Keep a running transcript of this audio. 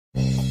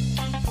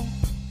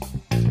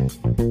In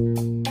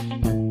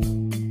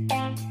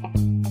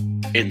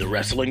the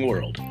wrestling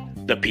world,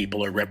 the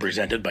people are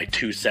represented by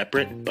two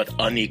separate but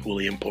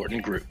unequally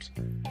important groups.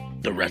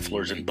 The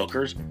wrestlers and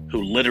bookers,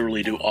 who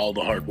literally do all the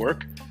hard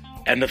work,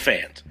 and the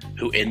fans,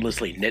 who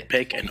endlessly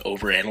nitpick and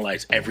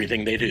overanalyze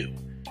everything they do.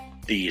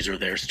 These are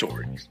their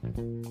stories.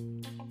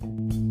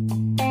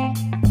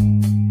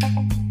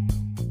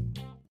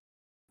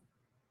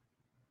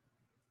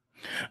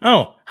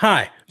 Oh,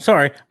 hi.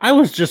 Sorry, I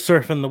was just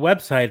surfing the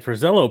website for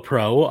Zello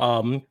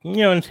Pro, in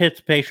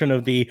anticipation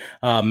of the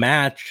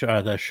match,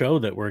 the show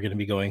that we're going to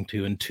be going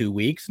to in 2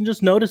 weeks, and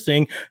just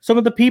noticing some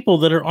of the people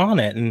that are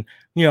on it, and,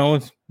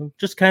 it's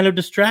just kind of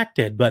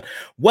distracted. But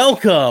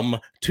welcome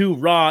to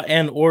Raw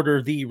and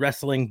Order, the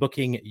wrestling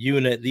booking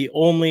unit, the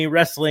only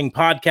wrestling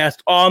podcast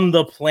on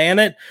the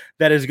planet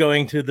that is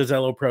going to the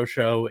Zello Pro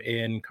show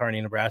in Kearney,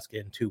 Nebraska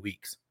in 2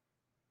 weeks.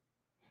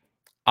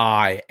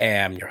 I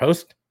am your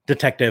host,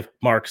 Detective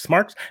Mark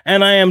Smarks,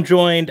 and I am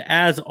joined,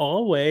 as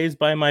always,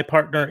 by my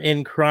partner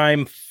in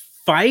crime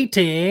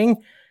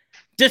fighting,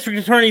 District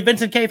Attorney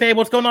Vincent Kayfabe.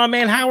 What's going on,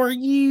 man? How are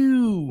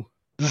you?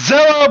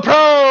 Zello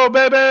Pro,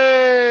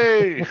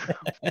 baby!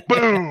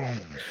 Boom!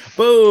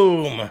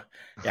 Boom!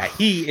 Yeah,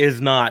 he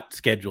is not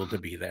scheduled to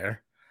be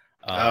there.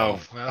 Well,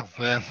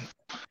 then.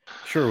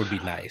 Sure would be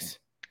nice.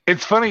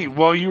 It's funny,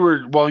 while you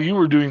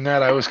were doing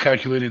that, I was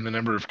calculating the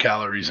number of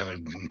calories in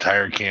an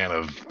entire can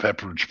of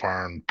Pepperidge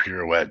Farm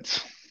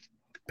pirouettes.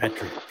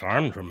 Pepperidge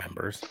Farm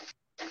remembers.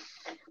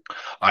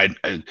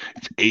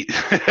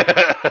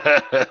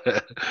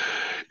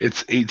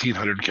 It's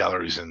 1,800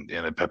 calories in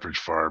a Pepperidge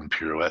Farm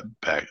pirouette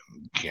pack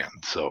can.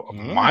 So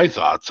my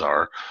thoughts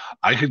are,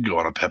 I could go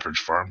on a Pepperidge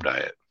Farm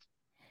diet.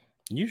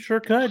 You sure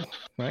could,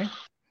 right?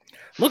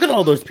 Look at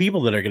all those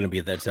people that are going to be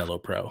at that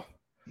Zello Pro.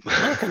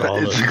 Look at all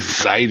it's those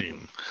exciting.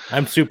 People.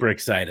 I'm super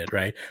excited,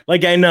 right?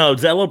 Like, I know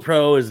Zello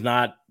Pro is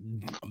not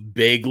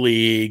big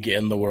league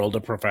in the world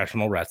of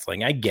professional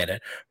wrestling. I get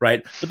it,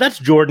 right? But that's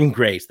Jordan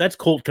Grace. That's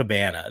Colt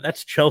Cabana.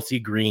 That's Chelsea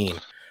Green.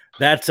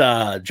 That's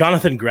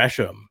Jonathan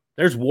Gresham.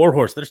 There's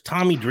Warhorse. There's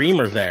Tommy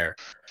Dreamer there.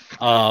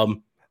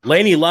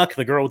 Lainey Luck,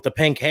 the girl with the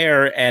pink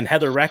hair, and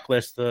Heather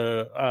Reckless,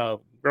 the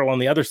girl on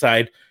the other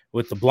side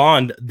with the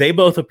blonde. They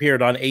both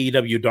appeared on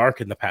AEW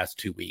Dark in the past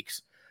 2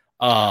 weeks.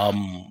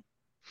 The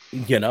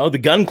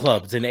Gun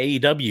Clubs in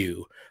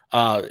AEW.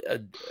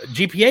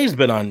 GPA's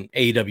been on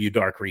AEW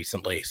Dark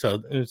recently,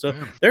 so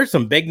there's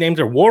some big names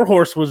there.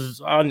 Warhorse was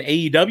on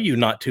AEW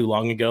not too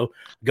long ago,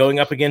 going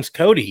up against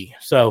Cody.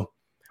 So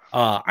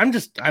I'm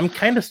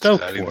kind of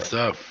stoked for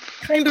it.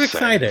 Kind of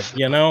excited,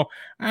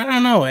 I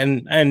don't know,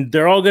 and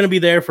they're all going to be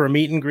there for a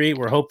meet and greet.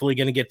 We're hopefully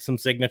going to get some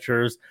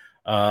signatures,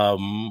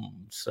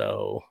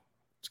 so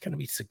it's going to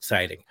be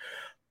exciting.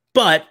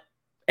 But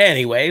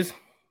anyways,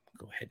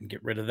 go ahead and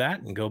get rid of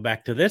that and go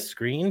back to this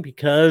screen,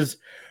 because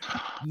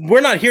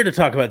we're not here to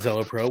talk about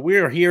Zello Pro.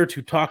 We're here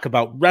to talk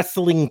about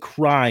wrestling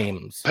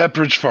crimes.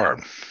 Pepperidge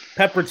Farm.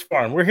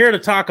 We're here to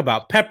talk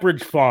about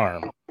Pepperidge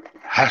Farm.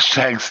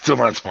 Hashtag still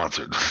not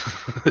sponsored.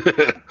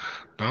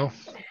 No,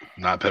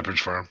 not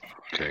Pepperidge Farm.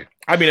 Okay.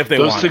 I mean, if they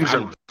those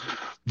want,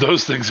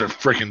 those things are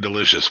freaking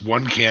delicious.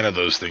 One can of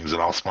those things,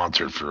 and I'll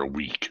sponsor it for a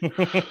week.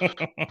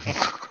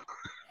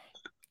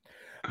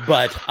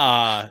 But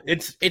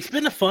it's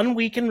been a fun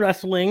week in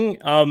wrestling.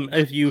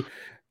 If you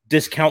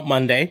discount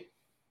Monday.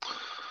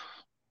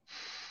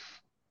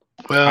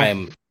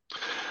 Well,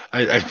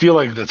 I feel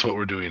like that's what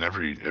we're doing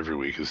every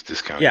week is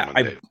discounting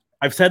Monday.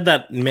 I've said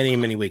that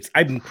many weeks.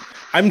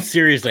 I'm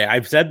seriously,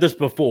 I've said this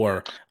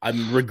before.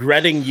 I'm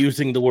regretting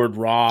using the word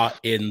Raw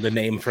in the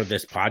name for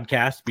this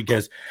podcast,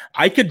 because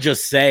I could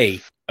just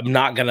say I'm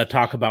not going to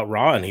talk about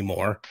Raw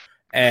anymore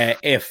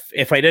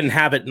if I didn't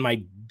have it in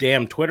my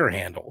damn Twitter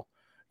handle.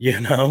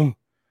 Yeah.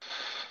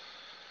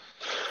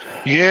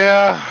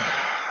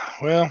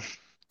 Well,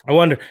 I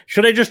wonder,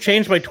 should I just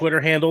change my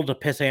Twitter handle to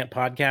Pissant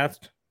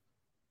Podcast?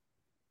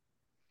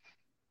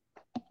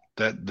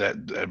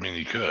 I mean,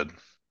 you could.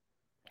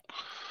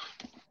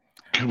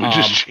 Can we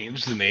just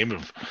change the name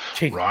of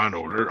Raw and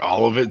Order,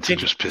 all of it, to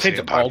just Pissant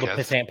Podcast? All the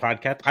Pissant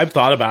Podcast. I've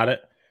thought about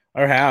it,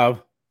 or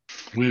have.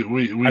 We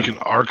can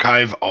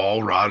archive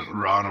all Raw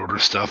and Order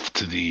stuff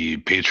to the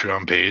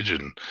Patreon page,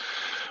 and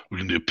we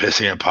can do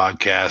Pissant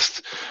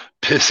Podcast,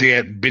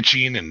 Pissant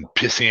Bitching, and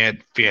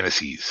Pissant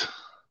Fantasies.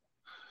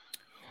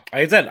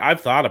 Like I said,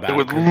 I've thought about it. It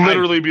would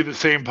literally be the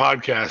same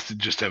podcast and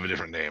just have a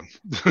different name.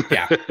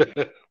 Yeah.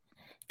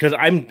 Because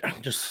I'm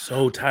just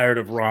so tired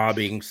of Raw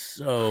being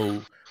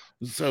so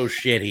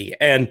shitty.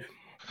 And,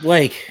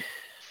 like...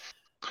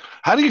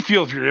 How do you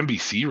feel if you're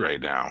NBC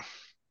right now?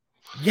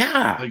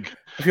 Yeah. I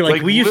feel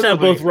like we used to have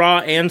both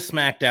Raw and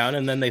SmackDown,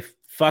 and then they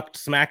fucked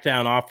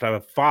SmackDown off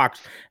to Fox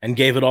and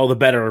gave it all the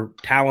better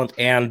talent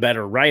and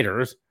better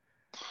writers.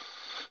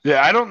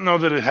 Yeah, I don't know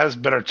that it has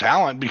better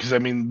talent, because, I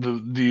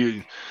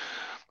mean,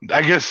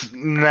 I guess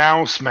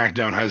now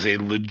SmackDown has a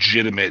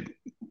legitimate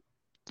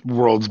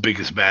world's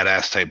biggest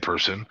badass type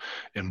person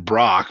in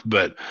Brock,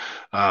 but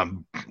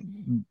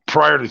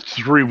prior to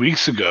 3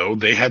 weeks ago,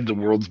 they had the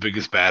world's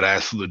biggest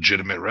badass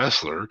legitimate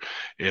wrestler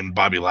in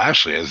Bobby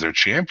Lashley as their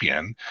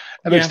champion,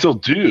 and they still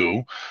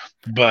do.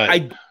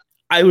 But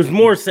I was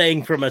more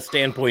saying from a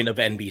standpoint of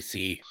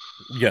NBC,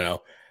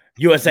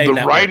 USA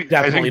Network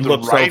definitely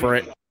looks over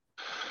it.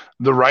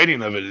 The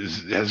writing of it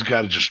has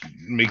got to just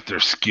make their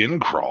skin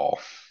crawl.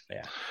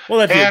 Yeah. Well,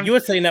 that's it.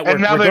 USA Network.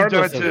 And now they've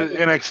done it to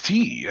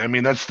NXT. I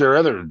mean, that's their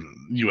other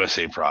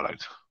USA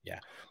product. Yeah.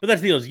 But that's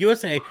the deal.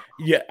 USA.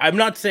 Yeah. I'm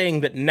not saying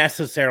that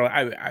necessarily.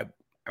 I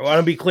want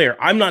to be clear.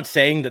 I'm not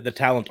saying that the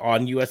talent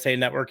on USA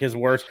Network is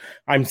worse.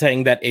 I'm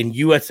saying that in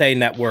USA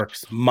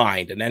Network's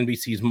mind and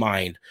NBC's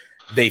mind,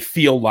 they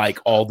feel like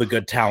all the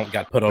good talent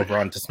got put over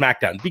onto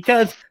SmackDown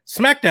because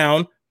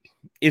SmackDown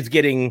is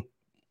getting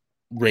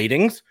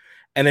ratings.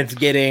 And it's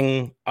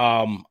getting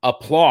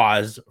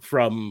applause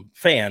from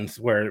fans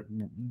where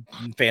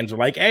fans are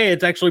like, hey,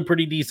 it's actually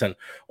pretty decent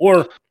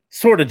or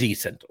sort of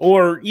decent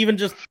or even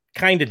just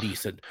kind of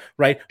decent,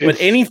 right? But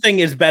anything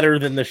is better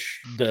than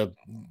the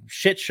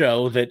shit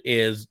show that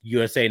is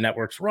USA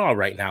Network's Raw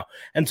right now.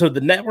 And so the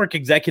network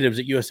executives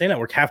at USA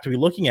Network have to be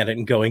looking at it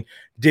and going,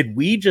 did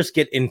we just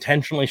get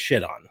intentionally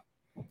shit on?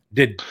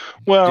 Did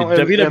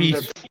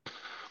WWE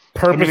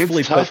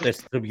purposefully put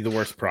this to be the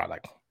worst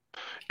product?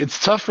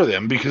 It's tough for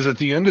them because at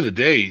the end of the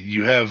day,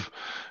 you have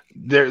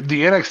the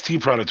NXT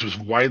product was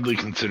widely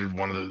considered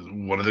one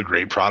of the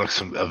great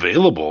products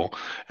available,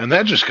 and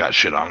that just got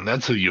shit on.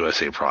 That's a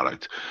USA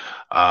product.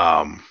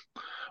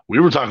 We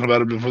were talking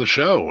about it before the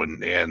show,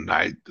 and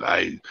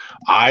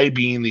I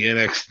being the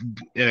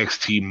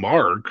NXT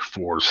mark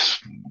for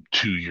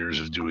 2 years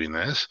of doing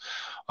this,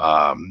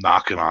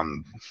 knocking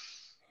on.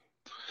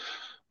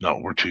 No,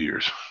 we're 2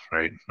 years,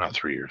 right? Not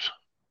 3 years.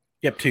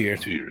 Yep, 2 years.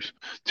 2 years.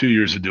 2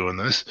 years of doing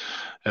this.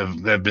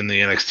 Have been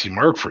the NXT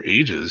mark for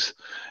ages.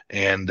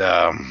 And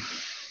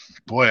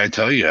boy, I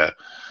tell you,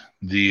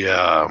 the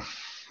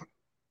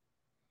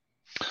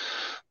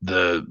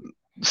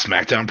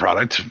SmackDown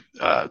product,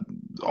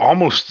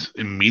 almost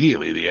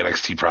immediately the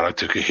NXT product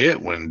took a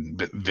hit when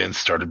Vince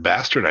started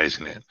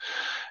bastardizing it.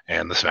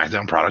 And the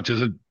SmackDown product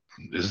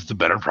is the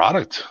better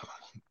product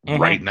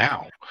right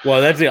now.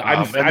 Well, that's it.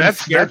 I'm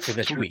scared for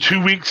this week.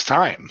 2 weeks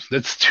time.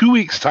 That's 2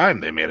 weeks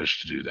time they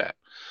managed to do that.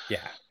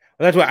 Yeah.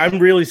 Well, that's why I'm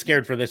really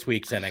scared for this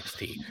week's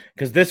NXT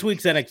because this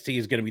week's NXT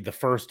is going to be the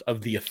first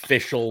of the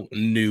official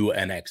new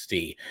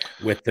NXT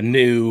with the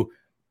new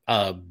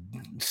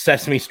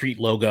Sesame Street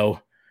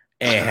logo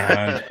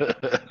and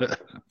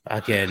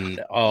again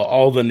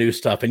all the new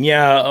stuff. And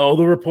all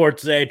the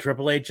reports say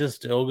Triple H is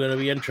still going to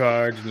be in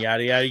charge and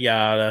yada yada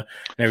yada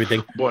and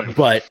everything. Boy,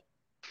 but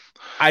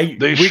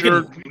they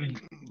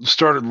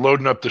started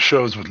loading up the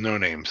shows with no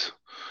names.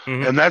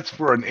 Mm-hmm. And that's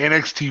for an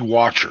NXT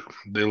watcher.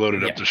 They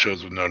loaded up the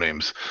shows with no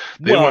names.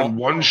 They won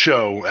one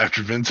show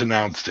after Vince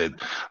announced it.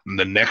 And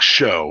the next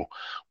show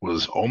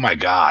was, oh my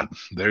God,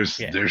 there's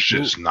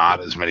just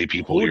not as many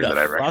people here that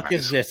I recognize. Who the fuck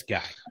is this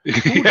guy?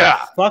 Who the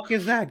fuck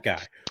is that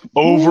guy?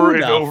 Over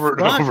and over.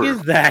 Who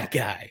is that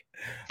guy?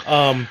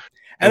 And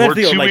we're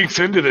 2 weeks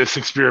into this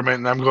experiment,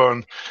 and I'm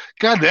going,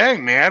 God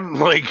dang, man,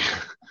 like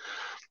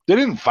they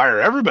didn't fire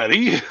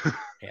everybody.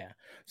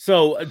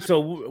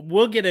 So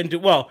we'll get into,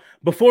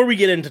 before we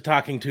get into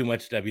talking too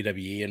much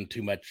WWE and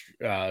too much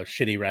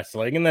shitty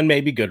wrestling and then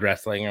maybe good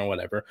wrestling or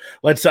whatever,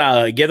 let's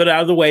get it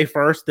out of the way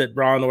first that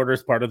Raw and Order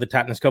is part of the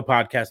Tatnisco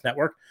Podcast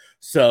Network.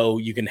 So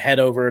you can head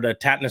over to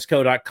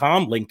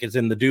tatnisco.com. Link is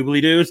in the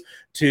doobly-doos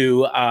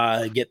to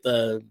get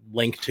the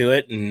link to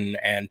it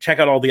and check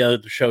out all the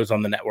other shows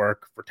on the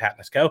network for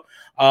Tatnisco.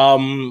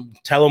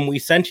 Tell them we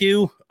sent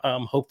you.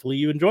 Hopefully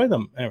you enjoy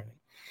them. Everything.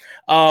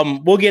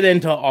 We'll get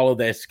into all of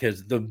this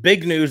because the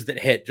big news that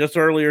hit just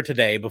earlier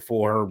today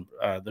before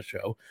the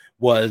show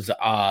was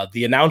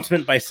the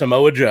announcement by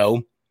Samoa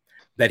Joe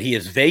that he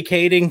is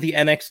vacating the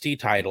NXT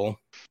title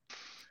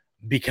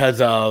because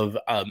of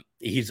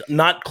he's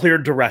not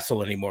cleared to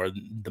wrestle anymore.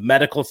 The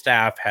medical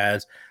staff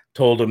has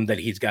told him that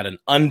he's got an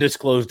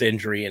undisclosed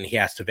injury and he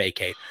has to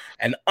vacate.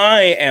 And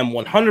I am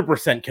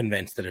 100%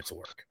 convinced that it's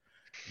work,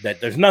 that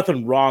there's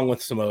nothing wrong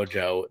with Samoa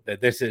Joe, that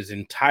this is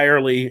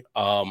entirely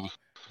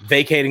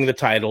vacating the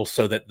title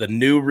so that the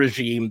new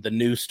regime, the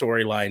new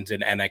storylines in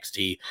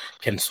NXT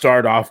can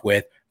start off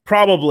with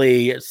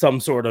probably some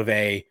sort of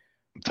a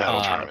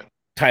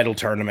title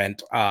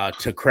tournament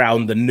to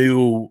crown the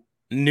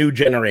new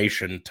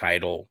generation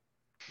title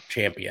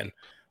champion.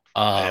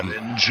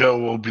 And Joe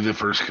will be the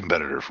first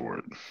competitor for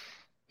it.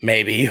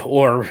 Maybe,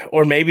 or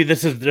maybe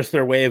this is just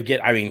their way of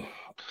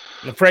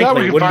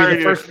frankly, it wouldn't be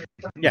the first.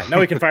 Yeah,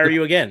 now we can fire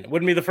you again. It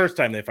wouldn't be the first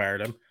time they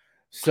fired him.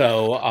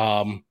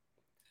 So,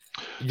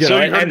 you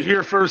heard it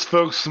here first,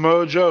 folks.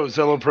 Samoa Joe,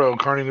 Zelo Pro,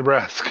 Kearney,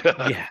 Nebraska.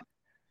 Yeah,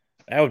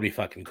 that would be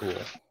fucking cool.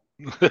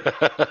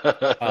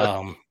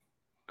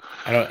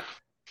 I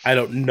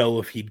don't know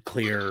if he'd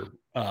clear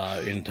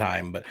in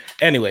time, but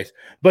anyways,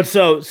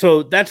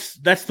 so that's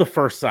the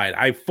first side.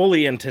 I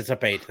fully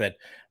anticipate that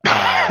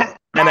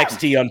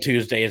NXT on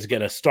Tuesday is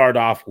going to start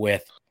off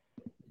with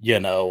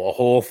a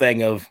whole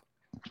thing of,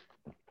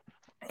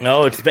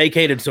 no, it's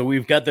vacated, so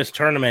we've got this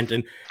tournament,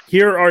 and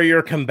here are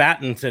your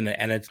combatants in it,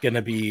 and it's going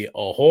to be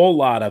a whole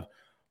lot of,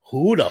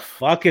 who the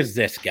fuck is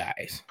this,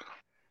 guys?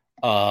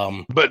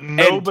 But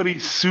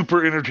nobody's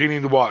super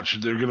entertaining to watch.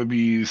 They're going to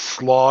be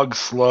slow.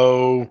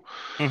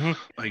 Mm-hmm.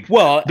 Like,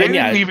 well, they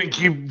didn't even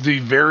keep the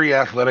very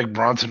athletic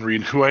Bronson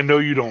Reed, who I know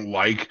you don't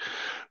like,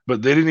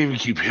 but they didn't even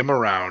keep him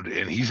around,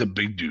 and he's a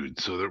big dude.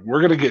 So we're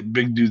going to get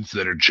big dudes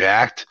that are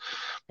jacked,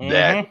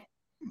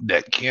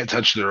 that can't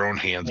touch their own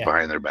hands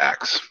behind their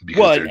backs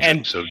because they're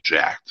just so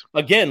jacked.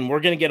 Again, we're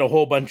going to get a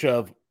whole bunch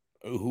of,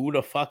 who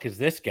the fuck is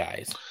this,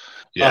 guys?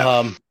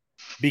 Yeah.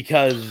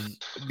 Because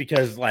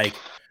like,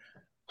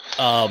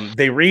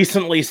 they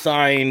recently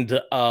signed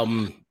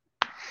the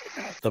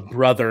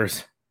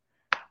brothers,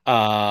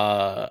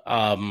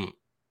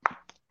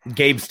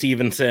 Gabe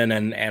Stevenson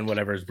and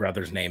whatever his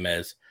brother's name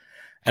is,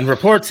 and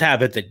reports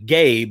have it that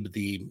Gabe,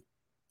 the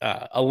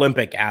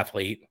Olympic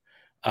athlete,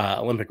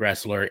 Olympic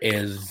wrestler,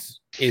 is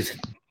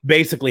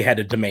basically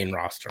headed to main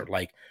roster.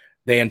 Like,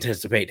 they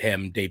anticipate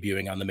him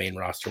debuting on the main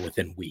roster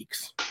within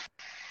weeks,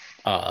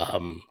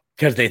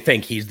 because they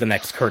think he's the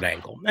next Kurt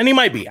Angle, and he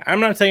might be. I'm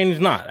not saying he's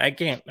not.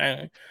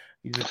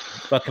 He's a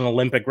fucking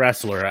Olympic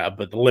wrestler,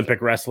 but the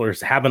Olympic wrestlers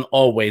haven't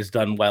always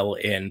done well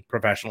in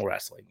professional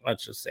wrestling.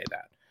 Let's just say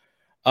that.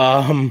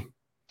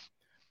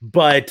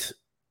 But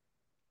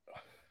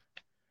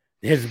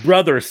his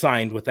brother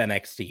signed with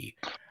NXT,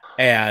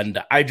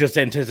 and I just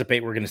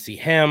anticipate we're going to see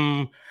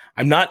him.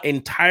 I'm not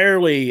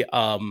entirely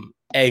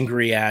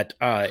angry at.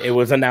 It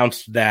was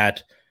announced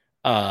that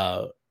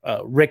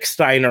Rick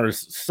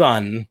Steiner's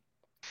son,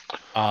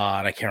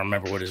 and I can't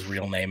remember what his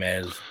real name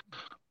is,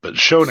 but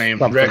show name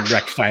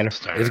Rex Steiner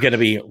is going to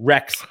be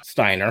Rex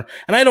Steiner.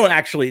 And I don't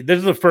actually, this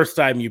is the first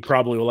time you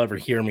probably will ever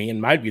hear me,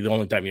 and might be the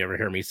only time you ever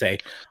hear me say,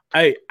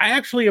 I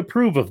actually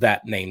approve of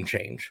that name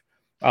change,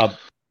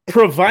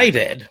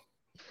 provided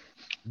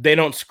they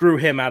don't screw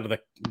him out of the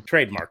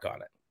trademark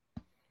on it.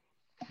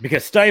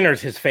 Because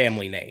Steiner's his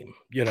family name.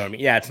 You know what I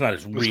mean? Yeah, it's not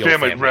his real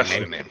family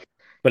wrestling name.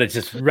 But it's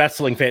just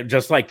wrestling fame,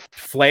 just like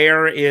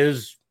Flair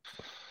is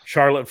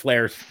Charlotte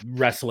Flair's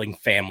wrestling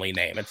family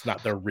name. It's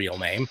not their real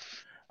name.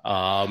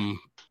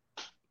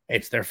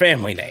 It's their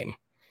family name.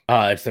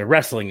 It's their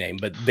wrestling name,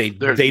 but they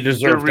deserve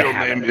their real to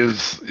have name it.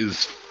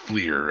 is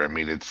Fleer. I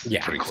mean, it's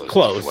pretty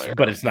close,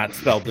 but it's not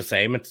spelled the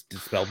same. It's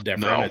spelled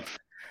different.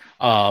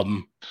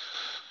 No.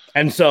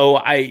 And so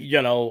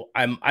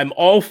I'm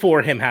all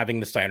for him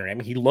having the Steiner name.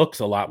 He looks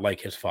a lot like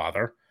his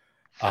father.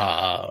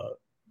 So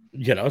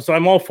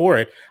I'm all for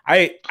it.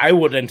 I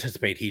would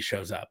anticipate he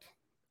shows up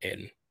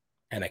in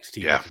NXT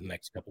in the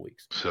next couple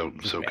weeks. So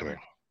can I.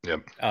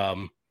 Yep.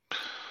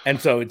 And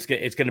so it's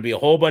going to be a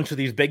whole bunch of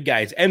these big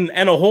guys and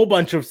a whole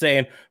bunch of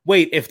saying,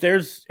 wait, if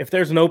there's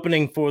an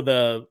opening for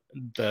the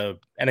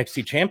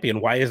NXT champion,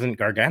 why isn't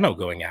Gargano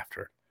going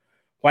after it?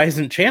 Why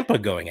isn't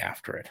Ciampa going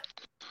after it?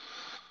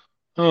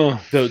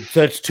 Oh,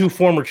 that's two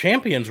former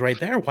champions right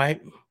there. Why?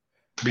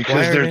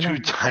 Because they're too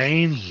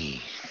tiny.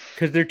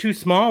 Because they're too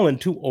small and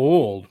too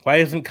old. Why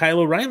isn't Kyle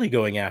O'Reilly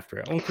going after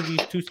it? Oh, because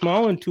he's too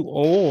small and too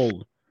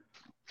old.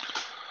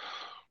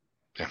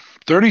 Yeah,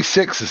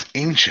 36 is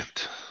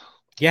ancient.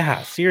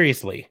 Yeah,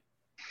 seriously.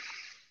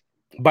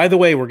 By the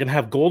way, we're gonna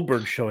have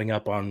Goldberg showing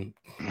up on.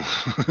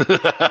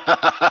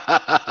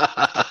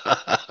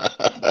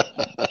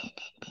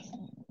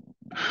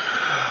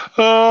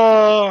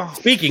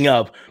 Speaking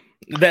of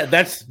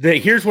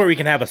here's where we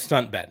can have a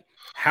stunt bet.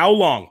 How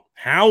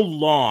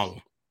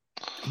long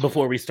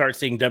before we start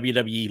seeing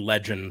WWE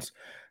legends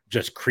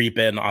just creep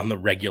in on the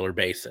regular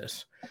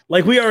basis?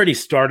 Like, we already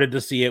started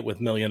to see it with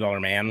 $1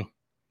 Million Man,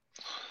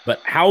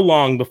 but how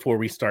long before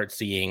we start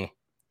seeing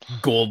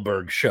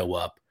Goldberg show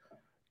up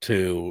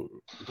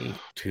to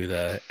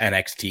the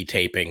NXT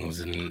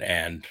tapings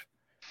and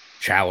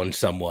challenge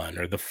someone,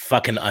 or the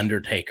fucking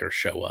Undertaker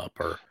show up,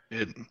 or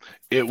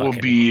it'll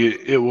be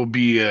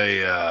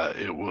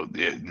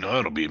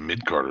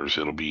mid-carders.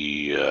 It'll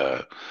be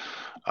a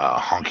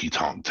honky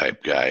tonk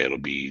type guy. It'll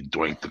be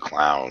Doink the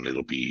Clown.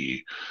 It'll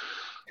be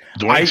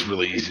Doink's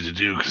really easy to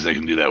do because they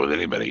can do that with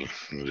anybody.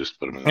 You just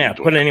put them in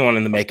put anyone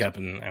in the makeup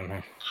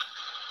and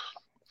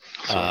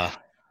as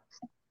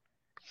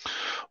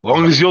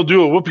long as you'll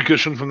do a whoopee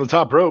cushion from the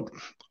top rope,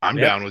 I'm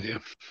down with you.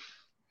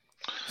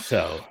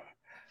 So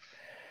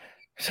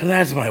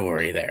that's my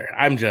worry there.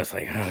 I'm just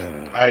like,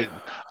 I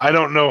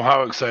don't know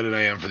how excited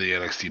I am for the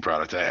NXT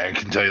product. I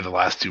can tell you the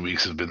last 2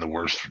 weeks have been the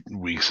worst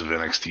weeks of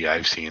NXT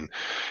I've seen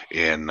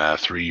in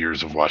 3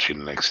 years of watching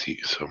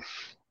NXT. So,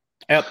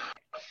 yep,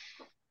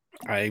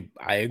 I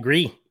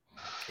agree.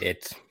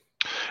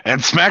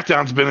 And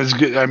SmackDown's been as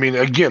good. I mean,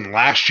 again,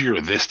 last year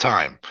this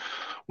time,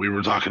 we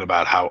were talking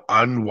about how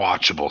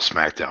unwatchable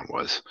SmackDown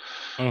was.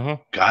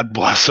 Mm-hmm. God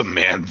bless them,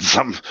 man.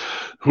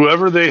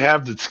 Whoever they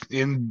have that's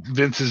in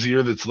Vince's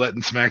ear that's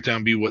letting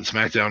SmackDown be what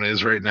SmackDown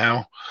is right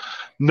now.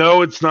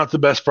 No, it's not the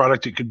best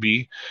product it could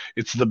be.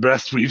 It's the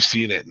best we've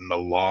seen it in a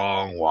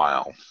long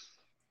while.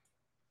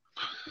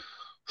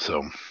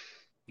 So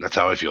that's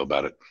how I feel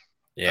about it.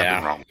 Yeah. I've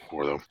been wrong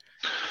before, though.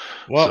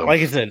 Well, So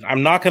like I said,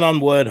 I'm knocking on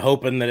wood,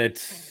 hoping that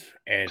it's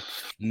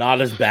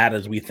not as bad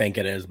as we think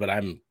it is, but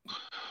I'm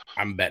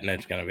betting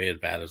it's going to be as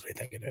bad as we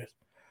think it is.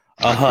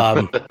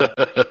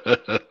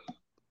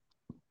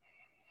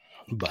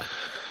 But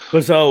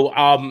so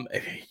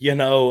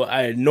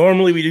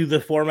normally we do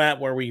the format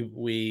where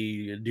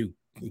we do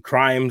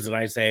crimes, and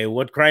I say,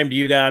 what crime do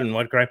you got, and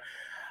what crime?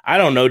 I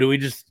don't know. Do we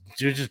just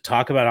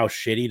talk about how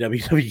shitty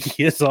WWE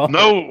is? All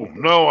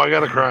no, I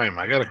got a crime.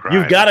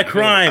 You've got a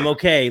crime.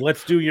 Okay,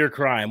 let's do your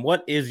crime.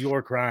 What is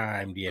your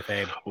crime,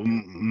 DFA?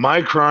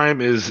 My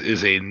crime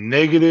is a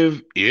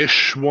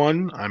negative-ish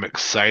one. I'm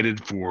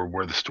excited for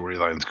where the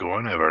storyline's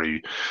going.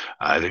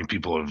 I think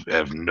people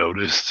have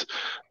noticed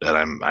that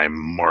I'm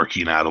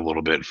marking out a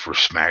little bit for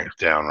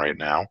SmackDown right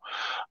now.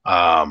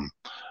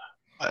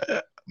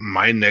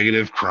 My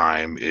negative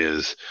crime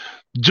is,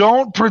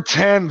 don't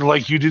pretend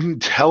like you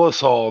didn't tell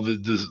us all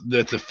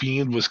that the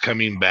Fiend was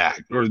coming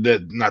back, or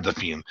that not the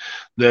Fiend,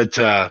 that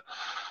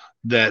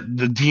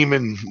the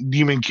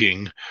Demon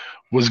King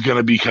was going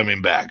to be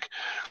coming back.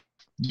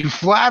 You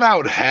flat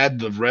out had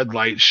the red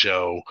light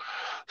show.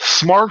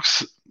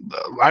 Smarks,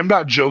 I'm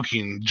not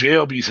joking.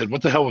 JLB said,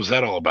 "What the hell was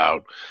that all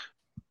about?"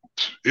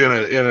 In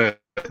a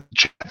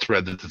chat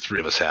thread that the three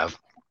of us have.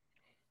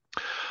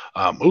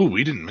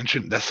 We didn't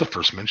mention. That's the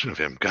first mention of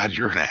him. God,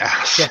 you're an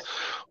ass. Yeah.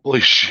 Holy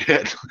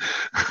shit.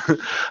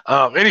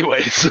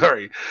 Anyway,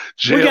 sorry.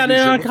 We got in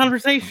on a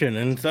conversation,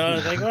 and so I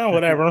was like, well,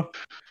 whatever.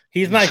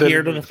 He's not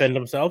here to defend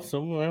himself,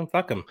 so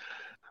fuck him.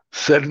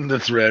 Said in the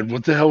thread,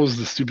 what the hell was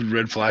the stupid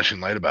red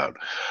flashing light about?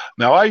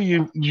 Now, I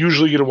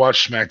usually get to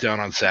watch SmackDown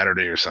on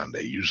Saturday or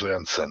Sunday, usually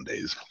on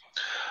Sundays.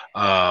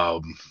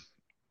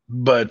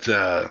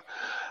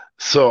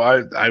 So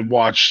I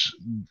watched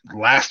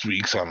last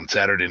week's on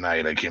Saturday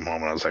night. I came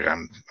home and I was like,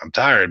 I'm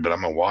tired, but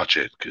I'm gonna watch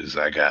it because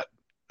I got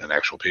an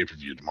actual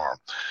pay-per-view tomorrow.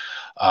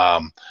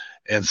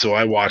 And so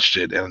I watched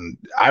it, and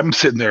I'm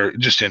sitting there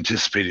just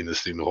anticipating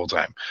this thing the whole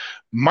time.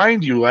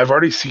 Mind you, I've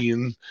already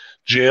seen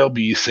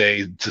JLB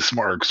say to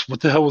Smarks,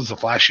 what the hell was the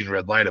flashing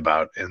red light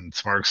about? And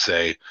Smarks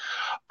say,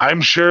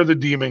 I'm sure the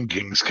Demon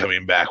King's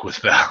coming back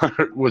with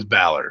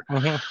Balor.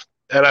 Uh-huh.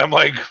 And I'm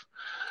like,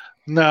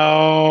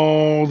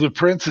 no, the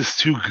Prince is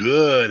too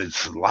good.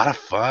 It's a lot of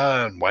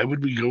fun. Why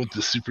would we go with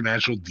the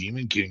supernatural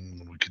Demon King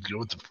when we could go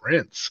with the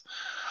Prince?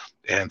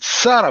 And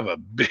son of a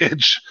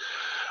bitch,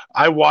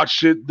 I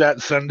watched it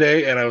that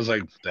Sunday and I was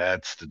like,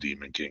 that's the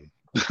Demon King.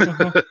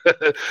 Because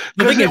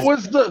it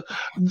was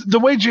the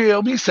way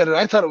JLB said it,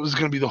 I thought it was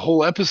going to be the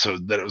whole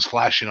episode that it was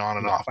flashing on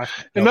and off.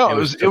 No, it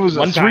was a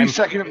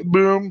 3-second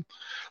boom.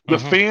 The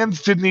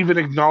fans didn't even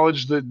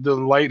acknowledge that the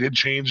light had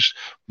changed.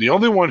 The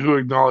only one who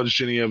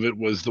acknowledged any of it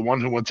was the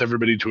one who wants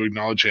everybody to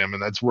acknowledge him,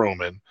 and that's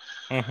Roman.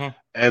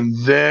 And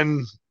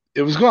then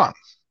it was gone.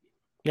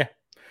 Yeah.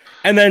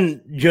 And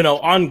then,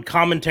 on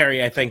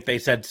commentary, I think they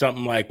said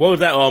something like, what was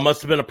that? Oh, it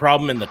must have been a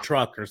problem in the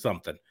truck or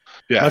something.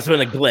 Yeah. Must have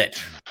been a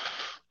glitch.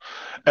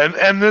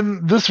 And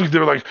then this week they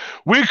were like,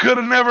 we could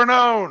have never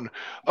known.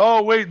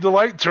 Oh, wait, the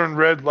light turned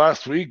red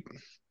last week.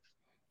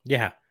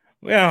 Yeah.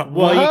 Yeah,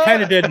 well, you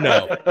kind of did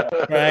know,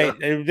 right?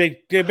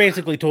 They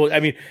basically told. I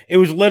mean, it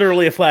was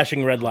literally a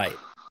flashing red light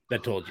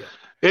that told you.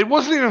 It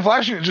wasn't even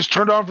flashing; it just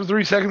turned on for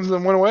 3 seconds and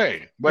then went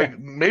away. Like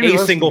maybe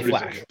a single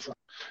flash. Seconds.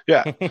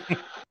 Yeah,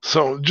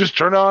 so just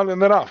turned on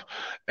and then off.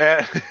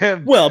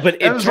 And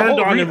but it turned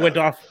on and went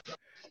off.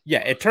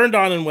 Yeah, it turned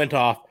on and went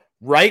off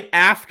right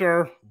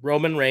after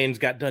Roman Reigns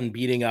got done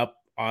beating up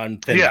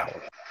on Finn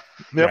Balor.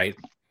 Yep. Right.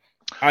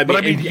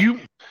 You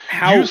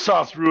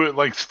saw through it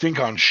like stink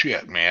on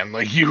shit, man.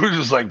 Like you were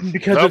just like,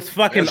 because it's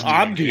fucking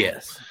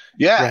obvious.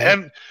 Yeah,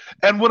 right?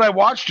 and when I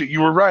watched it,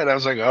 you were right. I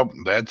was like, oh,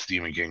 that's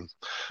Demon King.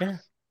 Yeah.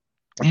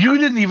 You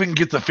didn't even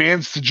get the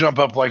fans to jump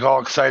up like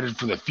all excited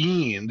for the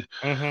Fiend,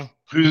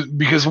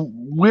 because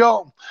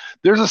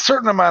there's a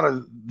certain amount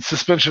of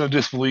suspension of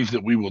disbelief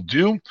that we will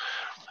do.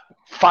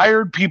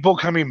 Fired people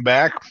coming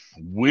back,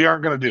 we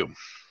aren't going to do.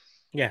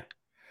 Yeah.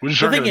 We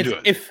just aren't going to do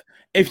it.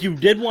 If you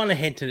did want to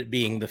hint at it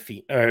being the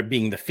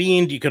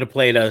Fiend, you could have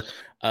played a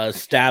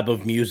stab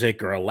of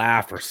music or a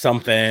laugh or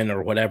something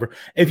or whatever.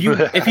 If you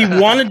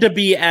wanted to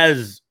be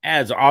as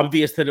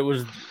obvious that it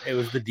was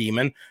the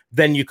demon,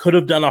 then you could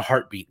have done a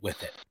heartbeat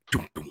with it.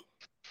 Doom, doom.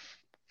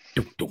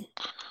 Doom, doom.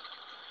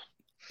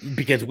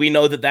 Because we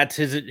know that that's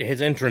his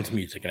entrance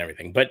music and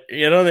everything. But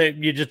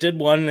you just did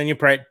one and then you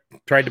tried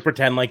to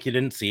pretend like you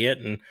didn't see it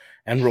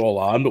and roll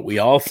on, but we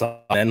all saw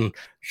it. And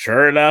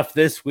sure enough,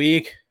 this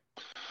week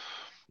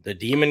the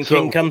Demon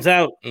King comes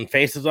out and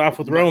faces off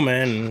with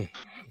Roman,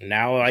 and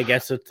now I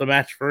guess it's a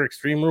match for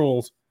Extreme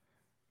Rules.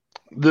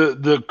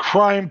 The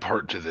crime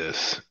part to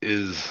this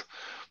is,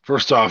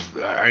 first off,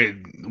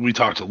 we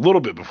talked a little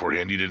bit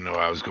beforehand. You didn't know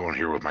I was going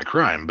here with my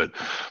crime, but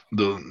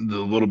the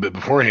little bit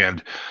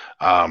beforehand,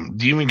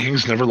 Demon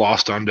King's never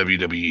lost on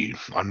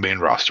WWE on main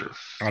roster.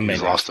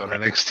 He's lost on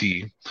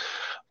NXT,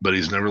 but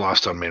he's never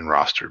lost on main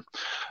roster.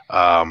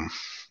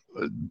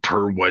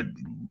 Per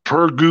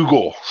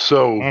Google.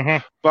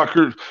 So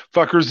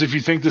fuckers, if you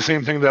think the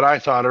same thing that I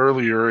thought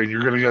earlier and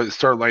you're going to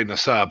start lighting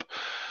us up,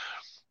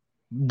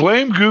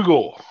 blame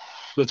Google.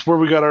 That's where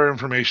we got our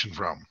information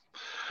from.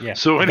 Yeah.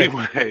 So Okay.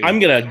 anyway, I'm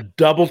gonna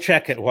double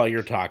check it while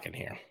you're talking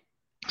here.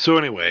 So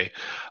anyway,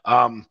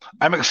 I'm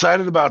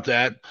excited about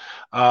that.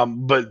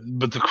 But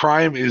the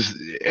crime is,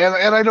 and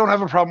I don't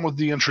have a problem with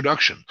the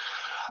introduction.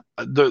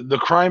 The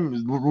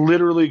crime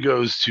literally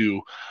goes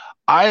to,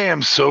 I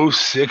am so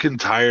sick and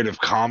tired of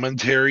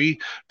commentary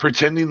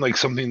pretending like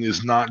something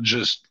is not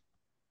just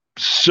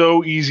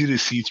so easy to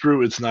see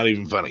through. It's not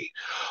even funny.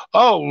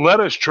 Oh, let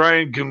us try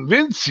and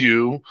convince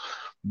you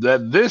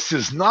that this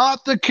is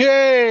not the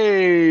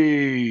case.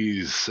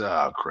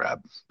 Oh crap!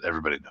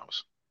 Everybody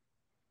knows.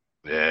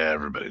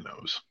 Everybody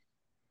knows.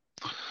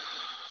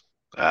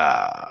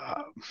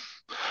 Uh,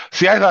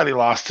 See, I thought he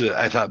lost to.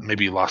 I thought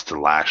maybe he lost to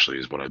Lashley.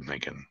 Is what I'm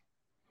thinking.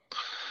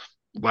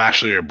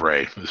 Lashley or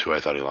Bray is who I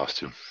thought he lost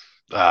to.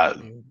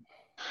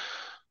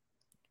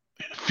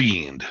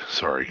 Fiend.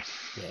 Sorry.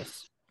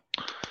 Yes.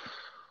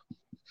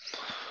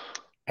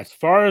 As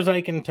far as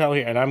I can tell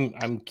here, and I'm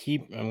gonna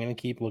keep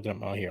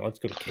looking at here. Let's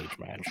go to cage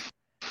match.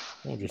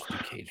 We'll just do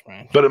cage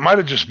match. But it might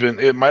have just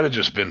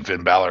been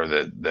Finn Balor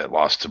that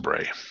lost to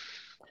Bray.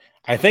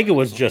 I think it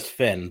was just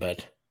Finn,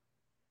 but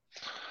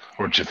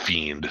or to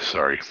Fiend.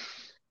 Sorry.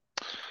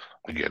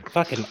 Again.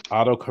 Fucking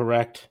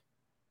autocorrect.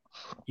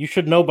 You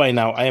should know by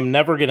now. I am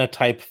never gonna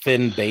type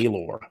Finn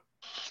Balor.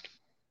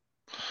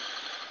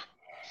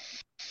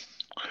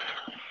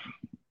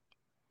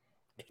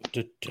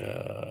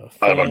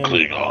 I'm a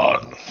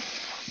Klingon.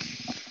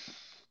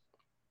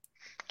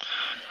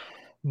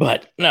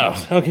 But no,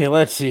 okay,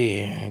 let's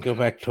see. Go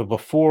back to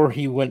before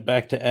he went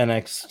back to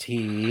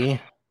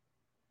NXT.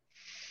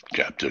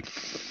 Captain.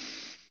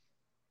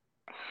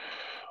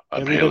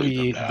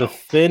 WWE, the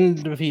Finn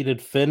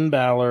defeated Finn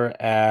Balor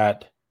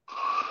at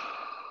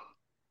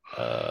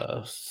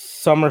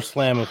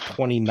SummerSlam of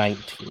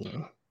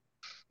 2019.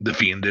 The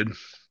Fiend did.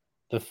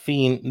 The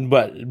Fiend,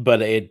 but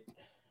it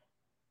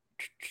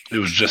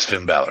was just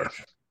Finn Balor.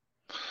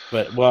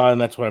 But and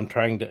that's what I'm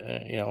trying to,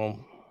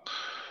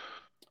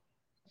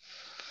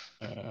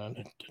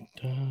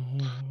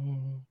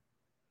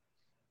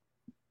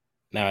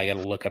 now I got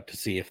to look up to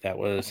see if that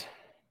was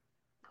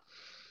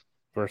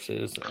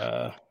versus.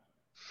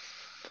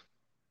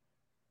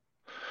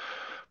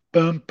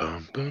 Bum,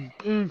 bum, bum,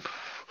 bum.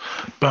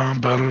 Bum,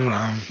 bum,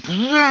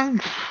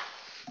 bum.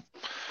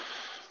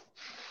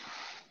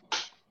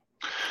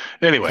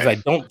 Anyway, I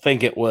don't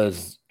think it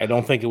was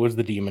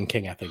the Demon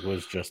King. I think it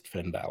was just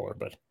Finn Balor.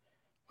 But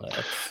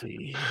let's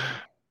see.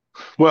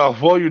 Well,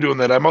 while you're doing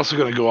that, I'm also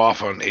going to go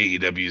off on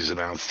AEW's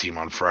announce team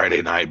on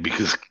Friday night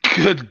because,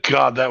 good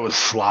God, that was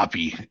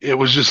sloppy. It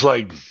was just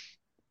like,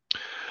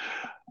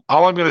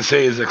 all I'm going to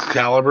say is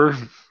Excalibur,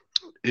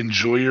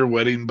 enjoy your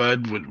wedding,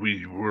 bud.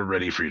 We're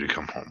ready for you to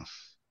come home.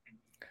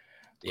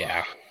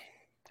 Yeah.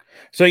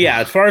 So, yeah,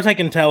 as far as I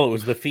can tell, it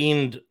was the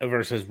Fiend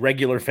versus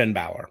regular Finn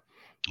Balor.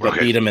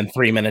 Beat him in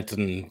 3 minutes,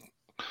 and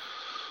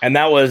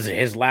that was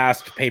his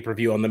last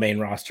pay-per-view on the main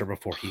roster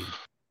before he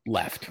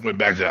left. Went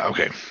back to,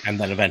 okay. And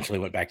then eventually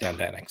went back down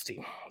to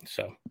NXT.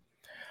 So,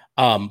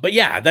 but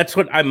yeah, that's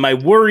what my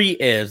worry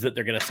is, that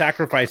they're going to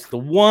sacrifice the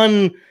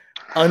one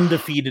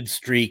undefeated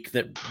streak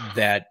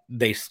that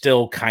they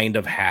still kind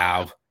of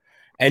have.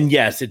 And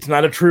yes, it's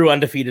not a true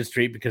undefeated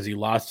streak because he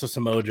lost to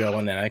Samoa Joe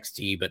in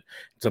NXT, but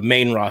it's a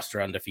main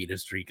roster undefeated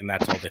streak, and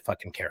that's all they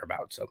fucking care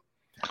about. So,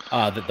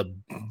 that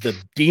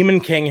the Demon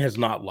King has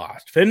not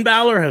lost. Finn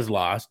Balor has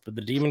lost, but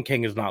the Demon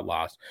King has not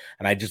lost.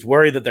 And I just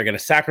worry that they're going to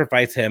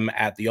sacrifice him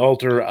at the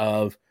altar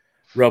of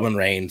Roman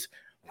Reigns,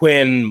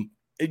 when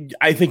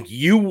I think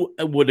you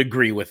would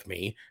agree with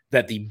me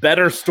that the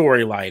better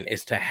storyline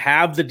is to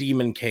have the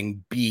Demon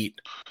King beat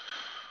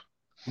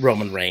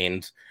Roman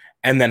Reigns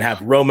and then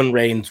have Roman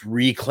Reigns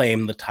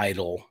reclaim the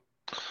title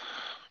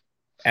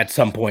at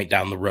some point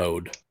down the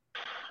road.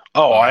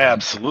 Oh, I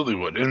absolutely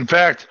would. In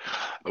fact,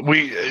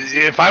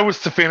 if I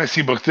was to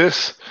fantasy book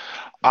this,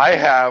 I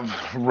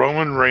have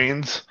Roman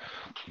Reigns,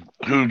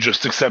 who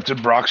just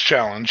accepted Brock's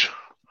challenge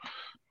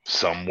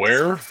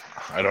somewhere.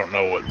 I don't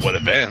know what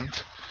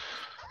event,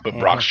 but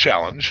Brock's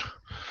challenge.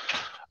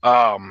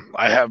 I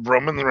have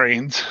Roman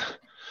Reigns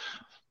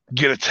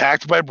get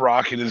attacked by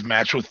Brock in his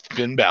match with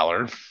Finn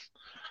Balor.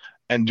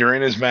 And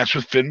during his match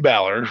with Finn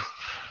Balor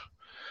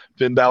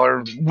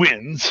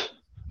wins,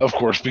 of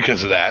course,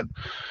 because of that.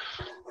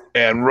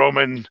 And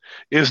Roman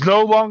is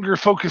no longer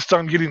focused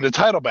on getting the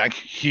title back.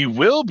 He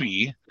will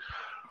be,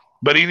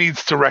 but he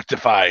needs to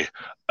rectify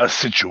a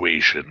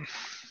situation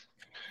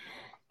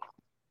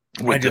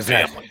with the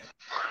family.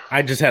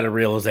 I just had a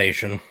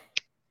realization.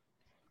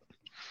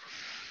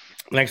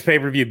 Next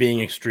pay-per-view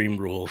being Extreme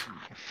Rules,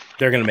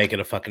 they're going to make it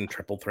a fucking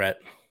triple threat.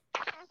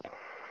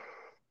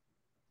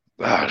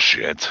 Oh,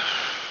 shit.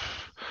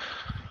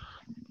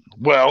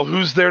 Well,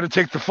 who's there to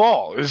take the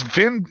fall? Is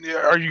Finn?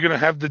 Are you going to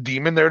have the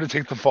Demon there to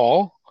take the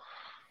fall?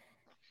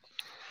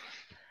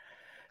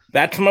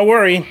 That's my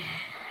worry.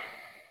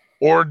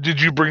 Or did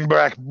you bring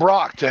back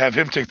Brock to have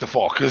him take the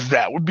fall? Because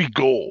that would be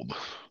gold.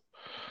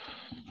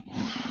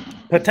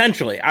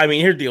 Potentially. I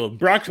mean, here's the deal.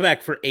 Brock's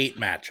back for 8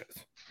 matches.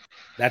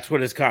 That's what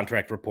his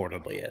contract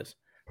reportedly is.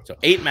 So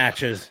 8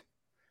 matches.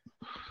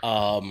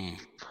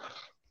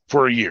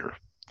 For a year.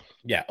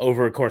 Yeah,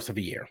 over a course of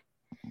a year.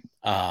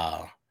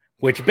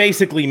 Which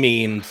basically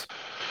means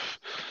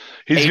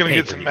he's going to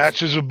get some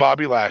matches with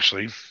Bobby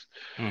Lashley.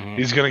 Mm-hmm.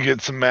 He's going to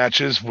get some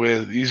matches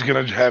with. He's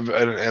going to have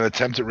an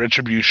attempt at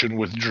retribution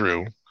with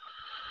Drew.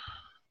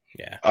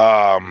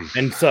 Yeah.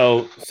 And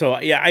so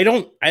yeah, I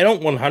don't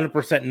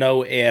 100%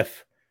 know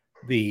if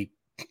the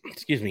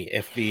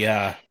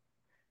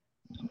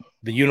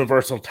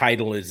Universal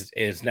title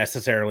is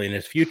necessarily in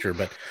his future,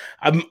 but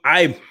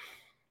I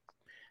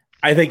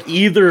think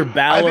either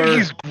Balor. I think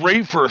he's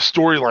great for a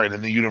storyline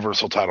in the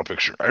Universal title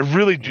picture. I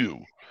really do.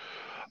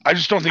 I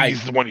just don't think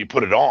he's the one you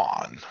put it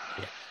on.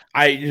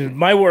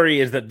 My worry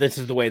is that this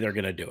is the way they're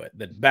going to do it.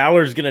 That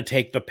Balor's going to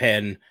take the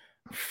pin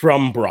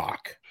from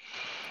Brock.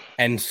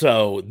 And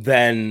so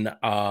then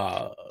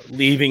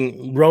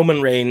leaving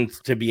Roman Reigns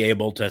to be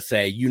able to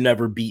say, you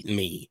never beat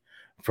me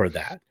for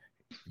that.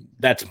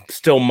 That's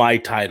still my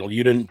title.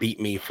 You didn't beat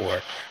me for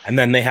it. And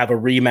then they have a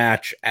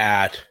rematch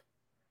at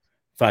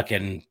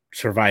fucking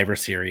Survivor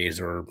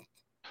Series or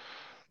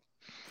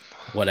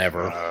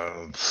whatever.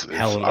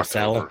 Hell in a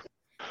Cell.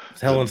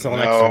 Hell in a Cell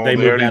next time. They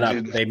moved that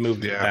up. They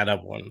moved that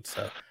up one.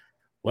 So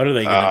what are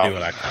they going to do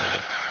in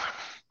October?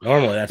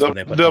 Normally, that's when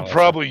they'll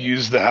probably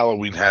use the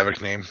Halloween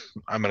Havoc name.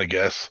 I'm gonna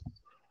guess.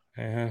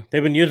 They've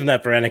been using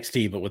that for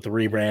NXT, but with the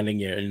rebranding,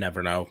 you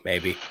never know.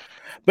 Maybe,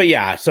 but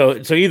yeah.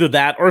 So either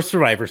that or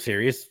Survivor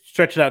Series.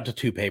 Stretch it out to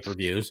 2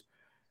 pay-per-views,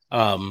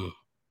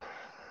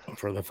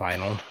 for the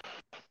final.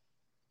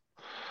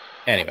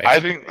 Anyway,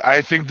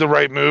 I think the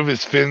right move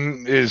is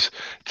it's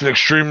an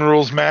Extreme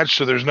Rules match,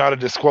 so there's not a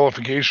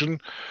disqualification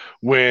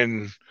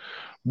when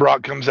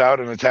Brock comes out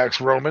and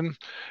attacks Roman,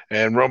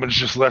 and Roman's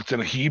just left in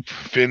a heap.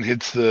 Finn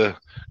hits the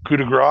coup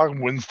de grace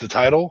and wins the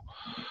title.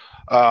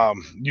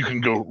 You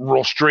can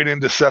roll straight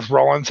into Seth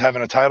Rollins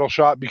having a title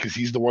shot because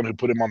he's the one who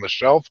put him on the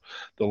shelf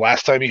the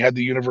last time he had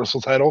the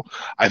Universal title.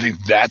 I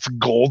think that's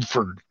gold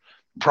for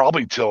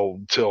probably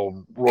till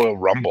Royal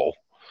Rumble.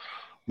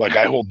 Like,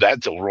 I hold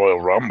that till Royal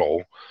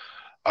Rumble.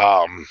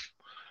 I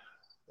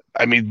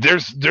mean,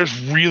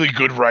 there's really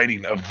good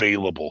writing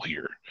available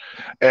here.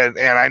 And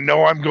I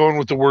know I'm going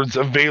with the words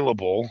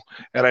available,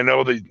 and I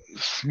know that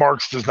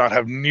Smarks does not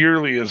have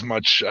nearly as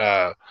much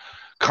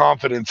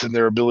confidence in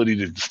their ability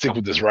to stick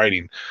with this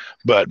writing.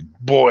 But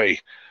boy,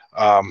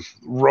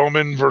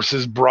 Roman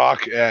versus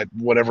Brock at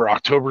whatever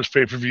October's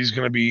pay-per-view is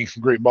going to be,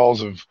 Great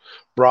Balls of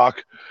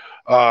Brock.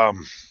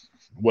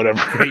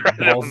 Whatever. Great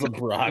Balls of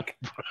Brock.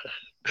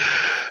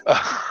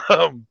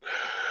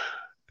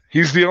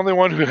 He's the only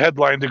one who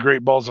headlined the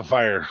Great Balls of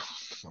Fire.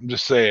 I'm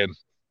just saying.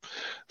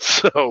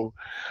 So,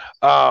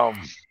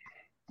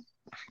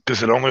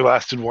 because it only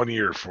lasted 1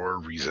 year for a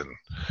reason.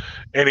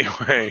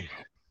 Anyway.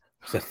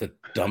 That's the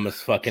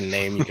dumbest fucking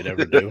name you could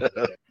ever do.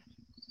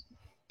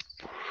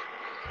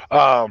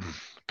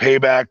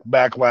 Payback,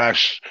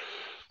 Backlash,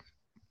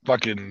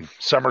 fucking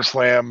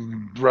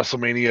SummerSlam,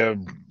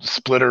 WrestleMania,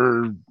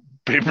 Splitter,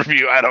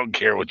 pay-per-view. I don't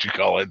care what you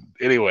call it.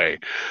 Anyway.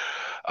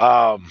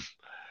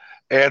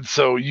 And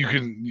so you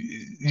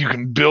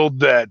can build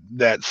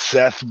that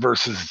Seth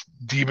versus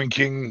Demon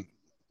King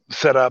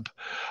setup.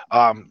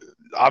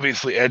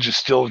 Obviously, Edge is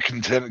still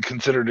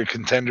considered a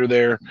contender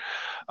there.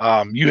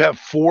 You have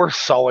 4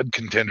 solid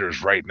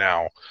contenders right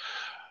now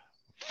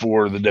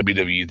for the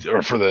WWE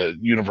or for the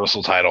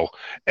Universal title,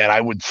 and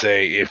I would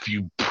say if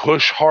you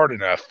push hard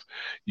enough,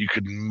 you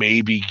could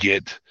maybe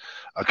get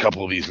a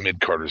couple of these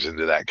mid-carders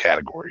into that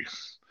category.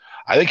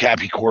 I think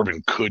Happy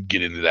Corbin could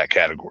get into that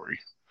category.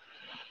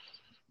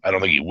 I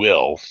don't think he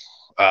will.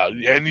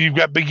 And you've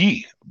got Big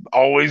E,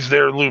 always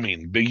there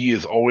looming. Big E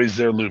is always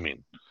there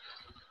looming.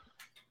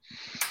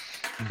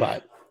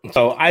 But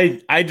so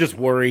I just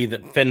worry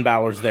that Finn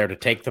Balor's there to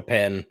take the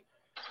pin,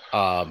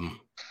 or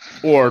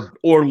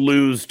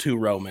lose to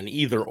Roman,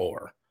 either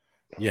or,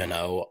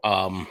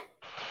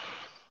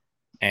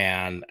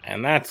 and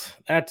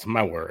that's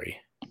my worry.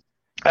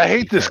 I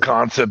hate this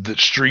concept that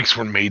streaks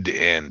were made to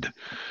end.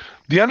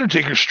 The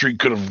Undertaker streak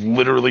could have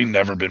literally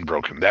never been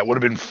broken. That would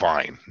have been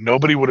fine.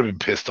 Nobody would have been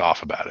pissed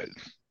off about it.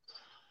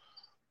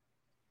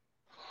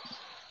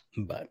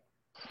 But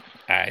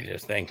I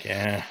just think,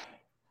 But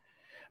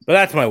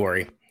that's my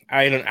worry.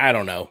 I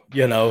don't know.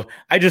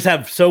 I just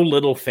have so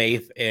little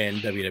faith in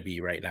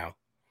WWE right now.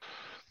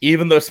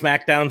 Even though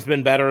SmackDown's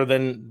been better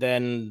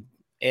than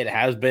it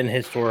has been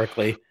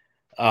historically,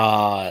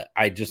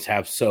 I just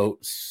have so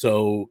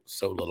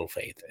little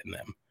faith in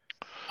them.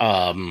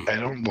 I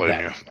don't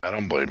blame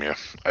you.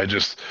 I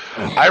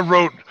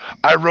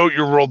wrote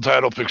your world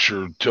title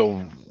picture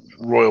till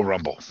Royal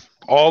Rumble,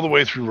 all the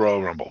way through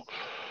Royal Rumble,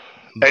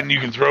 and you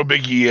can throw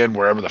Big E in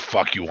wherever the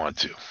fuck you want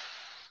to.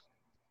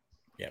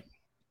 Yeah,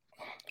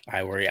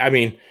 I worry. I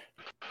mean,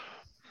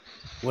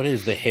 what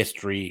is the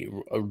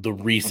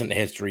recent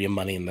history of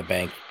Money in the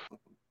Bank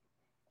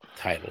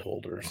title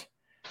holders?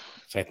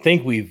 So I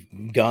think we've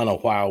gone a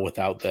while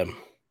without them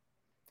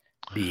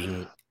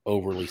being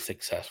overly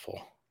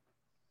successful.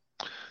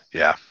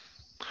 Yeah.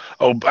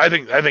 Oh, I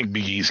think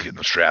Big E's getting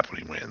the strap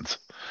when he wins.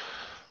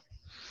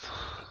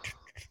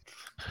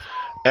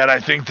 And I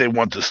think they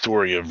want the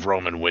story of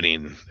Roman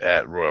winning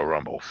at Royal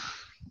Rumble.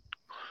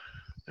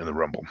 In the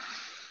Rumble.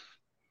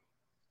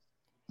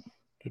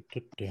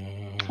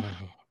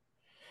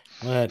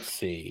 Let's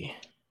see.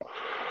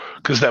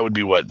 Because that would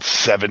be,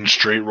 7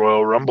 straight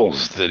Royal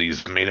Rumbles that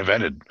he's main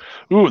evented.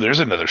 Ooh, there's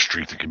another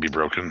streak that could be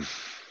broken.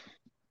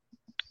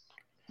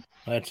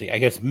 Let's see. I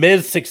guess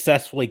Miz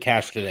successfully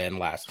cashed it in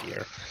last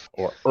year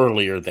or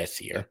earlier this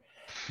year.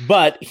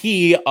 But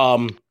he,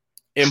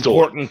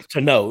 important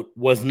to note,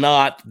 was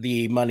not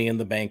the Money in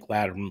the Bank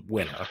ladder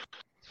winner.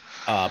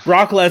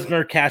 Brock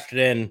Lesnar cashed it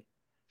in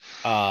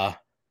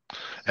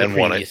and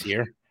won it.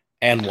 Year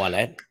and won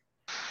it.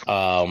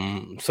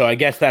 So I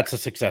guess that's a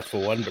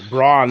successful one. But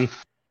Braun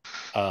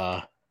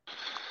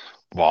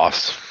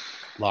lost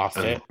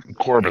it.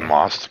 Corbin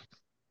lost.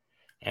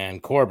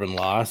 And Corbin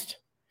lost.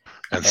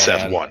 And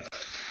Seth won.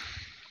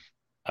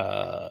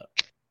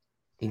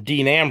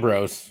 Dean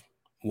Ambrose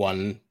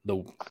won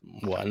the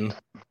one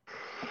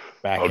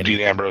back in Dean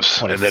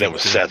Ambrose, and then it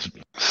was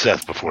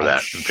Seth before that.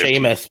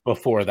 Sheamus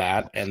before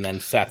that, and then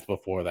Seth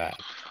before that.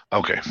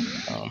 Okay.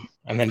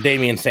 And then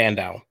Damian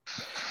Sandow.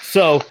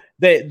 So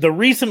the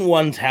recent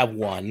ones have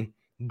won,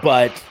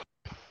 but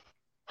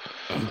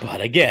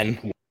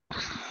again,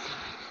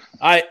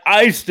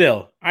 I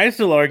still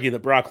argue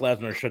that Brock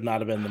Lesnar should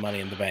not have been the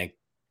Money in the Bank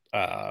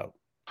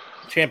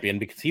champion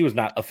because he was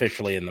not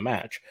officially in the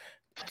match.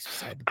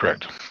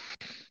 Correct.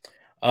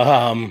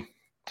 Playing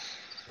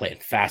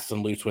fast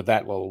and loose with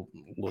that little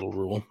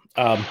rule.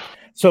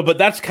 But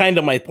that's kind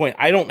of my point.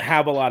 I don't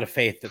have a lot of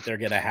faith that they're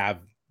going to have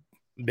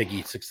Big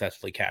E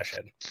successfully cash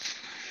in.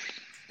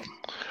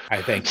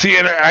 I think. See,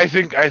 and I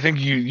think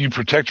you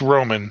protect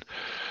Roman.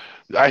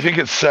 I think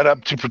it's set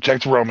up to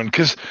protect Roman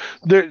because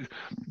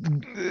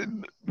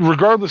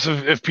regardless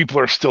of if people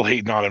are still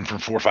hating on him from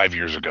 4 or 5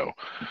 years ago,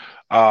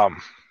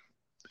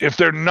 if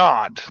they're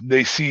not,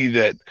 they see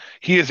that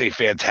he is a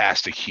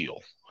fantastic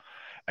heel.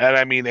 And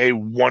I mean a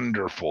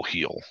wonderful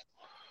heel.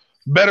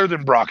 Better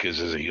than Brock is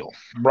as a heel.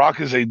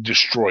 Brock is a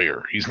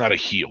destroyer. He's not a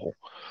heel.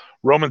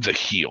 Roman's a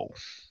heel.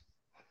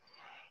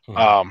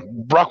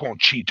 Brock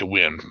won't cheat to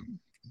win.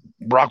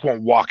 Brock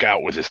won't walk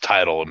out with his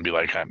title and be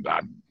like, I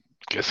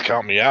guess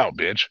count me out,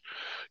 bitch.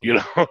 You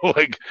know,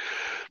 like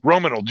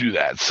Roman will do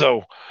that.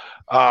 So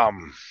I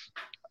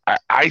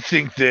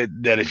think that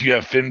if you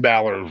have Finn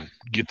Balor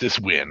get this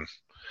win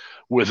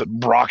with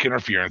Brock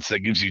interference, that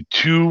gives you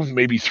 2,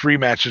 maybe 3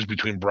 matches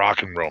between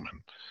Brock and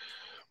Roman,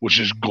 which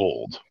is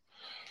gold.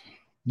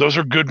 Those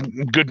are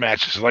good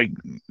matches. Like,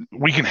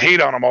 we can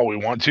hate on them all we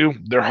want to.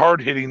 They're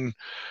hard-hitting,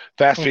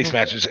 fast-paced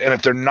matches. And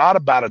if they're not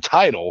about a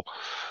title,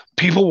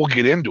 people will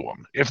get into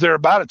them. If they're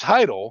about a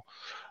title,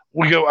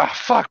 we go,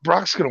 fuck,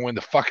 Brock's going to win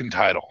the fucking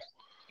title.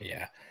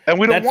 Yeah. And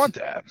we don't want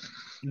that.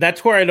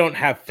 That's where I don't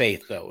have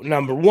faith, though.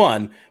 Number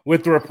one,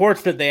 with the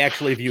reports that they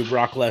actually view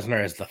Brock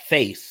Lesnar as the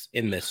face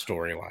in this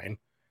storyline.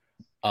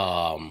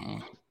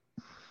 No,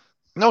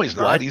 he's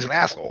not. What? He's an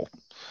asshole.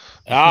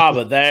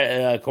 But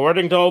that,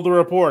 according to all the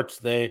reports,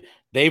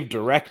 they've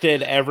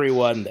directed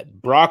everyone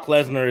that Brock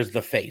Lesnar is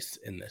the face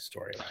in this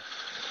storyline.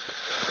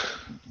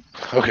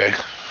 Okay.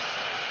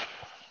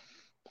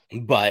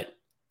 He's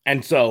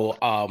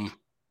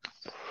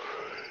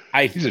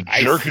a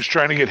jerk who's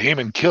trying to get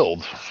Heyman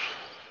killed.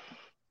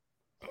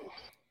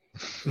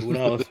 Who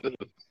knows?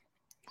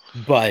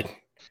 But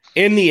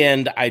in the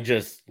end, I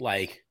just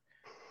I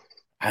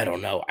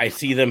don't know. I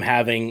see them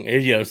having,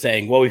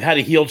 saying, well, we've had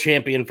a heel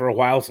champion for a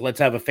while, so let's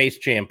have a face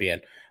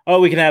champion.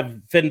 Oh, we can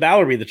have Finn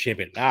Balor be the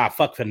champion.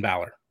 Fuck Finn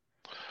Balor.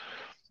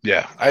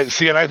 Yeah, I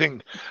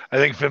think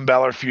Finn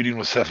Balor feuding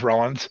with Seth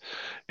Rollins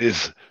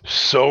is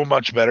so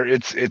much better.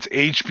 It's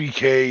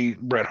HBK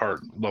Bret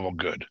Hart level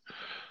good.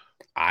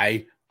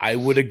 I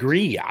would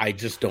agree. I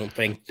just don't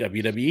think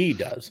WWE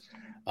does.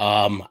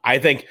 I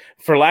think,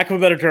 for lack of a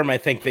better term, I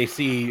think they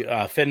see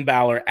Finn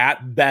Balor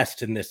at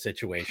best in this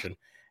situation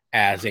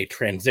as a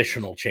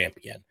transitional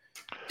champion.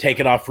 Take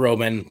it off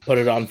Roman, put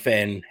it on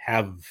Finn,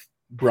 have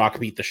Brock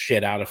beat the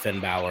shit out of Finn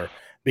Balor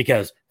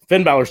because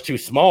Finn Balor's too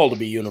small to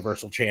be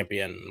Universal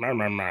Champion.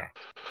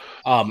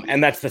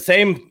 And that's the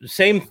same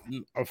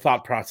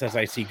thought process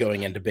I see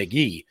going into Big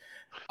E.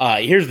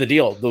 Here's the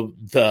deal.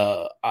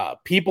 The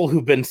people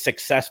who've been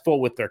successful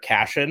with their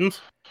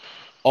cash-ins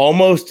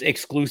almost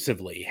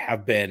exclusively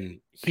have been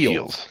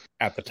heels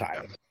at the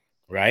time,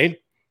 right?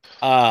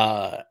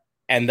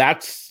 And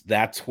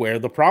that's where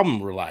the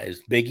problem relies.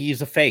 Big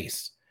E's a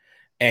face.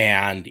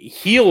 And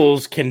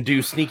heels can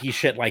do sneaky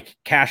shit like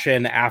cash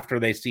in after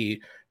they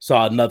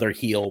saw another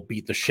heel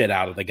beat the shit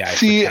out of the guy.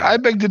 See, I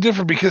beg to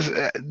differ because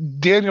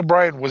Daniel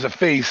Bryan was a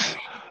face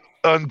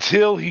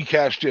until he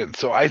cashed in.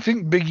 So I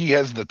think Big E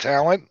has the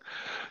talent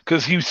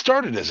because he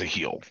started as a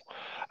heel.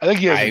 I think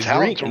he has the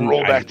talent to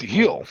roll back to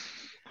heel.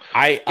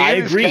 I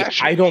agree.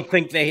 I don't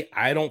think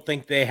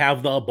they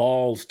have the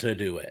balls to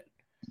do it.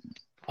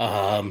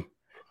 I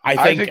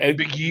think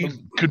Big E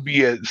could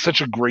be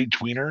such a great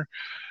tweener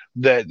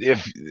that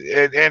if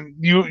and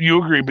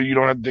you agree, but you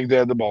don't have to think they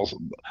had the balls.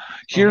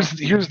 Here's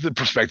the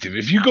perspective.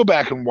 If you go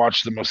back and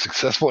watch the most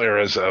successful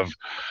eras of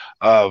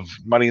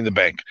Money in the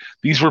Bank,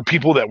 these were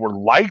people that were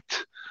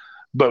liked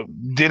but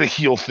did a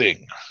heel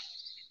thing.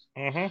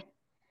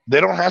 They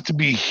don't have to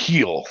be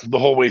heel the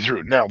whole way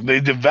through. Now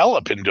they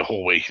develop into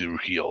whole way through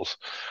heels,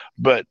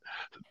 but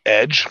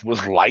Edge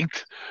was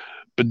liked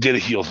but did a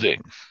heel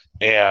thing,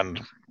 and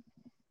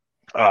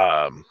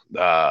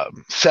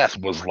Seth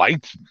was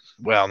liked.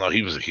 Well, no,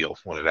 he was a heel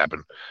when it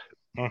happened.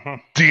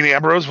 Dean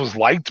Ambrose was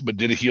liked but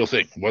did a heel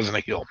thing. Wasn't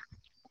a heel.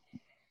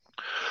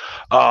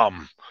 I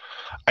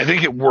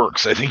think it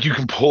works. I think you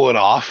can pull it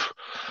off.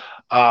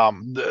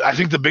 I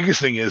think the biggest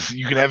thing is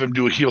you can have him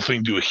do a heel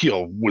thing, do a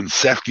heel. When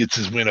Seth gets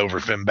his win over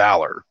Finn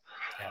Balor,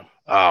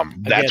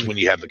 that's when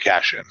you have the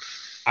cash in.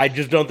 I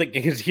just don't think,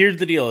 because here's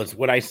the deal: is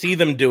what I see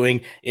them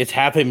doing is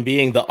have him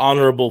being the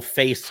honorable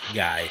face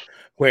guy,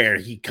 where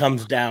he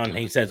comes down and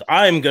he says,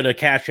 "I'm gonna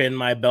cash in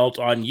my belt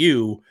on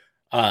you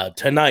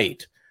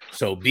tonight,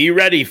 so be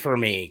ready for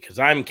me because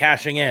I'm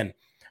cashing in."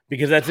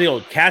 Because that's the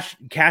old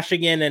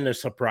cashing in a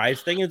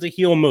surprise thing is a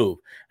heel move.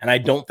 And I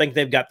don't think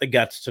they've got the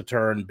guts to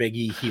turn Big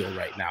E heel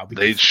right now.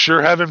 They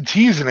sure have him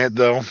teasing it,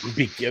 though.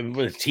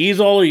 Tease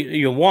all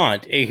you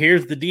want.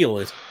 Here's the deal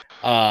is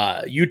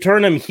you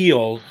turn him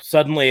heel,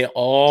 suddenly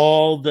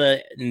all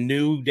the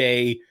New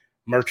Day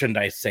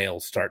merchandise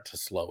sales start to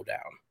slow down.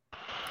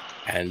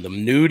 And the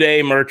New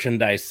Day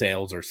merchandise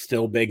sales are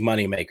still big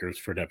money makers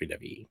for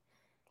WWE.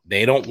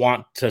 They don't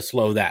want to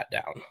slow that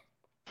down.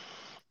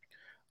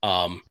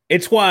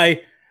 It's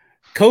why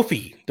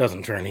Kofi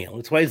doesn't turn heel.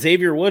 It's why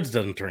Xavier Woods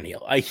doesn't turn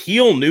heel. A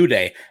heel New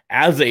Day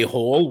as a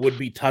whole would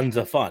be tons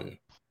of fun.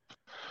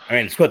 I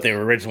mean, it's what they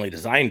were originally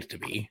designed to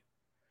be.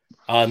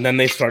 And then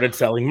they started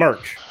selling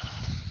merch.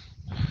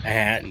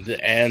 And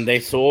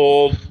they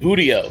sold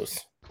Bootios.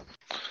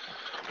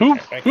 Who?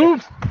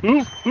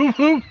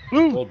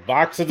 Old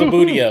box of the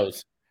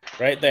Bootios.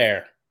 Right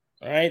there.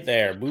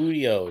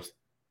 Bootios.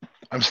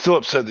 I'm still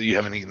upset that you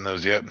haven't eaten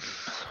those yet.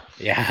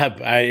 Yeah,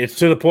 it's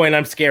to the point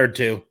I'm scared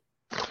to.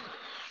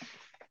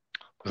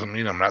 Doesn't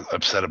mean I'm not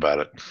upset about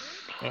it.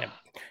 Yeah.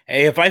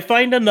 Hey, if I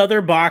find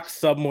another box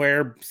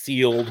somewhere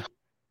sealed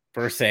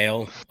for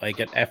sale,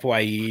 like at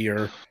FYE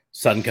or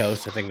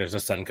Suncoast, I think there's a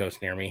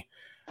Suncoast near me,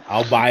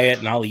 I'll buy it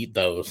and I'll eat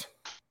those.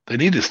 They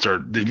need to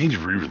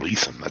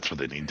re-release them. That's what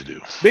they need to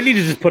do. They need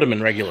to just put them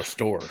in regular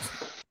stores.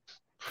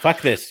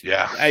 Fuck this.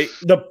 Yeah.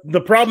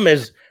 The problem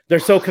is they're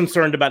so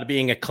concerned about it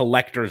being a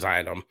collector's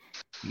item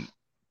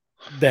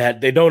that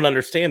they don't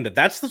understand that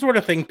that's the sort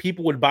of thing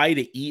people would buy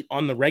to eat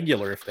on the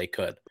regular if they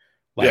could.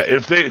 Like,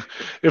 yeah,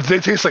 if they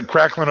taste like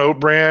Cracklin'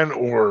 Oat Bran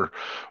or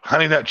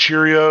Honey Nut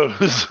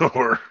Cheerios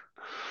or...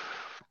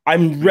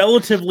 I'm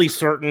relatively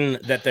certain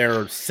that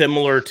they're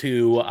similar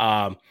to...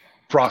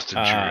 Frosted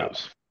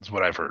Cheerios is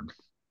what I've heard.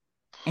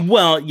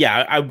 Well,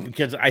 yeah,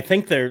 because I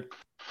think there's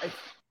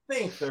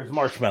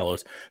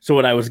marshmallows. So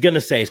what I was going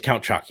to say is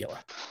Count Chocula.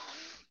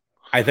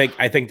 I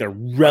think they're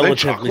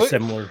relatively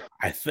similar.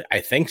 I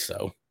think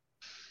so.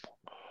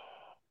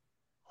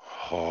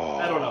 Oh.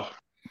 I don't know.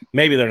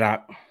 Maybe they're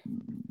not.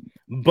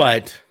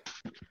 But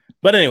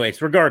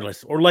anyways,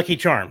 regardless, or Lucky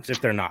Charms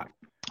if they're not,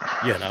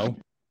 you know.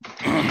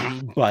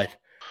 but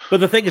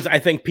the thing is, I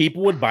think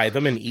people would buy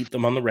them and eat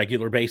them on the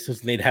regular basis,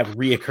 and they'd have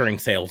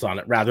reoccurring sales on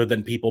it rather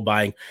than people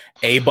buying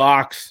a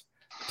box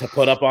to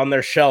put up on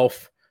their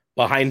shelf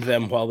behind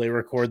them while they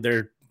record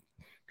their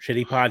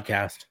shitty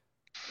podcast.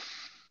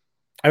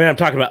 I mean, I'm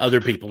talking about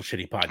other people's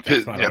shitty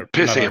podcasts.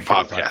 Piss Ant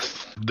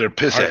podcast. They're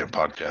Piss Ant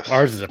podcast.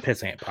 Ours is a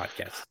Piss Ant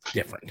podcast.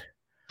 Different.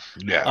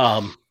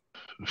 Yeah.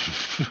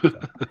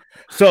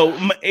 So,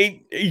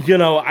 you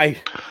know, I'm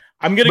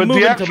going to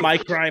move into my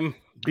crime.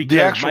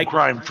 The actual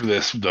crime for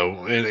this,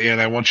 though,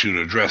 and I want you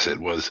to address it,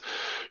 was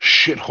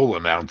shithole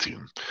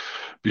announcing.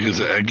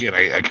 Because, again,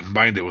 I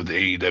combined it with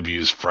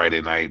AEW's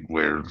Friday night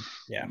where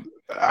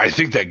I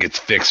think that gets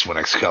fixed when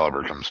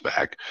Excalibur comes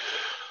back.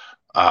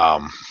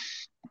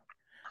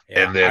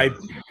 And then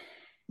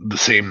the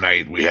same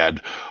night we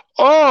had,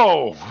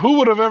 who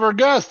would have ever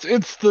guessed?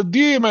 It's the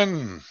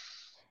Demon.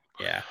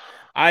 Yeah.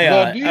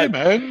 The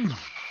Demon.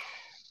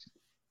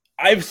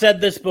 I've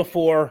said this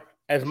before.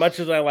 As much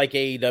as I like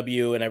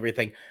AEW and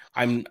everything,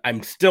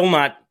 I'm still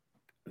not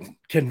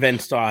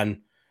convinced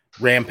on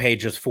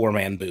Rampage's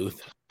 4-man booth.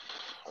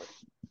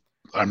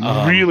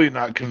 I'm really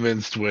not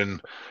convinced when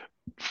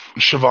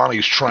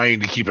Shivani's trying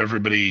to keep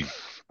everybody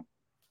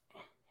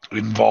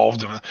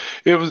involved in it.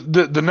 It was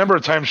the number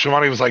of times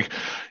Shivani was like,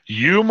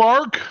 "You,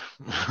 Mark,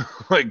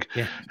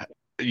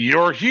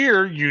 you're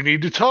here. You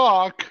need to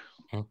talk."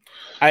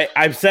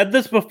 I've said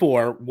this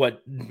before.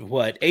 What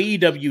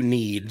AEW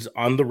needs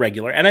on the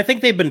regular, and I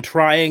think they've been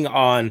trying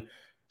on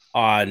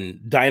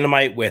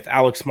Dynamite with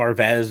Alex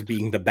Marvez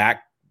being the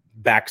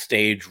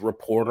backstage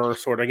reporter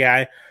sort of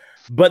guy,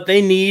 but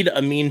they need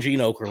a Mean Gene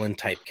Okerlund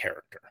type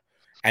character,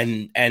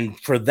 and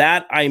for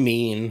that I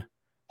mean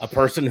a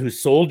person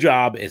whose sole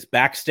job is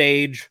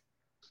backstage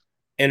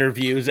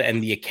interviews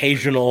and the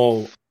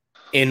occasional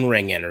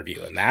in-ring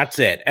interview, and that's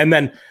it. And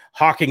then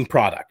hawking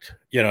product.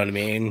 You know what I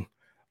mean?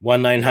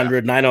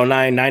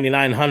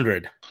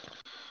 1-900-909-9900.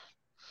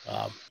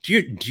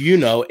 Do you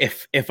know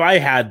if I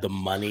had the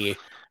money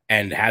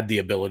and had the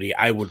ability,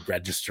 I would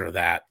register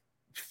that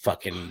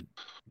fucking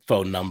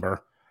phone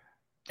number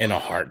in a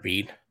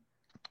heartbeat.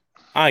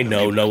 I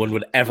know no one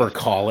would ever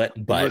call it,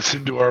 but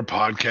listen to our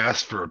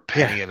podcast for a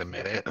penny in a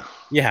minute.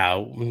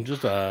 Yeah,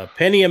 just a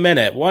penny a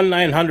minute.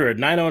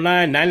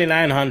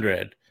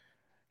 1-900-909-9900.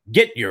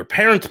 Get your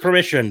parents'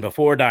 permission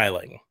before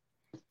dialing.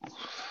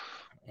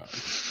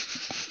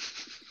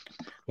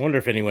 I wonder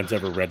if anyone's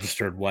ever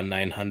registered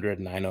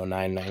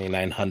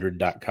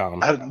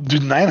 1-900-909-9900.com. Do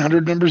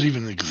 900 numbers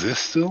even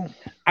exist still?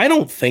 I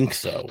don't think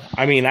so.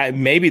 I mean,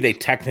 maybe they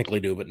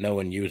technically do, but no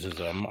one uses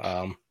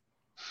them.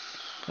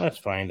 Let's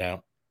find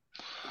out.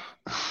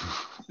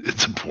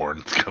 It's a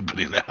porn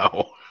company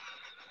now.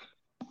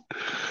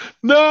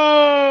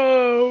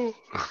 No.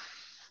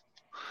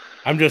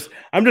 I'm just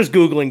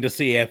Googling to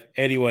see if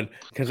anyone,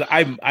 because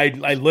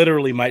I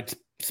literally might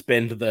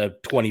spend the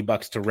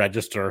 $20 to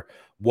register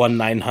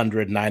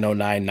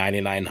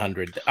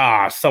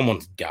 1-900-909-9900.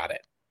 Someone's got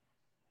it.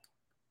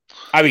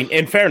 I mean,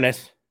 in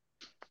fairness,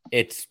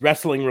 it's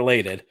wrestling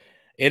related.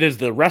 It is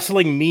the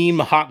wrestling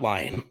meme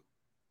hotline.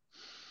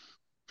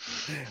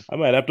 I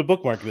might have to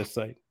bookmark this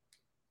site.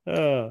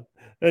 This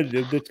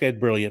guy's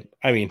brilliant.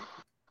 I mean,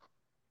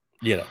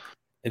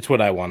 it's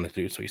what I wanted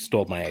to do, so he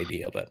stole my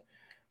idea. But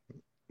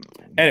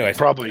anyways,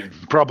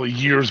 probably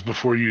years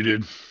before you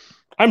did.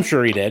 I'm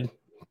sure he did,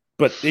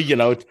 but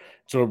it's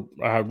a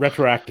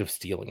retroactive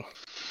stealing.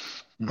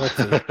 Let's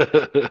see.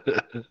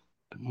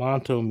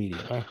 Monto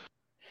Media.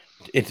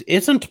 It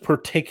isn't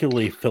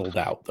particularly filled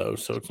out though,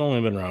 so it's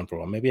only been around for a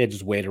while. Maybe I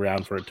just wait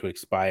around for it to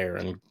expire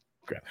and.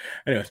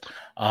 Anyways,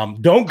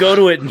 don't go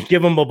to it and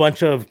give them a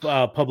bunch of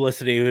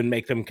publicity and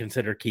make them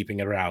consider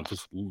keeping it around.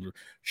 Just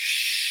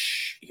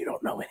shh, you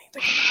don't know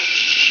anything.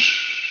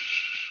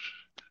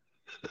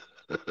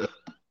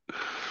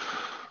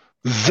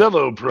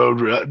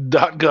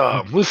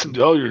 ZellowPro.com. Listen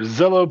to all your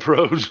Zello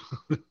Pro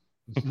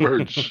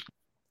merch.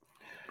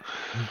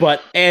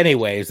 But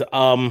anyways,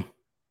 I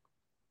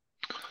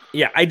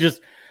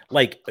just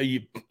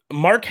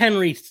Mark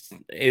Henry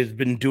has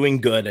been doing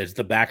good as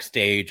the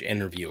backstage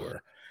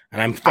interviewer.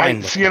 And I'm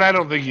fine. And I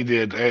don't think he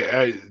did.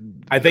 I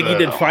think he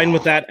did fine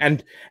with that,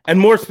 and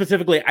more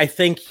specifically, I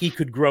think he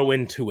could grow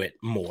into it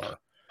more.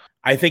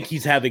 I think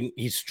he's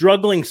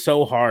struggling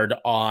so hard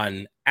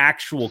on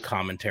actual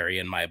commentary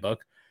in my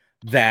book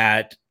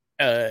that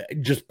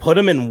just put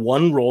him in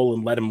one role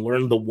and let him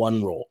learn the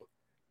one role,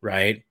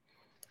 right?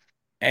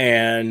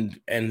 And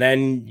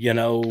then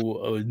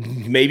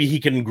maybe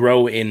he can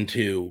grow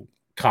into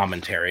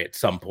commentary at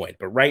some point.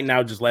 But right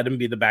now, just let him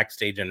be the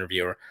backstage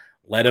interviewer.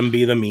 Let him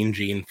be the Mean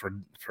Gene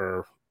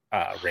for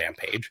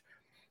Rampage.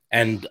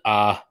 And,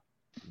 Alex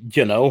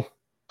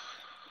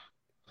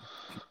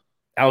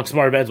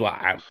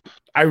Marvez,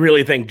 I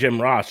really think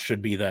Jim Ross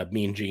should be the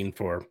Mean Gene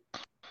for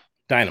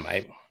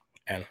Dynamite.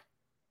 And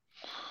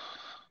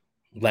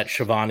let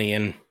Shivani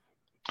and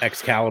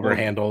Excalibur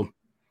handle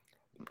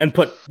and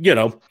put,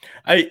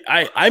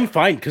 I'm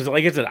fine because,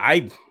 like I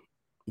said,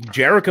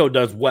 Jericho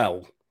does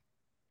well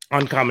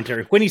on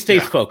commentary when he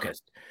stays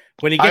focused.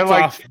 When he gets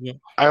off,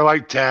 I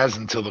like Taz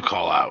until the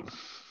call out.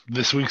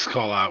 This week's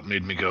call out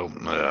made me go.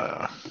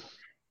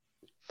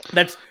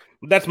 That's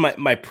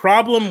my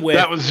problem with.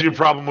 That was your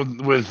problem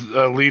with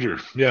leader.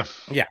 Yeah.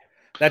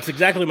 That's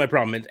exactly my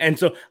problem. And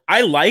so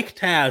I like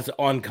Taz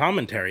on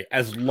commentary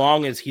as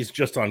long as he's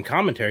just on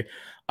commentary.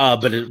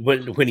 But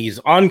when he's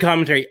on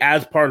commentary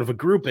as part of a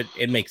group,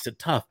 it makes it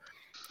tough.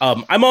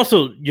 I'm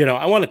also,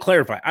 I want to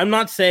clarify. I'm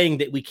not saying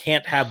that we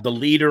can't have the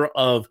leader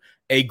of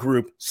a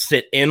group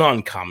sit in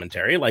on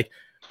commentary, like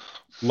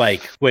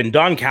when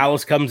Don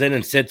Callis comes in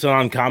and sits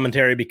on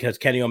commentary because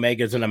Kenny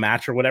Omega's in a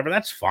match or whatever,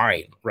 that's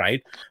fine,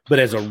 right? But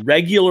as a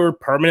regular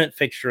permanent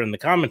fixture in the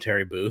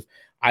commentary booth,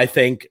 I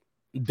think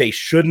they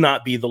should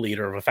not be the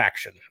leader of a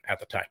faction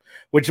at the time,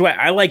 which is why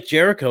I like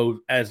Jericho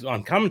as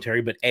on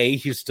commentary, but A,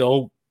 he's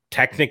still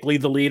technically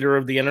the leader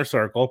of the Inner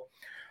Circle.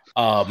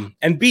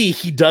 And B,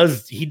 he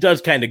does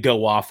kind of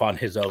go off on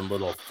his own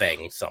little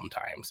thing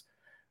sometimes.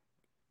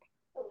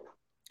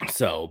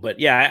 So, but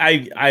yeah,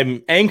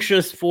 I'm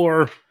anxious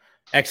for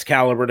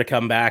Excalibur to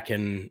come back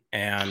and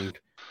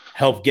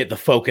help get the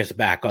focus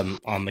back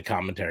on the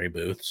commentary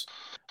booths.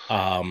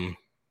 But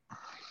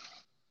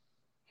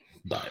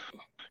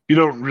you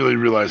don't really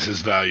realize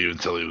his value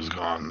until he was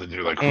gone. Then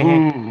you're like,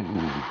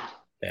 ooh.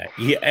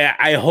 Yeah,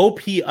 I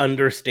hope he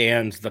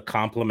understands the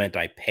compliment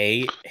I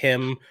pay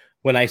him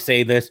when I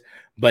say this,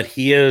 but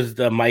he is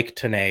the Mike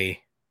Tenay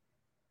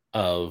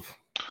of.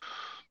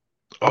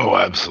 Oh,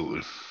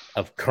 absolutely.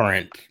 Of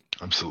current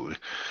absolutely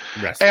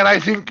wrestling. And I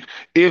think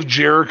if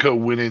Jericho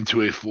went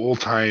into a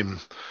full-time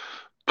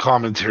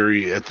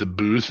commentary at the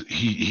booth,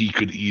 he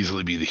could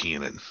easily be the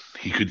Heenan.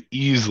 He could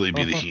easily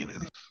be the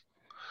Heenan.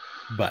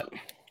 But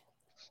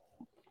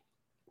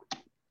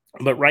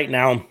right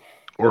now,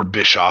 or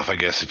Bischoff, I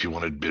guess, if you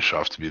wanted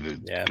Bischoff to be the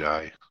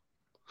guy.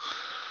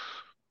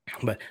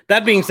 But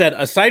that being said,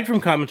 aside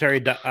from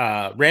commentary,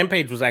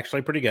 Rampage was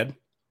actually pretty good.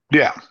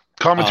 Yeah,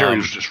 commentary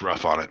was just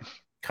rough on it.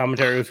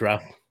 Commentary was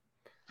rough.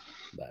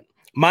 But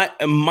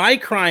my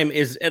crime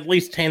is at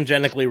least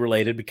tangentially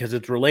related because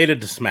it's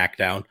related to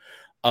SmackDown.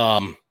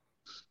 And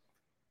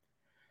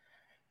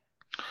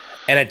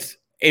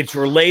it's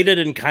related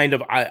and kind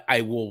of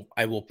I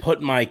will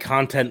put my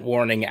content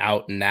warning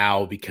out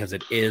now because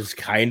it is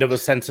kind of a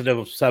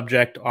sensitive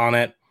subject on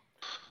it.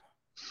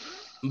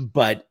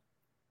 But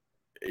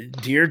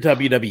dear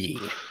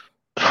WWE,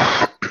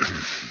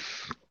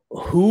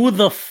 who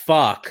the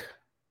fuck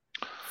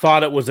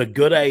thought it was a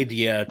good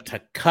idea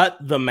to cut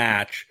the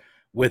match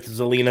with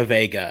Zelina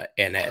Vega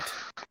in it?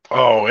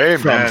 Oh, amen.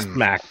 From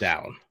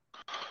SmackDown.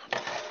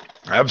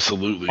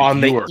 Absolutely. On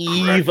the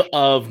eve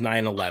of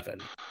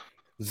 9/11.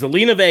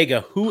 Zelina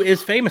Vega, who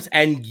is famous,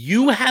 and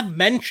you have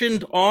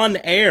mentioned on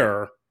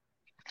air,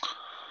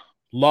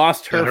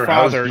 lost her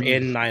father husband,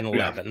 in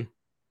 9/11.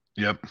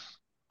 Yeah. Yep.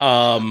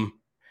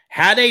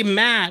 Had a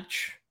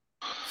match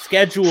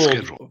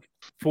scheduled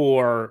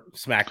for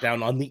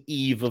SmackDown on the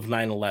eve of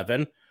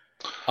 9/11,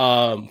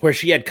 where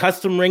she had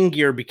custom ring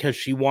gear because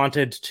she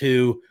wanted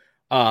to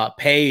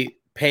pay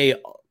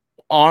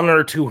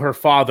honor to her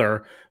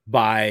father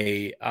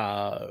by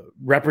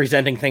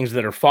representing things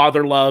that her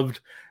father loved.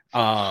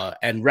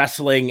 And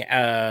wrestling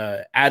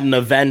at an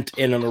event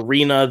in an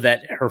arena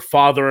that her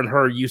father and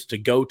her used to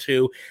go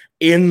to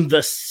in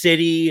the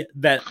city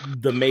that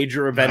the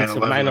major events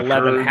of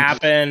 9/11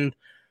 happened.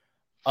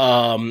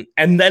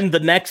 And then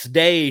the next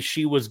day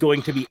she was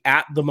going to be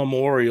at the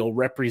memorial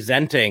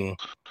representing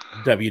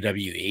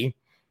WWE.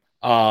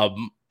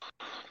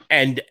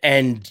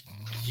 And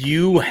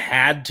you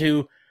had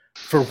to,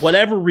 for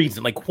whatever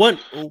reason, like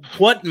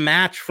what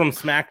match from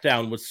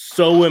SmackDown was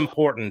so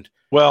important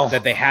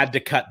that they had to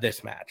cut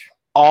this match?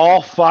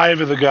 All 5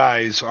 of the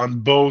guys on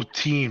both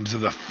teams of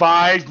the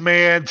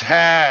 5-man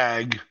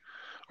tag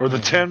or the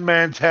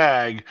 10-man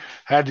tag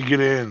had to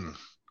get in.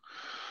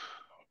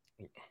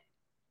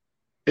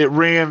 It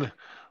ran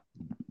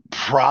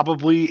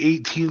probably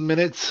 18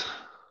 minutes.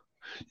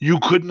 You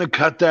couldn't have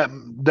cut that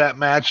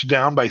match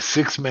down by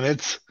 6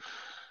 minutes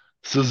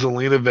so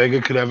Zelina Vega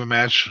could have a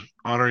match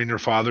honoring her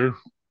father.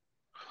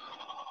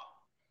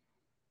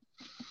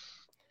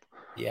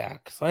 Yeah,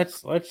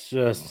 because let's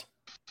just.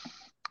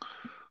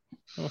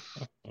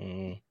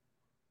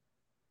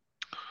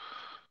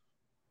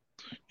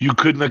 You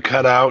couldn't have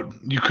cut out.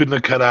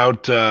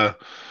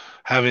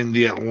 Having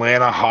the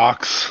Atlanta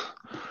Hawks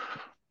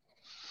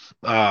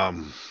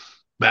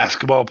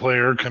basketball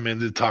player come in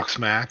to talk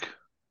smack.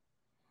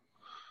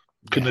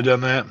 Couldn't have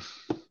done that.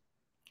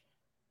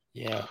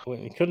 Yeah, well,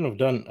 you couldn't have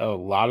done a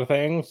lot of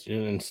things.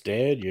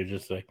 Instead, you're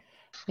just like,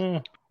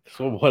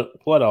 so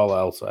what all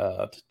else?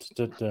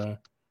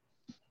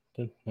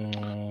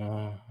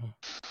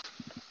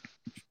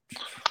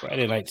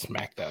 Friday Night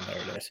SmackDown.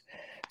 There it is.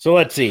 So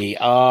let's see.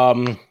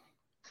 The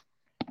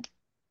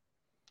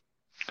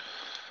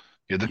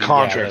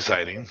contract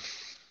signing.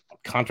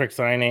 Contract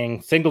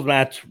signing, singles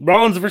match,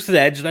 Rollins versus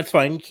Edge. That's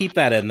fine. Keep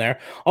that in there.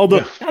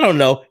 Although, I don't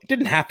know. It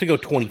didn't have to go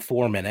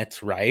 24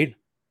 minutes, right?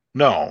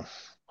 No.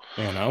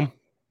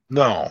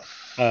 No.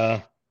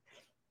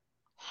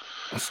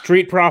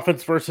 Street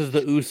Profits versus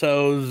the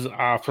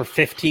Usos for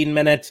 15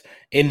 minutes,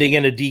 ending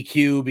in a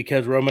DQ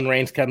because Roman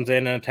Reigns comes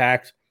in and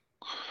attacks.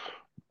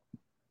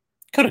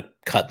 Could have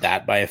cut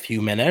that by a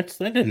few minutes.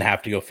 That didn't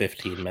have to go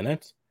 15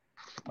 minutes.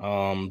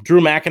 Drew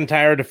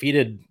McIntyre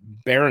defeated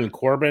Baron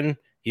Corbin.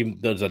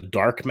 There's a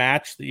dark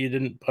match that you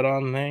didn't put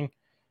on the thing.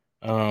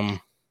 Yeah,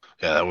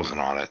 that wasn't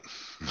on it.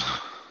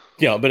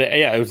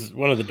 It was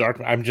one of the dark.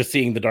 I'm just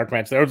seeing the dark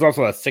match. There was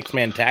also a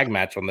 6-man tag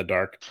match on the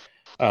dark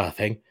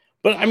thing.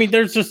 But I mean,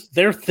 there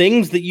are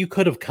things that you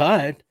could have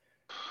cut.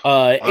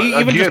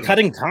 Even just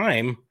cutting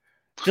time,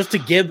 just to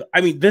give.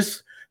 I mean,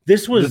 this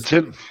was.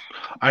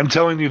 I'm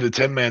telling you, the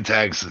 10-man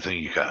tag's the thing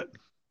you cut.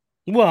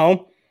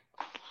 Well.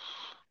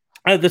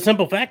 The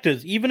simple fact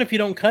is, even if you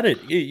don't cut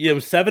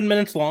it, 7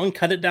 minutes long,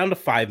 cut it down to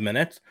 5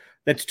 minutes.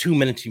 That's 2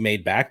 minutes you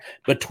made back.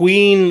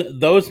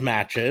 Between those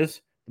matches,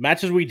 the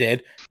matches we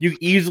did, you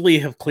easily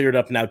have cleared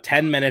up now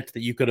 10 minminutes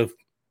that you could have.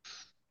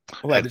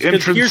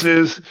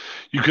 Entrances,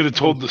 you could have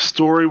told the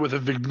story with a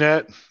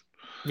vignette.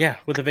 Yeah,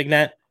 with a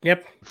vignette.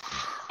 Yep.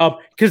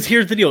 Because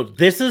here's the deal.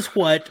 This is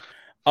what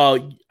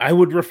I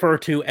would refer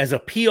to as a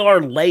PR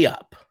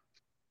layup.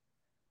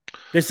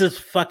 This is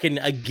fucking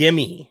a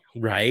gimme,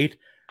 right?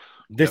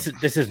 This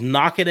is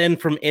knock it in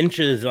from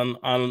inches on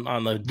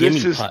the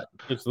gimme putt.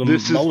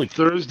 This is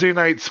Thursday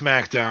Night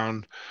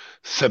SmackDown,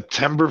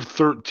 September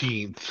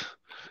 13th,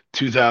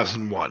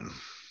 2001.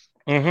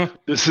 Mm-hmm.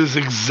 This is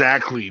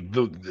exactly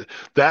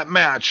that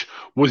match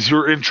was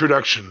your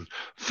introduction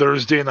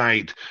Thursday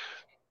night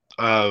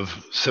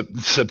of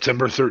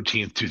September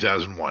 13th,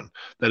 2001.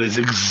 That is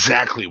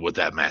exactly what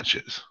that match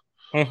is.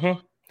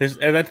 Mm-hmm.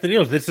 That's the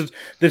deal. This is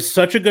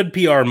such a good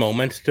PR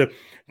moment to.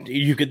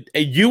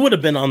 You would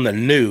have been on the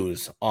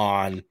news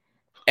on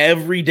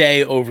every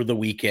day over the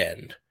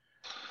weekend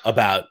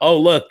about, oh,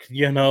 look,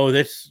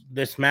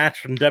 this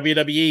match from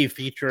WWE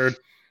featured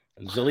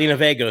Zelina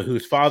Vega,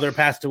 whose father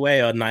passed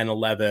away on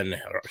 9/11.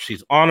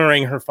 She's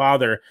honoring her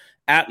father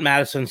at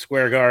Madison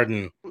Square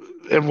Garden.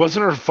 And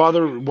wasn't her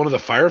father one of the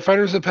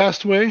firefighters that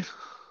passed away?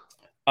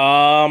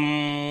 I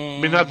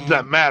mean, not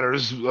that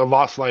matters. A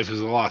lost life is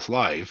a lost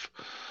life.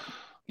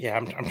 Yeah,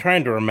 I'm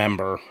trying to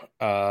remember.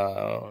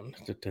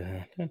 Let's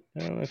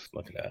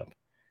look it up.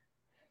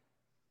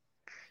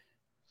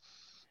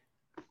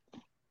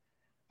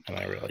 And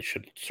I really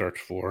should search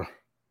for.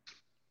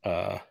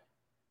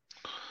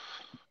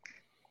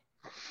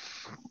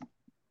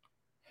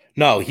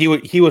 No, he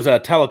was a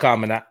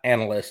telecom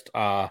analyst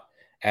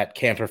at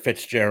Cantor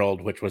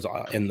Fitzgerald, which was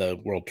in the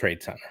World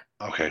Trade Center.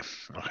 Okay.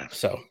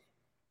 So,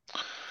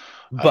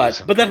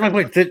 but that's my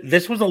point.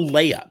 This was a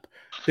layup.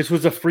 This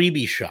was a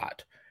freebie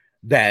shot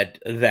that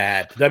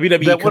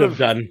WWE could have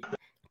done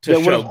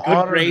to show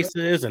good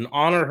graces and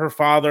honor her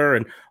father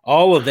and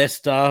all of this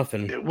stuff.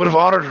 And it would have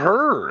honored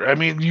her. I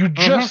mean, you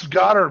just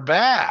got her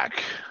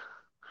back.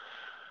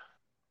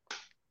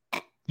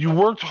 You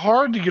worked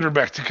hard to get her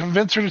back, to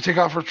convince her to take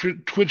off her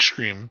Twitch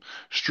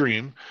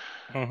stream,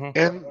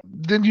 and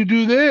then you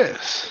do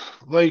this.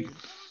 Like,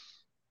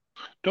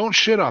 don't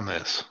shit on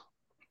this.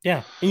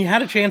 Yeah, and you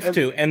had a chance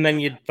to, and then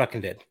you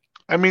fucking did.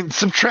 I mean,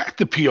 subtract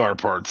the PR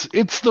parts.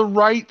 It's the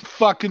right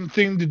fucking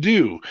thing to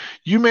do.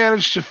 You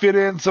managed to fit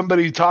in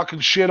somebody talking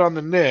shit on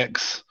the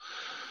Knicks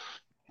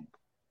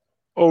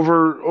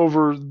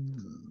over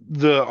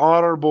the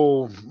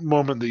honorable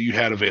moment that you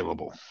had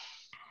available.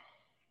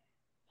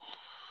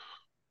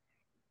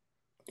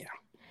 Yeah.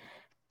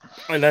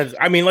 And that's,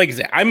 I mean, like I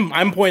said,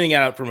 I'm pointing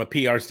out from a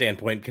PR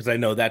standpoint because I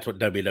know that's what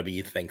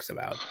WWE thinks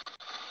about.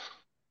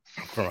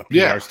 From a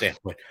PR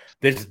standpoint.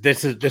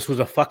 This was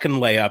a fucking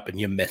layup and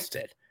you missed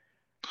it.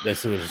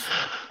 This was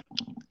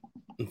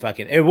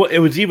fucking. It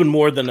was even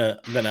more than a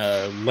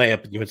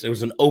layup. It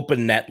was an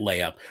open net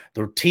layup.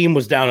 The team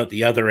was down at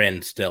the other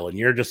end still, and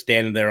you're just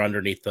standing there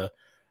underneath the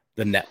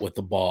net with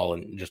the ball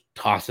and just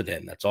toss it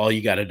in. That's all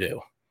you got to do.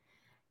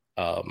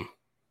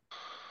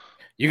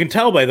 You can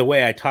tell by the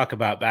way I talk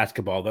about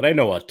basketball that I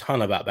know a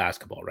ton about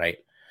basketball, right?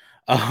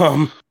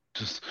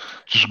 Just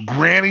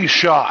granny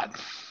shot.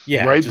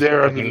 Yeah, right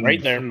there.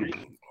 Right there.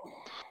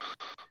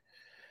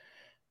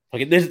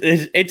 Like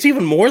it's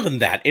even more than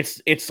that.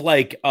 It's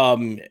like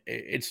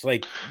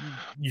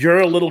you're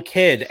a little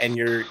kid and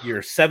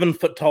your 7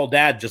 foot tall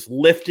dad just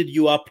lifted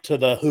you up to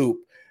the hoop,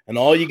 and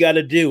all you got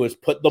to do is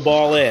put the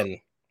ball in.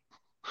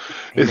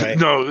 Right?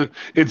 No,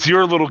 it's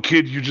your little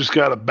kid. You just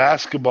got a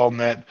basketball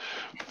net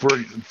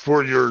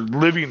for your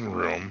living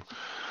room.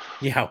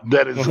 Yeah,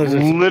 that is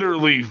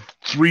literally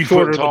 3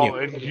 foot tall,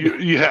 and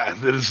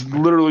that is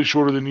literally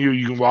shorter than you.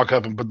 You can walk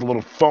up and put the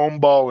little foam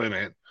ball in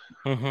it.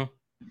 Mm-hmm.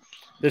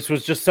 This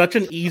was just such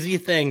an easy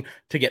thing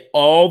to get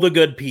all the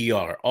good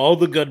PR, all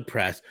the good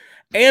press,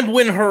 and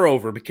win her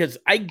over, because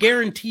I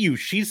guarantee you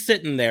she's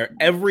sitting there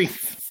every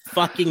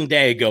fucking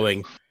day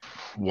going,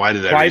 why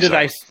did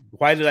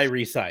I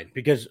resign?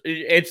 Because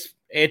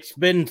it's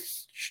been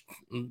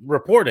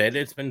reported,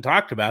 it's been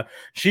talked about.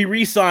 She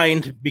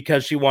resigned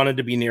because she wanted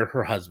to be near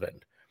her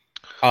husband,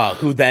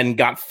 who then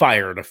got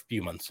fired a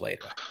few months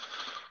later,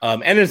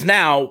 and is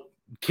now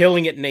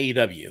killing it in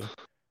AEW.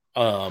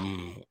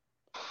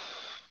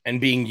 And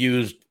being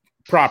used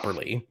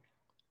properly,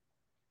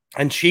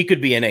 and she could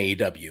be in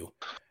AEW.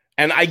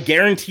 And I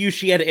guarantee you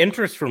she had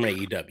interest from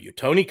AEW.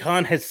 Tony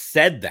Khan has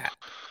said that.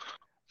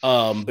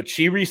 But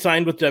she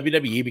re-signed with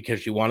WWE because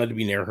she wanted to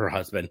be near her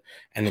husband,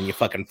 and then you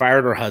fucking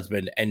fired her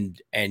husband, and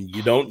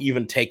you don't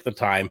even take the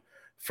time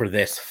for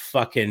this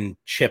fucking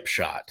chip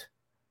shot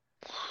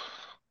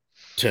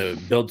to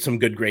build some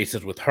good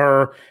graces with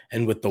her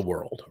and with the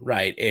world,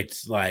 right?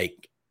 It's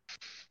like,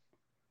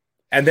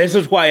 and this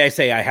is why I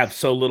say I have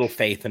so little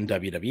faith in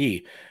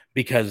WWE,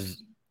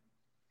 because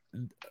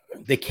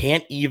they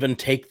can't even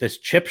take this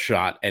chip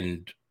shot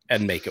and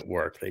make it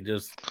work. They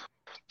just...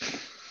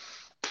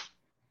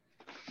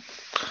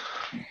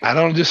 I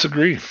don't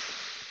disagree.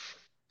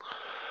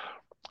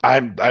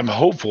 I'm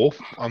hopeful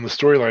on the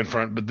storyline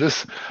front, but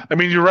this, I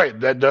mean, you're right.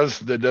 That does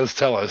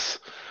tell us,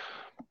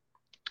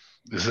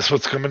 is this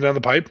what's coming down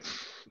the pipe?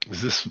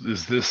 Is this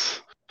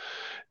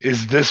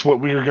what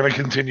we are going to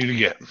continue to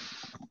get?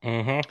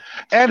 Mm-hmm.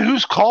 And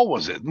whose call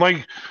was it?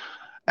 Like,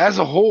 as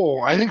a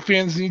whole, I think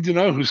fans need to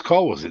know whose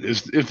call was it.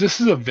 If this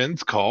is a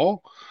Vince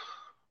call,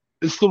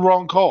 it's the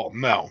wrong call.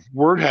 Now,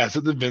 word has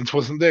it that Vince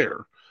wasn't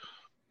there,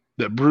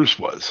 that Bruce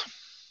was.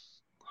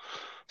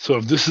 So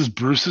if this is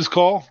Bruce's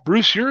call,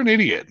 Bruce, you're an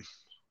idiot.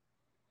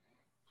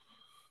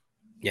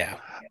 Yeah.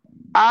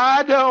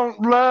 I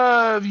don't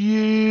love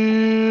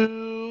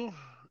you.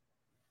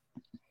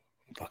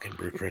 Fucking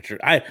Bruce Pritchard.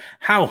 I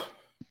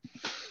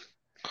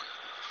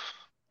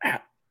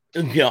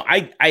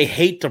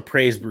hate to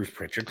praise Bruce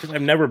Pritchard because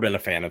I've never been a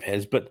fan of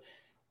his, but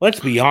let's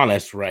be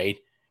honest, right?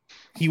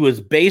 He was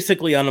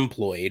basically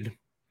unemployed.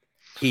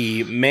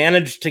 He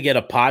managed to get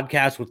a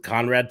podcast with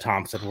Conrad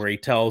Thompson where he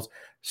tells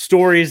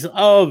stories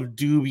of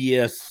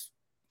dubious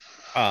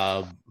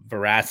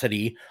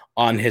veracity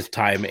on his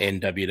time in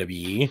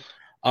WWE.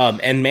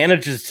 and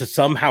manages to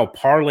somehow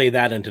parlay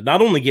that into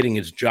not only getting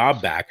his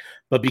job back,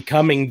 but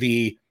becoming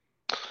the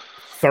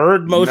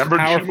third most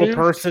powerful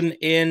person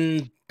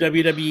in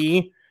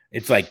WWE.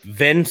 It's like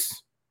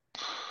Vince,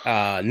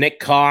 Nick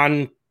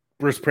Khan,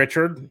 Bruce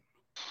Pritchard,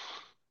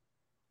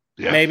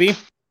 maybe.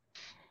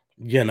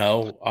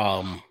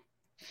 Fucking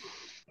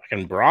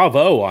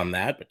bravo on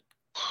that, but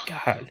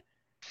God,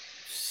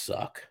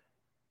 suck.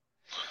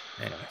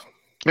 Anyway.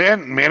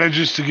 Man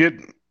manages to get,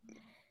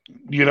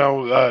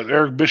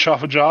 Eric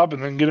Bischoff a job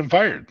and then get him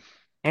fired.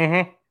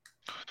 Mm-hmm.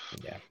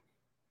 Yeah.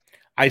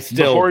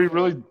 Before he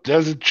really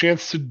has a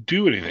chance to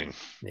do anything.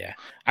 Yeah.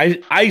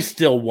 I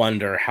still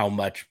wonder how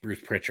much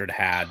Bruce Pritchard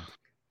had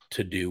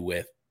to do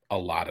with a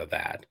lot of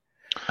that.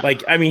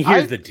 Like, I mean,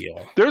 here's the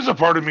deal. There's a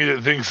part of me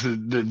that thinks that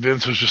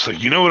Vince was just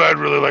like, you know what I'd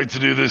really like to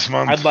do this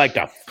month? I'd like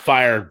to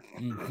fire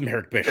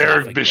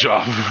Eric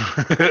Bischoff.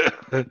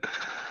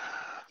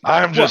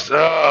 I'm just,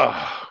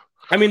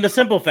 I mean, the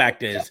simple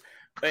fact is,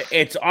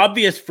 it's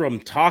obvious from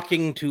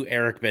talking to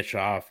Eric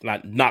Bischoff,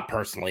 not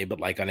personally, but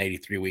like on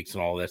 83 Weeks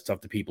and all that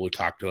stuff, the people who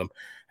talked to him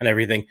and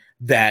everything,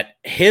 that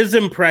his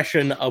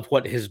impression of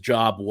what his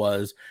job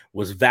was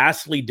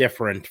vastly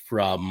different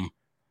from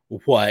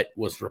what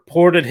was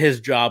reported his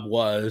job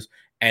was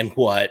and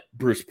what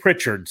Bruce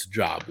Pritchard's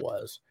job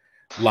was.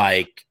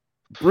 Like,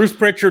 Bruce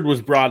Pritchard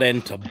was brought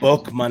in to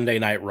book Monday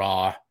Night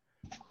Raw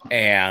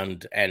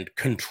and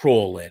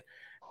control it.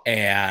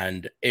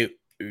 And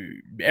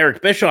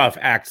Eric Bischoff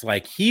acts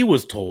like he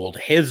was told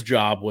his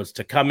job was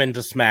to come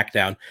into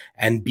SmackDown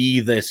and be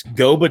this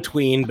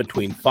go-between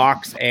between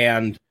Fox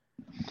and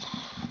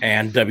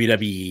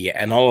WWE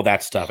and all of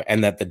that stuff,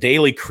 and that the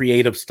daily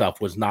creative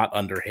stuff was not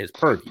under his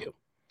purview.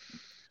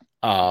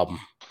 I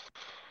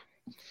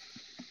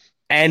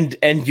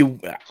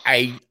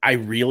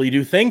really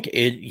do think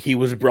he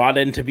was brought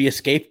in to be a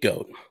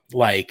scapegoat.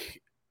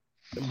 Like,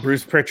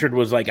 Bruce Pritchard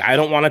was like, I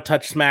don't want to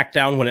touch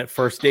SmackDown when it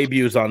first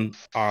debuts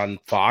on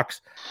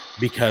Fox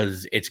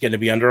because it's going to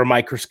be under a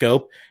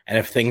microscope. And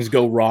if things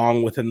go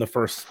wrong within the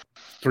first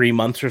 3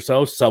 months or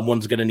so,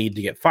 someone's going to need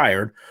to get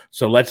fired.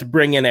 So let's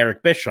bring in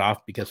Eric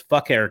Bischoff because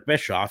fuck Eric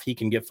Bischoff. He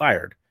can get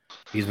fired.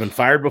 He's been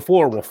fired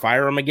before. We'll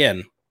fire him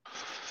again.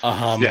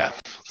 Yeah.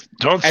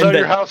 Don't sell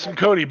your house in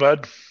Cody,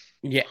 bud.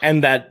 Yeah.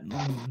 And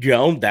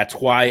that's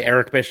why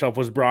Eric Bischoff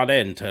was brought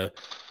in to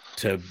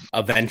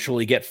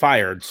eventually get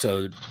fired,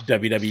 so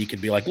WWE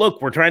could be like,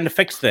 look, we're trying to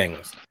fix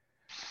things.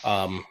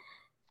 And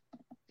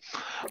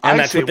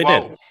that's what they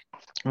did.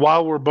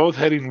 While we're both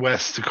heading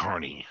west to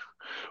Kearney,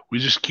 we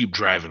just keep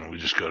driving. We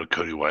just go to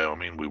Cody,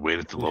 Wyoming. We wait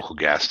at the local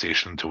gas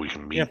station until we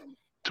can meet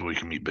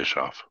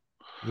Bischoff.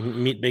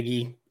 Meet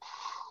Biggie.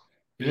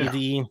 Yeah.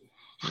 Easy.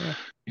 Yeah.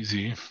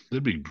 Easy.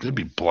 That'd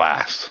be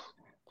blast.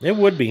 It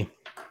would be.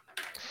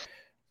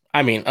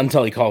 I mean,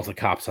 until he calls the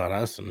cops on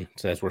us and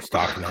says we're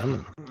stalking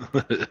him.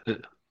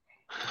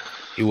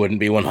 He wouldn't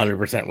be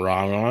 100%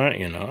 wrong on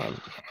it,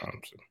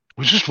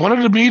 We just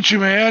wanted to meet you,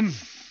 man.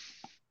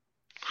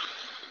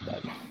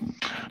 But,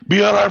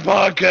 be on our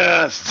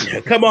podcast.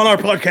 Yeah, come on our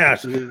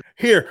podcast.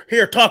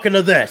 Here, talking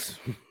to this.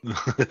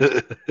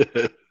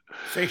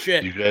 Say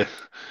shit. You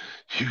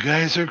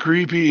guys are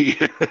creepy.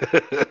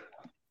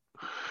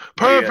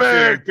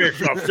 Perfect. Yeah,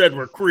 Bischoff said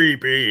we're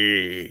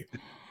creepy.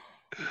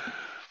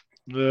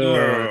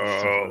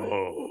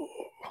 No.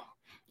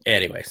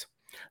 Anyways,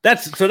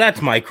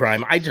 that's my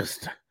crime.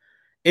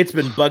 It's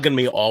been bugging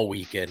me all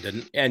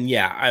weekend, and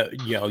yeah,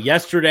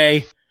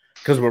 yesterday,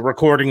 because we're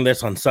recording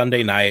this on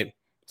Sunday night,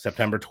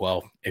 September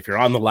 12th. If you're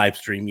on the live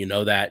stream, you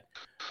know that.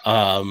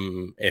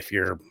 If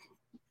you're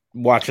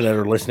watching it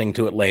or listening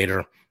to it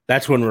later,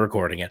 that's when we're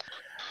recording it.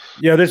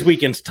 This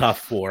weekend's tough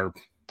for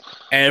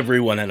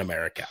everyone in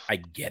America. I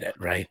get it,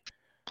 right?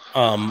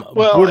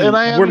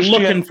 We're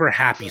looking for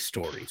happy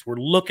stories. We're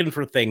looking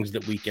for things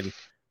that we can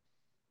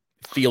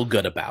feel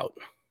good about.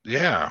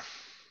 Yeah.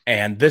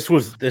 And this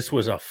was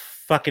a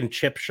fucking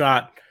chip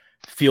shot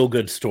feel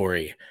good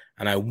story.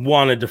 And I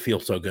wanted to feel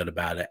so good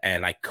about it.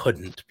 And I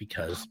couldn't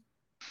because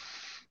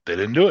they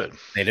didn't do it.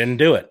 They didn't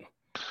do it.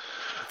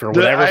 For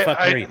whatever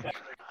fucking reason.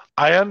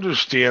 I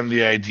understand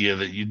the idea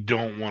that you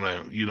don't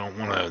want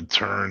to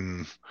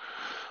turn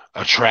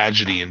a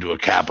tragedy into a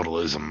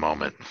capitalism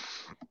moment.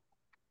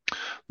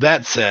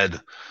 That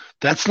said,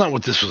 that's not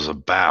what this was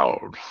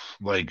about.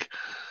 Like,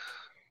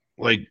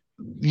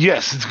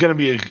 yes, it's going to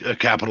be a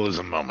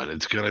capitalism moment.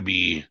 It's going to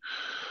be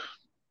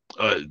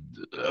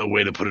a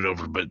way to put it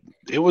over, but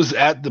it was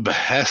at the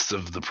behest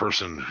of the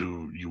person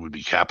who you would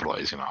be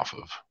capitalizing off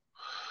of.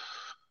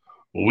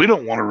 Well, we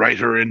don't want to write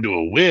her into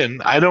a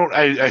win.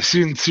 I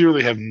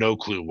sincerely have no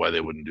clue why they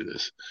wouldn't do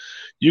this.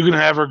 You can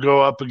have her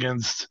go up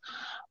against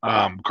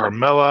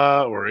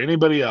Carmella or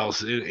anybody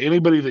else,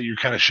 anybody that you're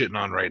kind of shitting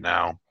on right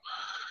now.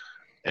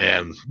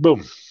 And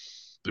boom,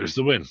 there's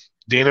the win.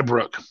 Dana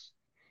Brooke.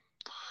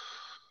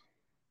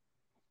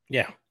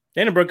 Yeah.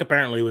 Dana Brooke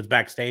apparently was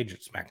backstage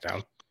at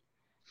SmackDown.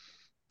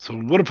 So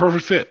what a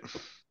perfect fit.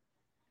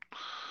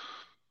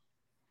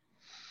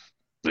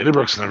 Dana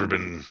Brooke's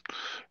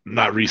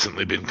not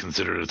recently been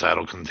considered a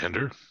title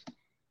contender.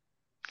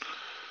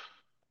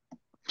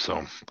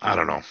 So I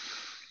don't know.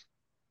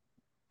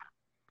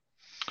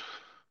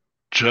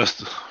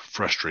 Just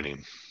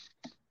frustrating.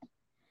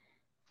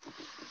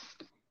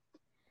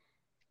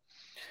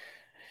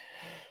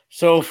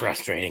 So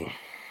frustrating.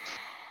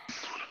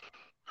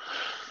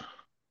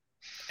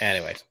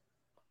 Anyways.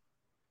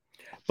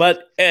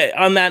 But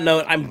on that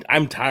note,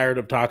 I'm tired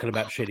of talking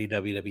about shitty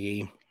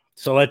WWE.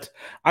 So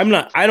I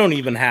don't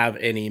even have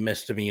any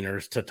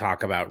misdemeanors to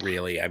talk about,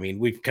 really. I mean,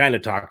 we've kind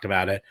of talked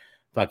about it.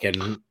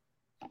 Fucking,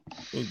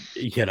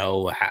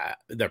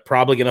 they're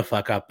probably going to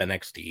fuck up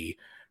NXT.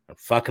 They're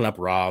fucking up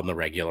Raw on the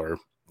regular.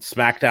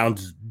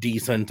 SmackDown's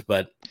decent,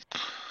 but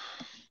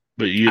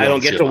you I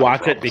don't get to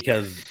watch it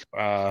because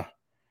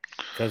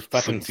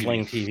fucking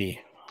Sling TV.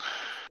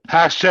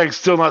 Hashtag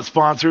still not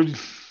sponsored.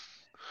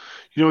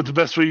 You know what the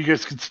best way you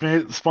guys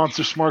can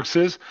sponsor Smarks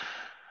is?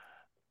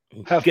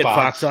 Get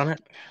Fox on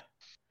it.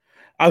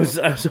 I was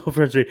so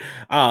frustrated.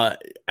 I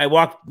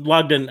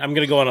logged in. I'm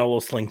going to go on a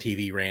little Sling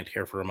TV rant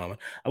here for a moment.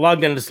 I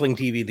logged into Sling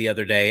TV the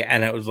other day,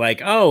 and it was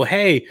like, oh,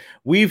 hey,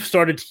 we've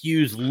started to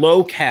use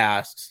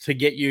Locast to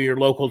get you your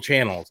local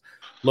channels.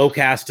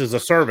 Locast is a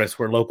service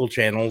where local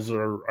channels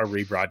are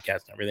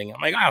rebroadcast and everything.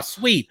 I'm like, oh,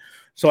 sweet.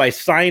 So I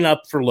sign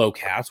up for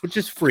Locast, which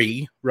is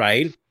free,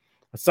 right?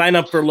 I sign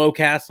up for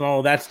Locast and all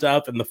of that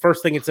stuff, and the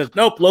first thing it says,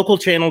 nope, local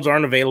channels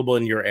aren't available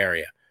in your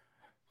area.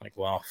 Like,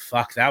 well,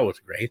 fuck, that was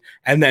great.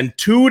 And then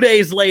 2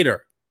 days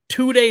later,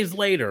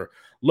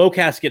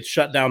 Locast gets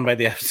shut down by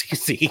the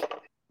FCC.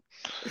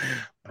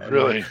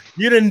 Really?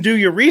 You didn't do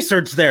your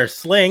research there,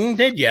 Sling,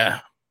 did you?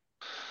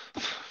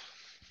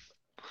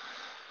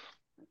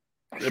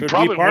 It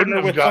probably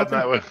wouldn't have gotten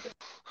that way.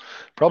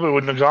 Probably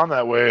wouldn't have gone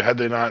that way had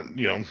they not,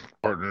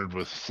 partnered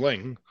with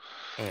Sling.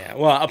 Yeah,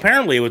 well,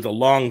 apparently it was a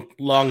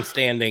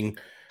long-standing,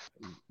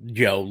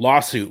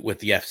 lawsuit with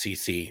the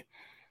FCC.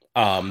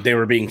 They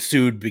were being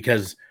sued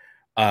because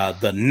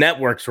the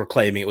networks were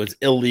claiming it was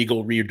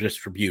illegal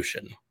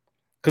redistribution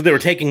because they were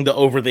taking the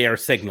over-the-air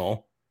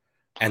signal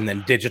and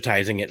then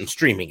digitizing it and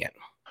streaming it,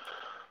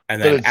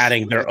 and then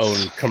adding their own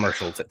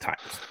commercials at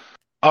times.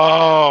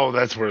 Oh,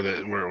 that's where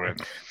it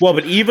went. Well,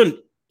 but even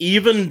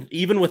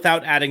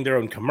without adding their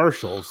own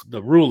commercials,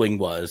 the ruling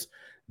was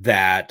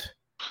that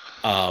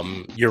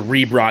you're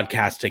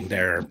rebroadcasting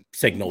their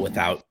signal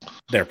without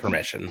their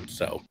permission.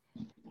 So,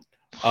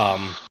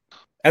 and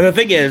the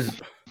thing is,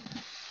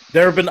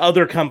 there have been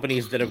other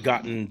companies that have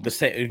gotten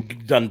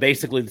done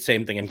basically the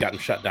same thing and gotten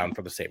shut down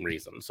for the same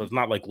reason. So it's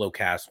not like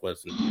Locast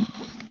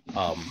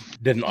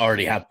didn't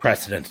already have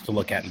precedents to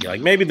look at and be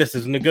like, maybe this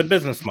isn't a good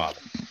business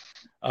model.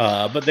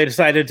 But they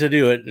decided to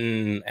do it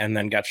and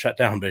then got shut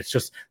down. But it's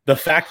just the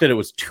fact that it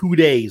was 2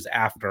 days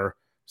after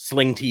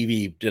Sling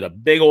TV did a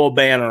big old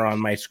banner on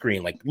my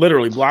screen, like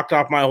literally blocked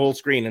off my whole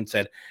screen and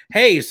said,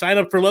 hey, sign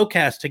up for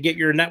Locast to get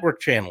your network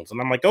channels. And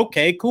I'm like,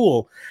 okay,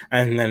 cool.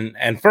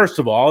 And first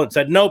of all, it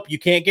said, nope, you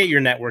can't get your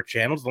network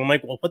channels. And I'm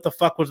like, well, what the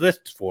fuck was this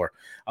for?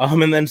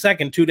 And then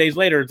second, 2 days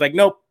later, it's like,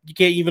 nope, you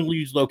can't even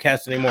use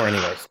Locast anymore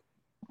anyways.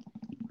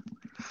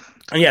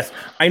 And yes,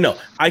 I know.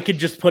 I could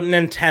just put a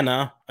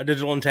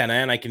digital antenna,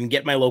 and I can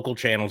get my local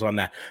channels on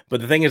that. But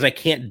the thing is, I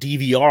can't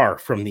DVR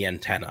from the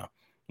antenna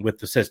with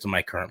the system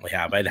I currently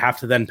have. I'd have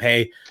to then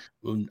pay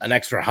an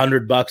extra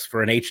 $100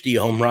 for an HD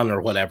home run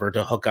or whatever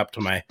to hook up to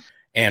my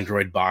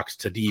Android box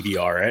to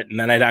DVR it. And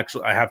then I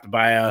have to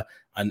buy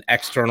an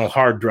external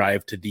hard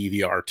drive to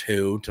DVR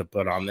to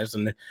put on this.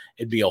 And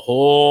it'd be a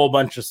whole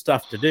bunch of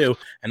stuff to do.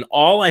 And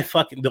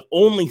the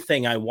only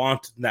thing I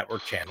want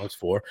network channels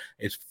for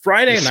is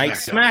Friday Night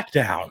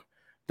SmackDown.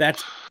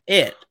 That's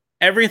it.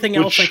 Everything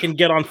else I can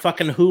get on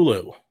fucking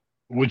Hulu.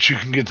 Which you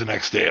can get the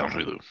next day on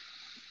Hulu.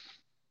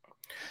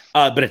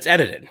 But it's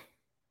edited.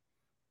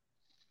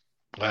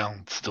 Well,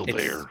 it's still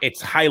there.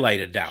 It's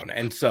highlighted down.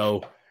 And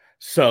so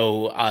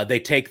they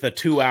take the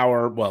 2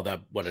 hour,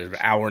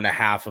 hour and a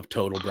half of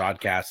total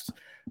broadcast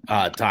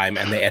time,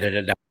 and they edit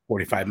it down to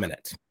 45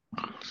 minutes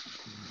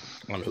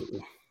on Hulu.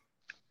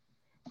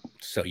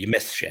 So you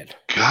miss shit.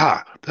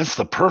 God, that's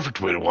the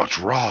perfect way to watch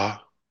Raw.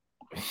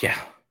 Yeah.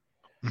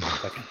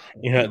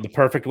 The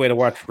perfect way to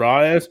watch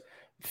Raw is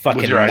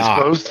fucking with your eyes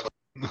closed.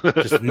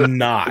 Just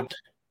not.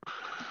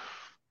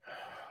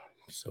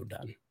 So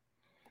done.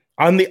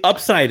 On the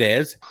upside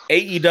is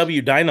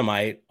AEW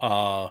Dynamite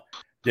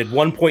did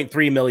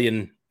 1.3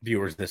 million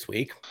viewers this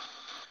week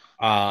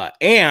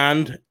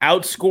and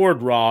outscored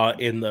Raw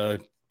in the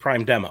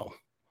Prime demo.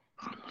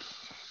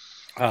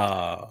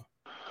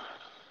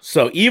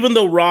 So even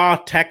though Raw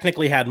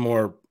technically had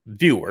more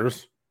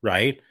viewers,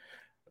 right?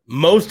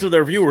 Most of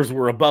their viewers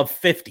were above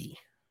 50.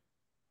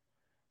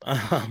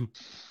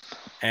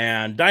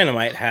 And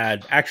Dynamite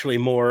had actually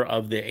more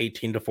of the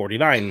 18 to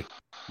 49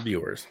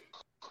 viewers.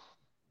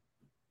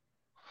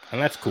 And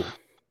that's cool.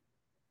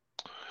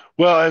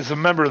 Well, as a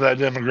member of that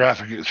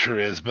demographic, it sure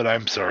is, but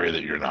I'm sorry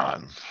that you're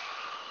not.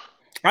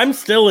 I'm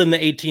still in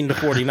the 18 to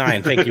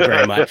 49. Thank you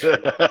very much.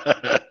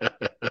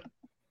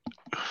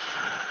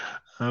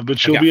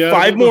 But you'll be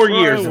 5 more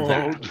years of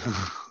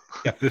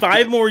that.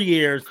 5 more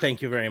years.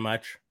 Thank you very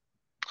much.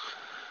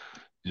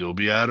 You'll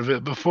be out of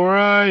it before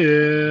I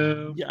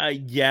am.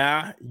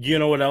 Yeah. You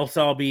know what else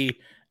I'll be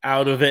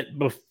out of it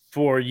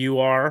before you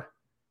are?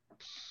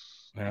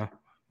 Well,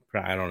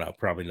 I don't know.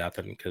 Probably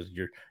nothing because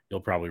you'll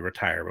probably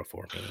retire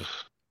before me.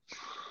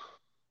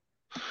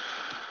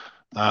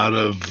 Out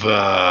of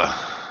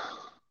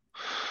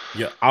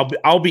Yeah,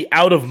 I'll be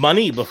out of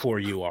money before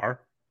you are.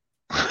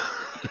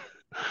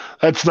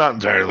 That's not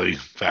entirely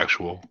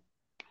factual.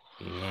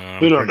 No,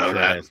 We don't know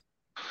that.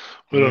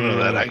 We don't know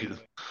that. Mm.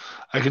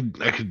 I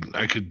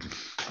could.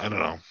 I don't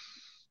know.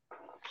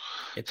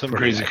 It's Something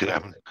pretty crazy could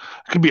likely. happen.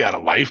 I could be out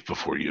of life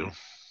before you.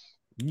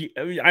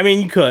 I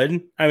mean, you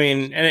could. I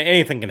mean,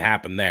 anything can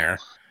happen there.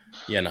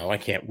 You know, I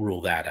can't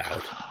rule that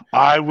out.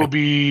 I will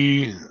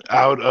be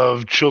out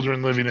of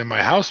children living in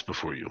my house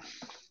before you.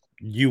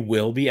 You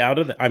will be out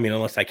of it. I mean,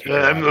 unless I kick her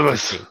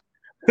out.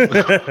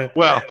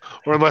 Well,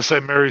 or unless I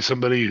marry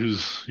somebody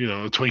who's,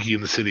 a Twinkie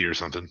in the city or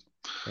something.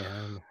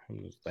 Yeah,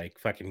 I'm just like,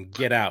 fucking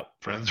get out.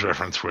 Friends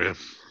reference for you.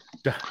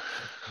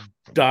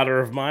 Daughter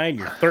of mine,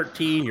 you're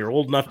 13, you're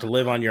old enough to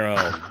live on your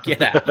own.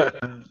 Get out.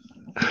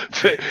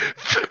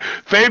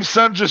 Fabe's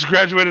son just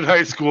graduated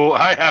high school.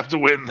 I have to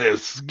win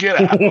this. Get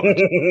out.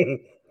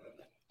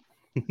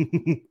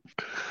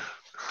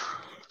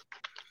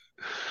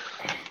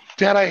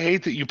 Dad, I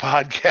hate that you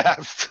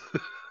podcast.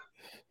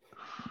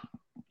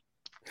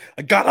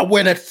 I gotta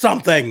win at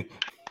something.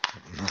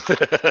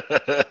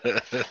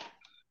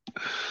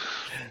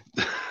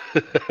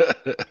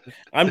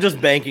 I'm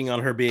just banking on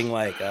her being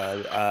like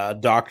a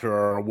doctor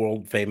or a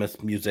world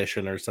famous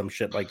musician or some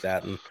shit like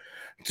that, and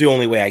it's the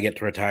only way I get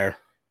to retire.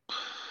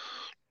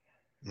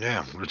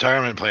 Yeah,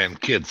 retirement plan,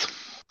 kids.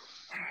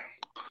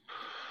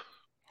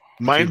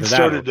 Mine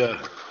started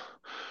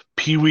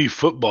Pee-wee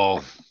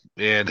football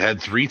and had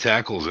 3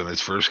 tackles in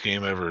his first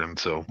game ever, and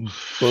so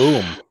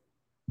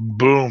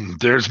boom,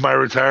 there's my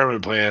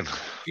retirement plan.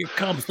 Here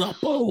comes the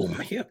boom.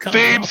 Here comes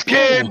Fabe's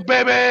kid,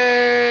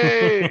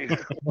 baby.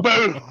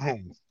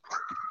 Boom.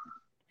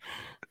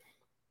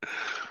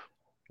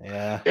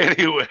 Yeah.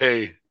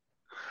 Anyway.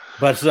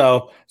 But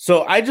so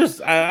I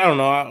don't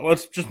know.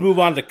 Let's just move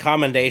on to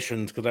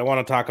commendations because I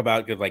want to talk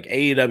about because like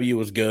AEW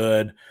was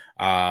good.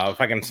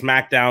 Fucking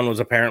SmackDown was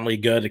apparently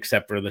good,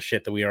 except for the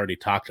shit that we already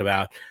talked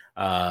about.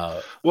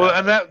 And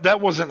that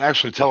wasn't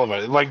actually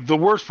televised. Like the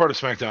worst part of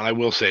SmackDown, I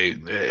will say,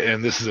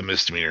 and this is a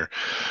misdemeanor,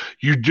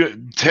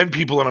 10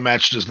 people in a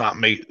match does not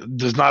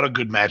a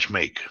good match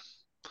make.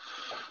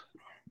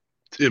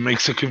 It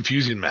makes a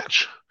confusing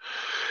match.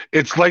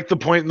 It's like the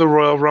point in the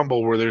Royal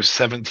Rumble where there's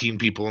 17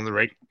 people in the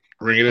ring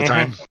at a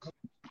time.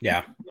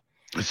 Yeah.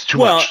 It's too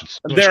much.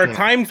 There are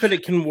times that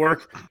it can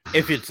work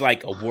if it's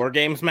like a War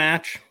Games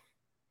match.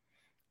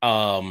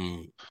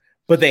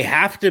 But they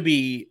have to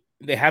be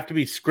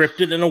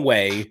scripted in a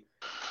way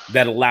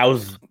that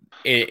allows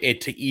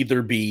it to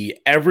either be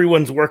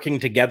everyone's working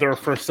together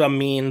for some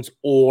means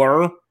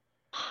or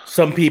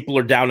some people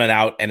are down and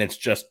out and it's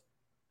just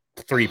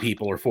 3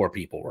 people or 4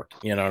 people work.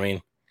 You know what I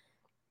mean?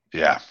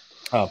 Yeah.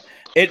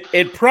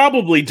 It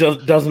probably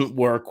doesn't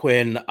work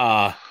when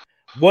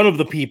one of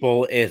the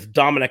people is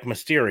Dominic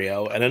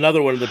Mysterio and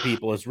another one of the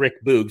people is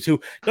Rick Boogs,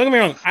 who, don't get me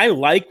wrong, I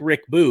like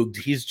Rick Boogs.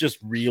 He's just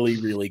really,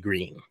 really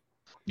green.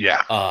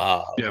 Yeah.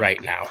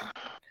 Right now.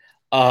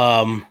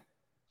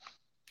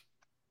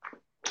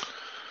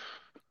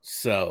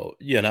 So,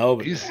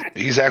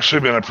 he's actually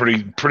been a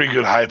pretty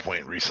good high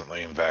point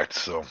recently, in fact.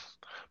 So,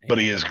 but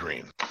he is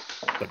green.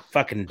 But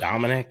fucking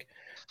Dominic,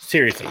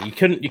 seriously, you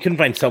couldn't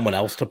find someone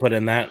else to put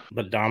in that,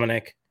 but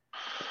Dominic.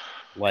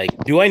 Like,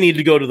 do I need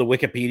to go to the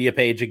Wikipedia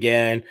page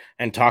again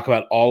and talk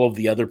about all of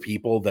the other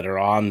people that are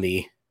on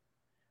the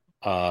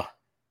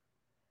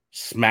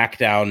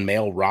SmackDown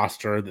male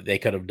roster that they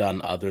could have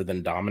done other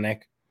than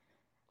Dominic?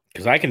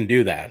 Because I can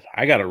do that.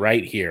 I got it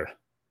right here.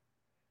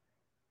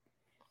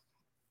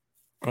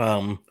 Could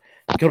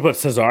have put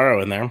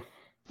Cesaro in there.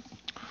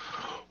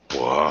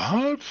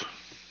 What?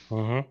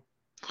 Mm-hmm.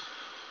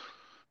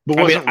 But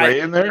wasn't Ray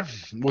in there?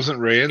 Wasn't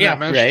Ray in that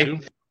match Ray. too?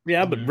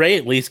 Yeah, but Ray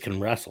at least can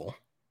wrestle.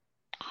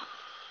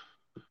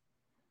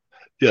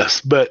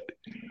 Yes, but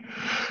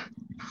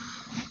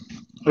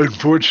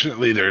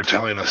unfortunately, they're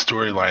telling a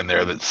storyline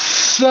there that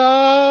sucks.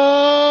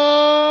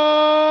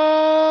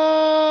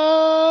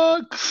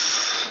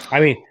 I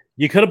mean,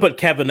 you could have put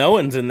Kevin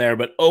Owens in there,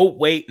 but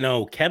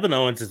no, Kevin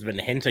Owens has been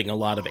hinting a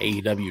lot of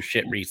AEW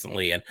shit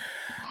recently, and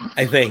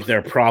I think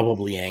they're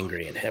probably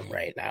angry at him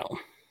right now.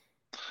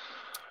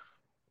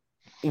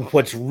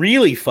 What's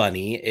really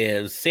funny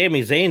is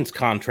Sami Zayn's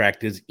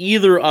contract is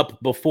either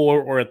up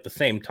before or at the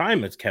same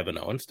time as Kevin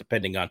Owens,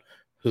 depending on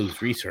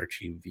whose research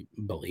you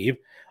believe,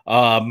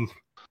 and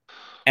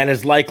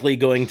is likely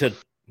going to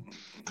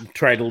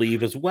try to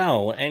leave as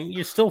well. And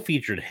you still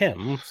featured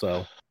him,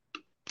 so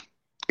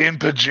in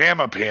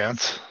pajama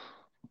pants.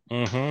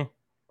 Mm-hmm.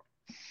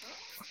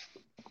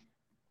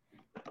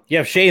 You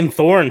have Shane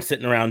Thorne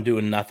sitting around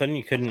doing nothing.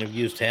 You couldn't have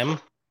used him.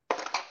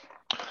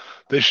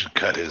 They should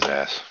cut his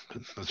ass.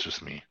 That's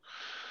just me.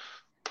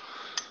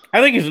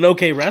 I think he's an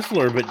okay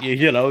wrestler, but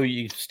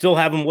you still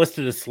have him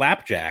listed as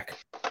Slapjack.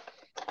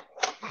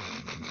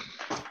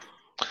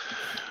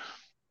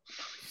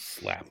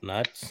 slap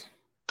nuts.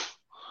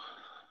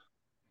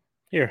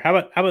 Here, how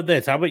about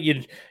this? How about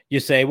you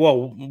say,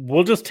 well,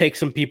 we'll just take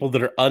some people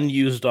that are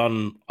unused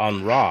on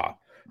Raw.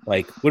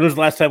 Like, when was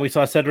the last time we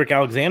saw Cedric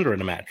Alexander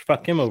in a match?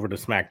 Fuck him over to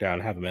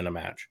SmackDown, have him in a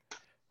match.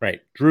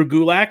 Right. Drew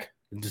Gulak,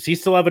 does he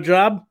still have a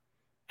job?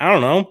 I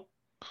don't know.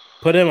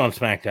 Put him on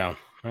SmackDown,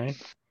 right?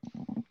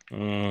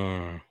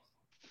 Grand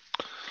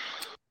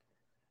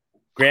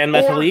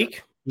Metalik,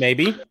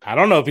 maybe. I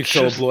don't know if he's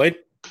still employed.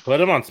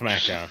 Put him on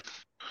SmackDown.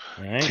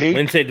 All right.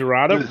 Lindsay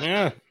Dorado,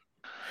 yeah.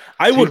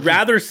 I would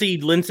rather see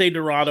Lindsay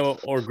Dorado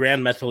or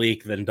Grand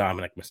Metalik than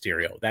Dominic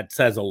Mysterio. That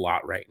says a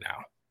lot right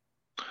now.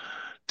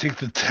 Take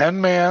the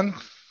 10-man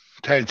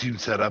tag team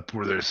setup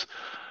where there's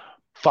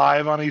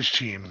 5 on each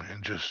team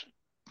and just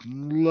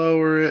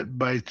lower it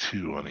by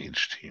 2 on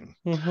each team.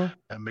 And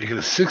make it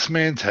a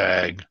 6-man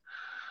tag,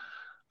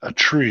 a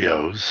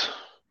trios,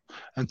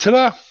 and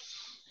ta-da!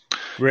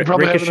 You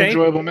probably have an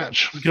enjoyable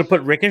match. You could have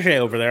put Ricochet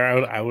over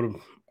there. I would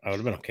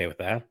have been okay with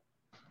that.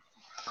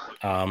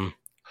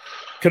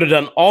 Could have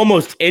done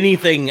almost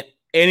anything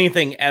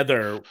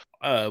other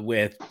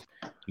with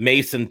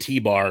Mace and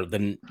T-Bar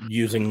than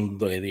using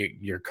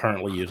you're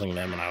currently using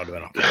them, and I would have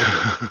been okay.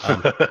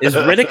 Is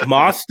Riddick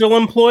Moss still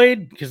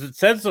employed? Because it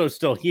says so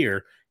still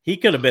here. He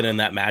could have been in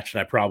that match,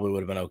 and I probably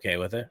would have been okay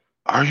with it.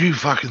 Are you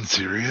fucking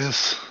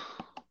serious?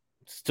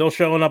 Still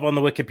showing up on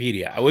the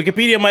Wikipedia.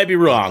 Wikipedia might be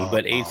wrong,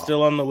 but he's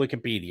still on the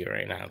Wikipedia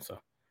right now. So,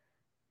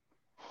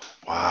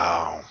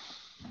 wow.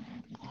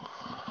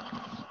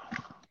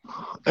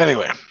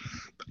 Anyway,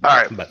 all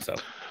right. But so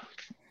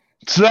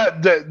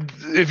that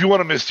if you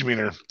want a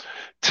misdemeanor,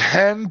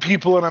 10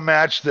 people in a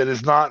match that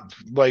is not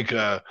like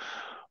a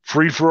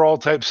free for all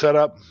type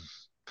setup,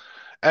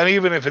 and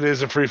even if it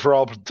is a free for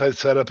all type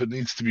setup, it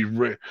needs to be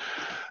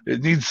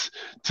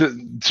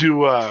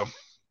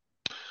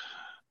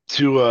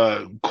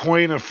to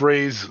coin a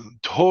phrase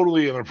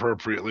totally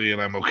inappropriately,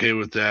 and I'm okay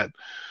with that.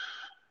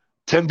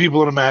 10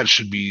 people in a match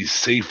should be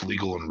safe,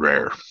 legal, and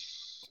rare.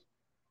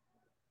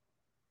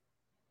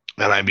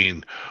 And I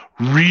mean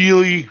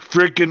really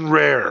freaking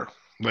rare,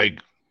 like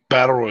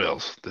battle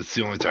royals. That's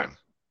the only time.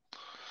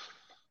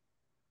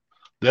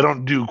 They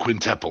don't do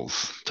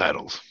quintuples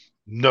titles.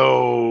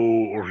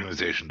 No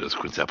organization does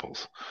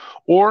quintuples.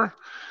 Or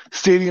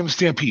Stadium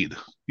Stampede.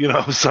 You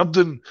know,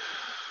 something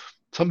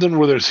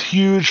where there's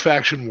huge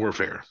faction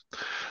warfare.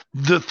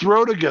 The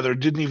throw together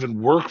didn't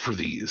even work for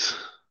these.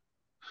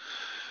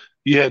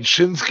 You had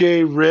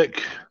Shinsuke,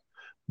 Rick,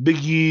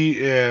 Big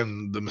E,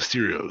 and the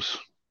Mysterios.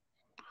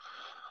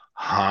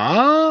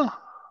 Huh?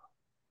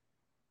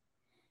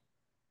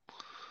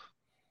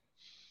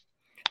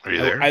 Are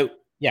you there?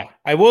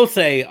 I will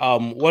say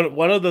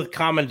one of the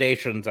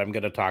commendations I'm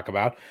going to talk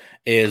about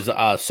is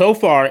so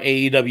far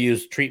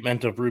AEW's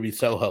treatment of Ruby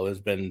Soho has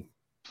been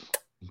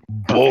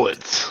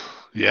bullets.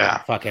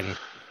 Yeah. Fucking.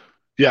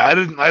 Yeah, I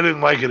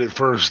didn't like it at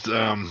first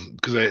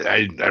because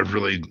I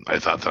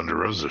thought Thunder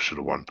Rosa should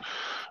have won,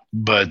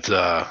 but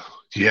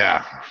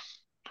yeah,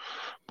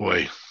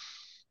 boy,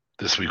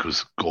 this week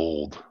was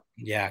gold.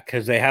 Yeah,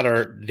 because they had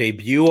her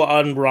debut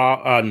on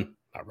on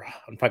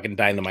fucking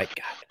Dynamite,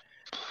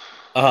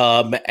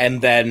 God. And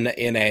then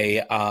in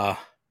a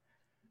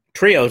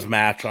trios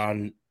match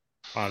on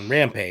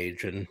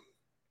Rampage, and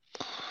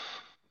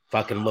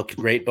fucking looked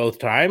great both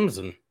times.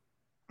 And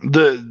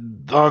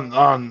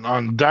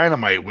on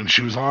Dynamite when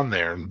she was on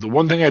there, the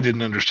one thing I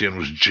didn't understand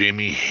was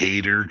Jamie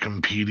Hayter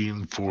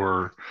competing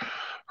for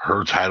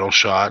her title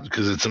shot,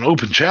 because it's an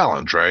open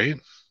challenge, right?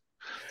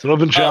 It's an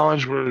open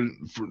challenge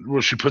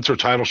where she puts her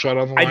title shot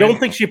on the line. I don't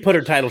think she put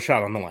her title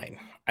shot on the line.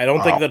 I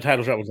don't think the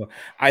title shot was.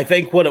 I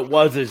think what it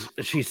was is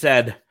she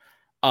said,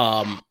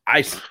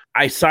 I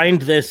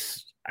signed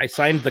this. I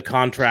signed the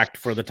contract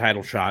for the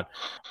title shot,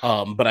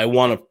 but I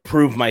want to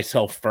prove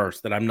myself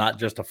first, that I'm not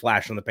just a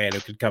flash in the pan who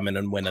could come in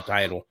and win a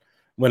title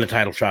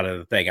shot at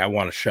the thing. I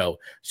want to show.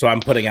 So I'm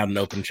putting out an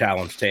open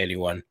challenge to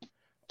anyone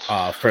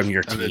from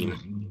your team.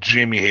 And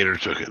Jamie Hayter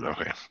took it.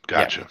 Okay,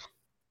 gotcha.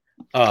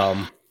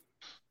 Yeah.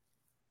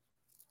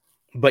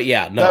 But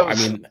yeah, no, I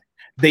mean,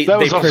 that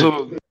was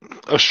also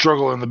a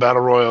struggle in the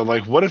Battle Royal.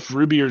 Like, what if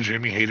Ruby or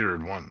Jamie Hayter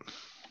had won?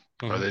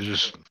 Mm-hmm. Are they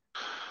just...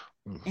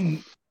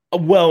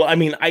 Well, I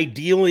mean,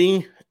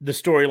 ideally, the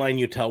storyline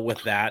you tell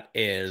with that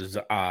is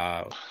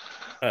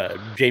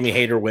Jamie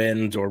Hayter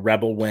wins or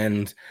Rebel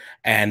wins,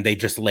 and they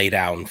just lay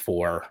down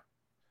for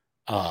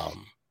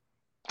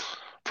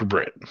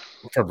Britt.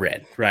 For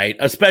Britt, right?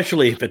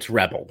 Especially if it's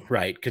Rebel,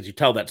 right? Because you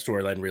tell that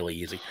storyline really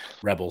easy.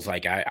 Rebel's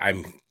like,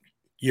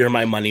 you're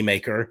my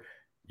moneymaker.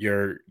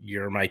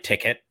 You're my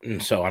ticket,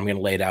 and so I'm going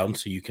to lay down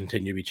so you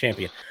continue to be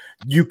champion.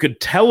 You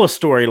could tell a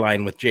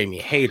storyline with Jamie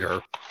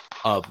Hayter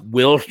of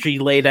will she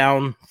lay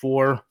down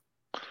for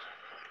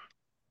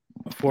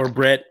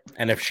Britt,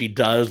 and if she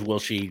does, will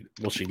she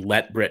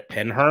let Britt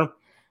pin her?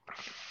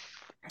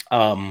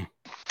 And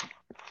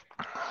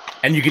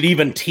you could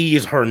even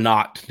tease her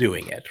not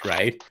doing it,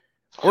 right?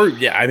 Or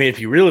yeah, I mean,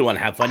 if you really want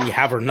to have fun, you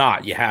have her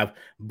not. You have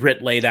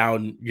Britt lay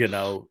down,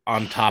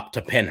 on top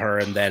to pin her,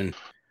 and then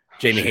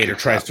Jamie Hayter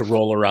tries to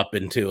roll her up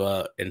into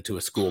a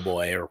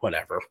schoolboy or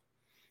whatever.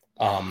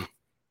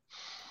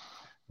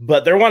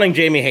 But they're wanting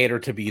Jamie Hayter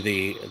to be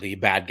the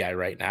bad guy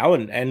right now,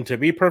 and to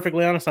be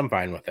perfectly honest, I'm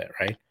fine with it.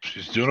 Right?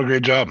 She's doing a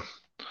great job.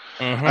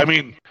 Mm-hmm. I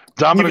mean,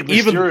 Dominic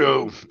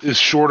Mysterio is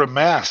short a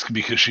mask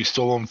because she's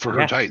stolen for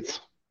her tights.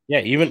 Yeah,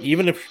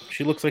 even if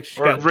she looks like she's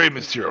got Rey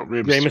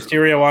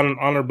Mysterio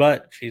on her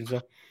butt, she's.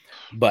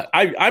 But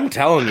I'm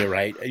telling you,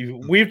 right?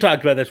 We've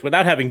talked about this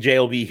without having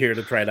JLB here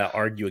to try to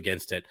argue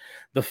against it.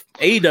 The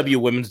AEW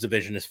women's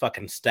division is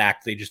fucking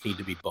stacked. They just need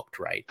to be booked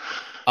right.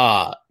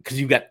 Because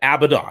you've got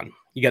Abaddon,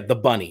 you got the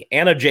Bunny.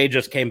 Anna Jay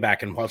just came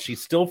back, and while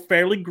she's still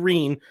fairly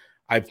green,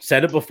 I've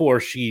said it before,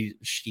 she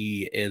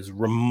is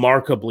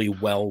remarkably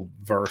well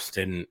versed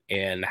in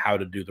how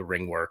to do the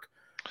ring work,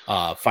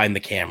 find the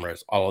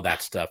cameras, all of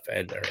that stuff.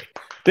 And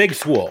Big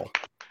Swole.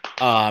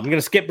 I'm going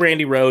to skip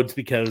Brandy Rhodes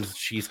because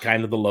she's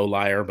kind of the low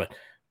liar, but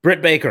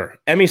Britt Baker,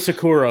 Emi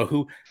Sakura,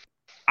 who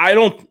I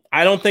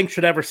don't think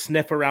should ever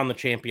sniff around the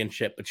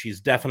championship, but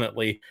she's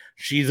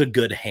a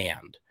good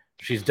hand.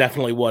 She's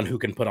definitely one who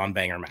can put on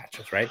banger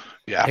matches, right?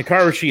 Yeah.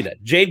 Hikaru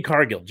Shida, Jade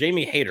Cargill,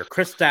 Jamie Hayter,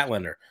 Chris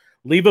Statlander.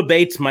 Leva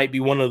Bates might be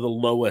one of the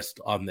lowest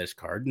on this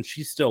card, and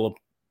she's still a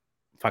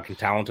fucking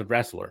talented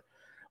wrestler.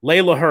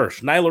 Layla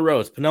Hirsch, Nyla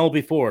Rose,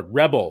 Penelope Ford,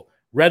 Rebel,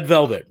 Red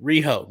Velvet,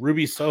 Riho,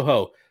 Ruby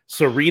Soho,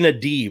 Serena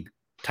Deeb,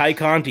 Tai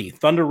Conti,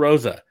 Thunder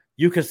Rosa,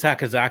 Yuka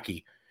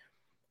Sakazaki.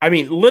 I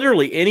mean,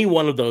 literally any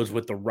one of those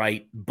with the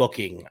right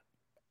booking,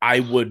 I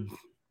would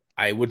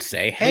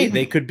say, hey,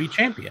 they could be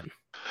champion.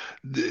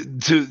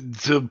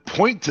 To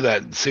point to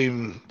that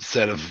same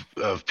set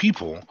of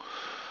people,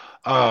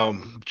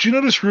 did you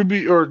notice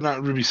Riho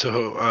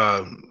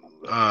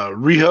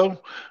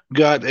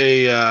got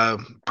a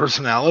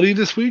personality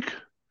this week?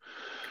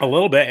 A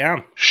little bit,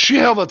 yeah. She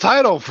held the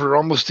title for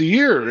almost a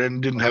year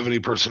and didn't have any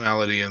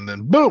personality, and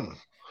then boom!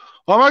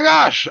 Oh my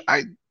gosh,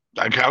 I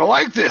kind of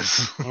like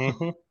this.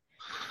 Mm-hmm.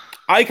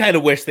 I kind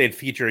of wish they'd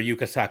feature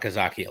Yuka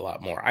Sakazaki a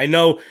lot more. I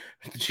know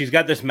she's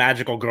got this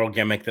magical girl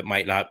gimmick that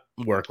might not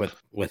work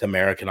with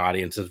American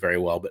audiences very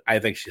well, but I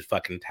think she's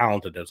fucking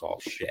talented as all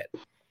shit.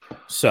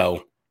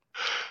 So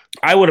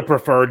I would have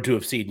preferred to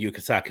have seen Yuka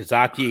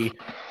Sakazaki,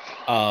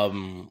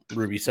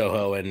 Ruby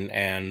Soho,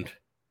 and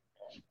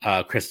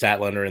Chris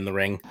Statlander in the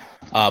ring.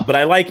 But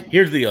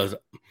here's the deal.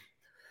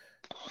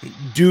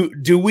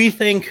 Do we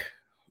think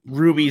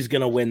Ruby's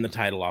going to win the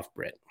title off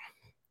Britt?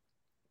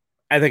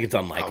 I think it's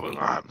unlikely.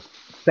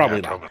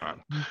 Probably not.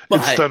 But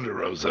it's Thunder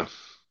Rosa.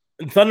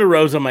 Thunder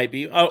Rosa might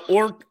be,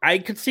 or I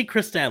could see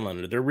Chris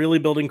Statlander. They're really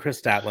building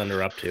Chris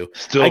Statlander up too.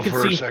 Still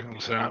for a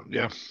second snap,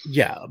 yeah.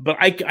 Yeah, but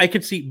I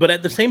could see, but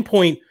at the same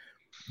point,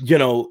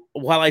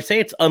 while I say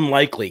it's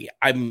unlikely,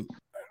 I'm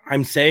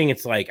saying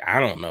it's like, I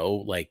don't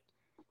know, like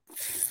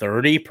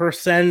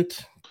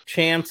 30%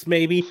 chance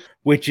maybe,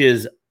 which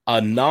is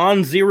a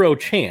non-zero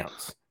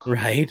chance,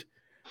 right?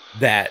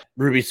 That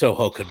Ruby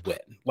Soho could win.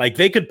 Like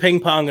they could ping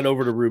pong it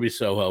over to Ruby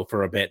Soho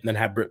for a bit and then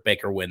have Britt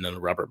Baker win in a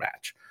rubber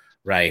match,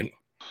 right?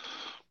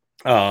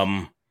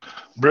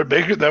 Britt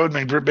Baker, that would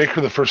make Britt Baker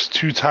the first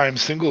two-time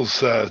singles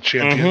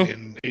champion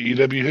in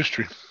AEW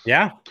history.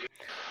 Yeah.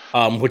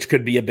 Which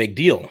could be a big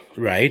deal,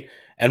 right?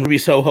 And Ruby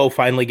Soho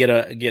finally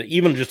get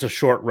even just a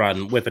short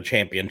run with a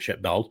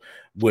championship belt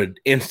would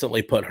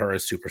instantly put her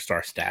as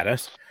superstar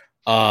status.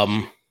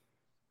 But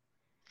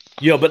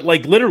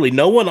like literally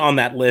no one on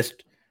that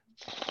list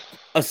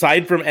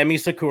aside from Emi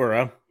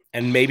Sakura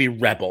and maybe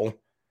Rebel,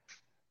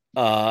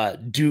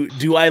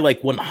 do I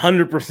like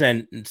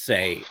 100%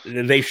 say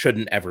they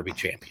shouldn't ever be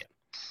champion,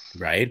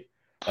 right?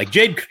 Like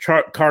Jade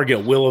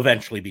Cargill will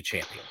eventually be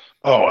champion.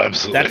 Oh,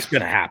 absolutely. That's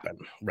going to happen,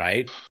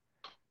 right?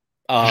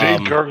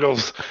 Jade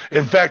Cargill's,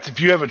 in fact, if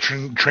you have a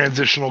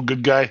transitional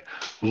good guy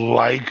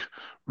like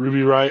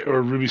Ruby Riott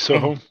or Ruby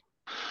Soho,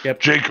 yep.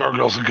 Jade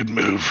Cargill's a good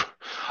move.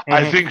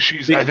 I think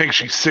she's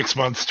 6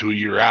 months to a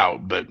year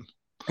out, but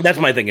that's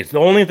my thing. It's the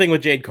only thing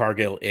with Jade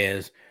Cargill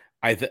is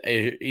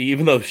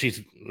even though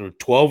she's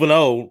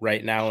 12-0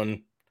 right now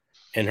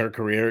in her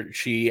career,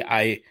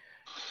 I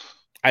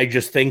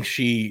just think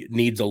she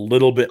needs a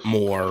little bit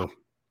more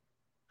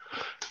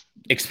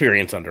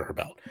experience under her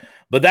belt.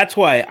 But that's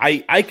why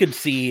I could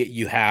see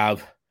you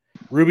have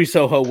Ruby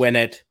Soho win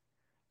it.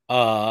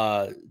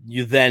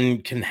 You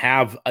then can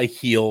have a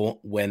heel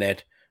win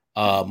it,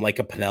 like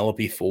a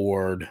Penelope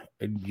Ford,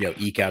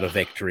 eke out a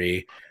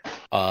victory,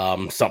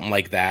 something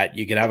like that.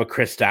 You could have a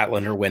Chris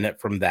Statlander win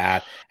it from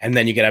that, and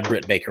then you could have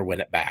Britt Baker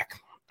win it back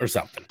or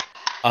something.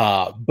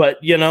 But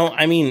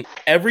I mean,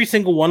 every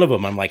single one of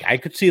them, I'm like, I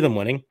could see them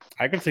winning.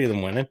 I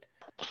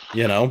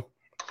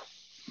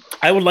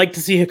would like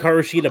to see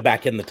Hikaru Shida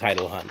back in the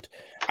title hunt.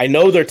 I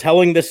know they're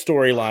telling this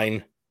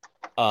storyline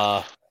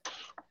on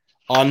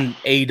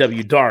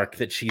AEW Dark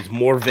that she's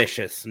more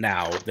vicious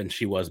now than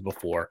she was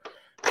before.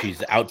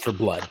 She's out for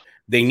blood.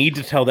 They need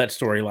to tell that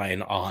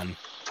storyline on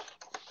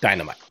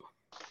Dynamite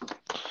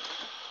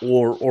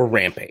or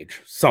Rampage,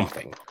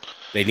 something.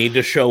 They need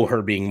to show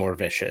her being more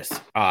vicious.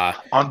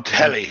 On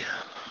telly.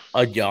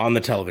 Yeah, on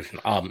the television.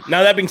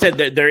 Now, that being said,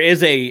 there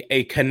is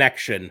a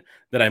connection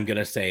that I'm going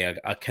to say,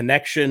 a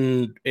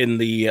connection in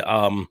the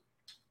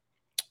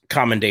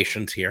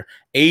commendations here.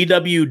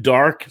 AEW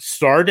Dark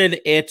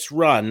started its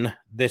run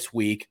this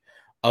week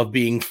of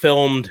being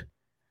filmed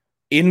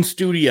in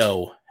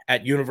studio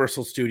at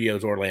Universal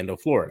Studios Orlando,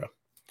 Florida.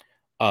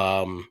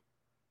 Reportedly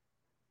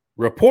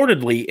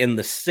in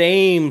the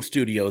same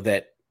studio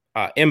that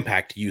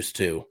Impact used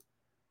to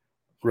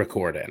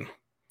record in,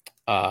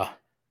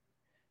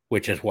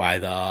 which is why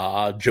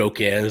the joke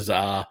is,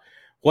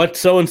 what's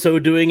so-and-so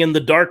doing in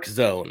the dark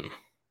zone?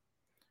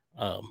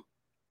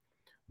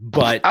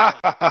 But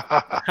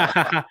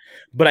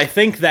but I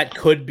think that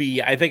could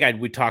be,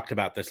 we talked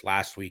about this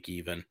last week,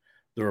 even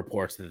the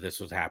reports that this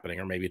was happening,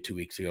 or maybe 2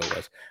 weeks ago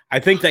was. I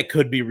think that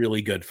could be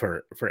really good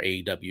for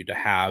AEW to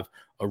have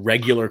a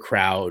regular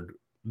crowd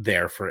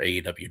there for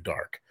AEW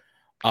Dark.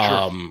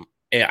 Sure.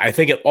 I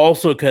think it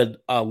also could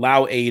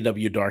allow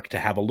AEW Dark to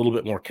have a little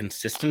bit more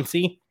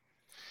consistency.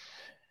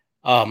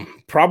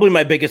 Probably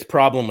my biggest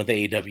problem with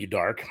AEW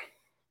Dark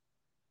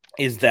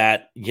is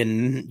that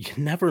you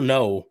never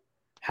know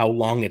how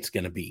long it's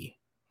going to be,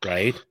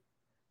 right?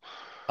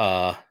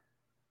 Some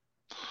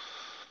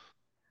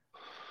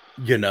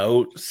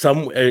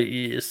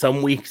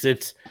weeks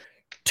it's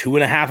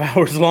 2.5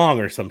 hours long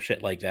or some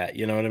shit like that.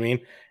 You know what I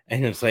mean?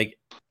 And it's like,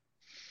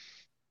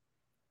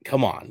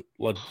 come on,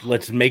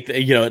 let's make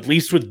at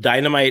least with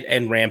Dynamite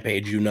and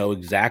Rampage,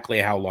 exactly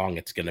how long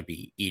it's going to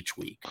be each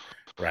week,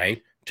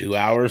 right? 2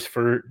 hours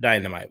for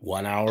Dynamite,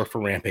 1 hour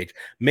for Rampage,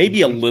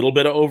 maybe a little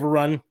bit of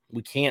overrun.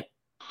 We can't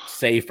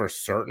say for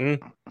certain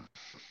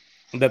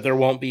that there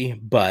won't be,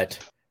 but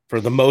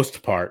for the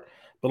most part.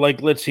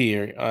 But let's see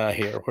here.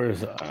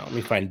 Where's let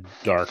me find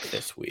Dark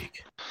this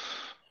week.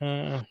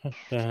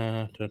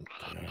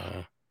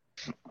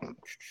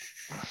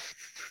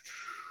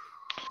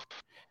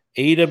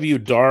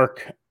 AEW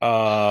Dark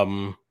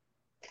from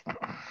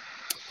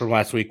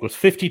last week was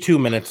 52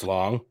 minutes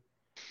long.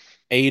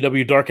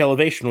 AEW Dark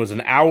Elevation was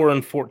 1 hour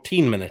and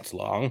 14 minutes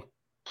long.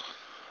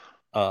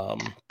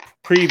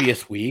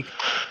 Previous week,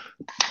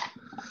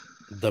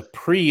 the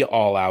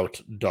pre-All Out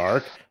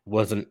Dark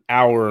was 1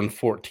 hour and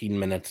 14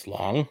 minutes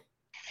long.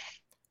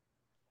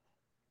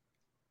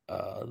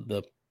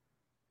 The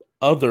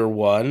other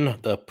one,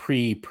 the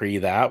pre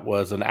that,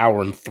 was 1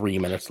 hour and 3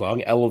 minutes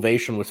long.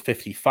 Elevation was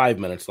 55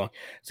 minutes long.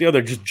 So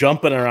they're just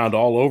jumping around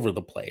all over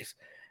the place.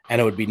 And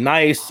it would be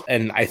nice,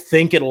 and I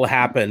think it'll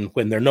happen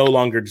when they're no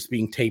longer just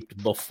being taped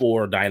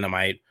before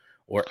Dynamite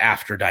or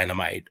after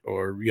Dynamite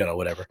or,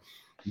 whatever,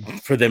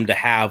 for them to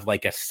have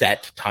a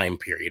set time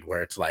period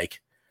where it's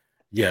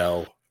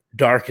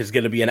Dark is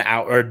going to be 1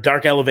 hour, or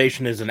Dark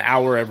Elevation is 1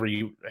 hour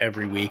every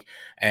week,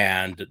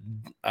 and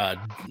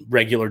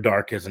regular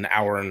Dark is 1.5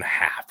 hours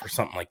or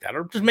something like that,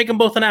 or just make them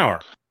both 1 hour.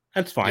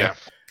 That's fine. Yeah.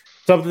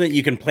 Something that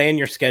you can plan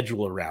your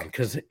schedule around,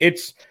 because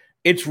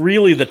it's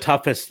really the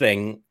toughest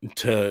thing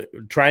to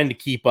trying to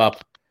keep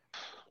up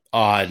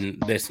on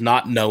this,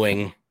 not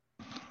knowing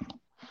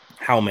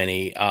how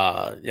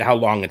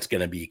long it's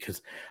going to be.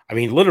 Because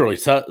literally,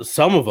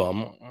 some of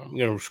them, I'm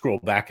going to scroll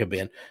back a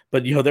bit,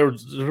 but there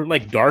were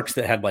Darks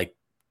that had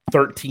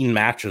 13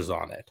 matches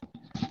on it.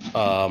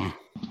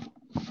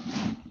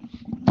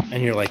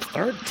 And you're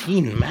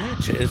 13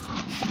 matches?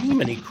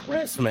 Jiminy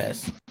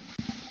Christmas.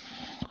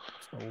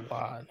 That's a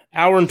lot. 1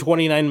 hour and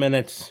 29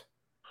 minutes.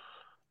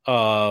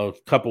 A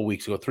couple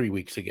weeks ago, 3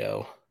 weeks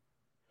ago.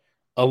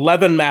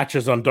 11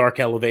 matches on Dark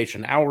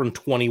Elevation, 1 hour and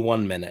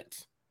 21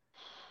 minutes.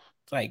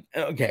 It's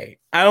okay.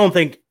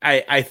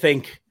 I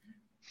think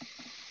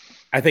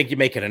you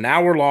make it 1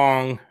 hour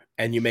long,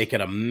 and you make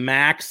it a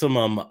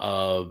maximum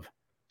of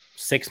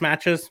 6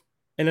 matches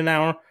in 1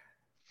 hour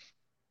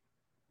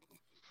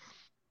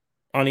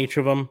on each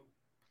of them.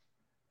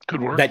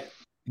 Good work.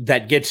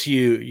 That gets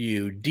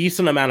you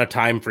decent amount of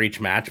time for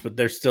each match, but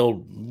they're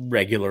still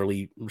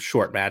regularly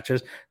short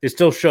matches. They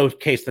still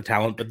showcase the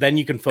talent, but then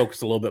you can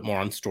focus a little bit more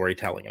on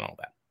storytelling and all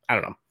that. I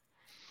don't know.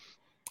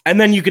 And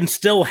then you can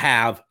still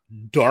have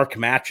dark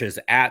matches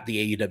at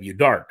the AEW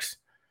Darks.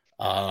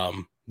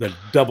 The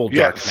double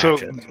dark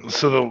matches.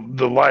 So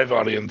the live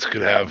audience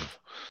could have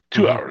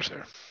 2 hours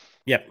there.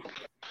 Yep.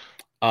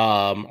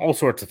 All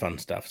sorts of fun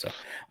stuff. So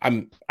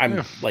I'm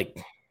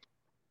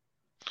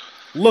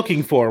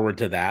looking forward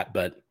to that,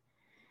 but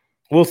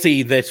we'll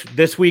see.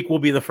 This week will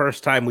be the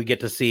first time we get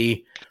to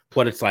see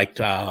what it's like.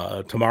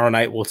 Tomorrow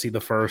night we'll see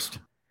the first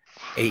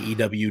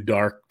AEW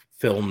Dark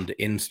filmed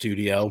in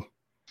studio,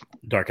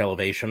 Dark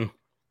Elevation,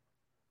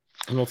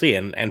 and we'll see.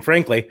 And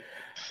frankly,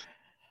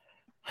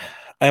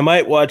 I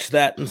might watch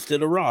that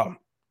instead of Raw.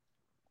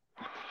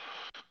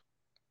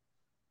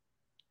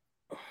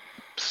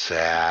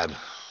 Sad.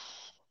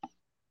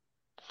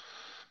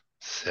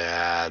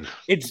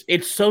 It's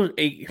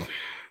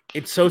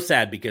so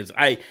sad, because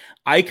I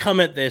come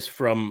at this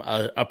from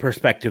a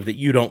perspective that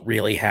you don't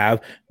really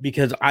have,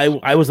 because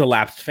I was a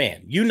lapsed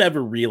fan. You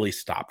never really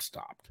stopped,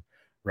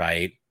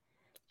 right?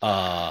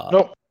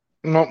 No.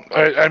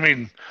 I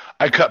mean,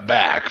 I cut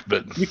back,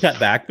 but you cut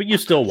back, but you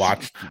still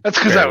watched. That's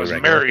because I was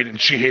married and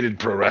she hated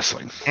pro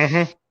wrestling.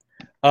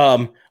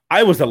 Mm-hmm.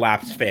 I was a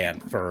lapsed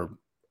fan for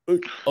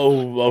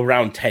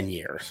around 10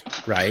 years,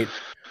 right?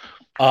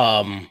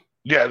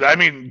 Yeah, I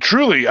mean,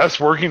 truly, us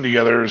working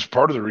together is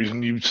part of the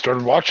reason you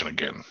started watching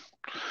again.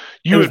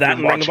 It You was had that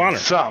been and Ring of watching Honor.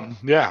 some,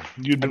 yeah.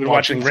 You'd I've been been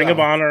watching watching Ring of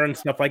some. Honor and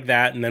stuff like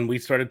that, and then we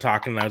started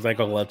talking, and I was like,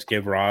 "Oh, let's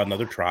give Raw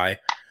another try."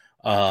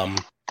 And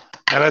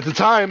at the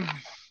time,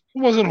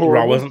 it wasn't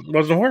Raw horrible.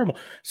 wasn't horrible.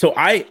 So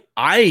I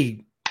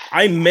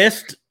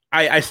missed.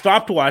 I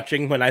stopped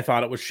watching when I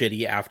thought it was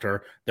shitty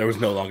after there was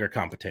no longer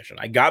competition.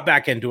 I got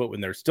back into it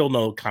when there's still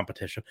no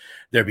competition.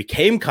 There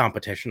became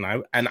competition,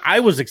 and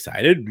I was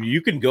excited.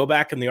 You can go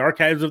back in the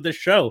archives of this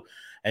show,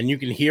 and you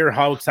can hear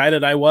how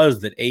excited I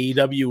was that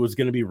AEW was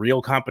going to be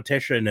real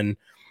competition,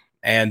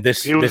 and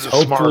this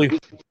hopefully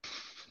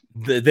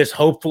this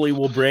hopefully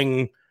will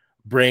bring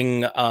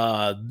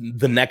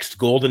the next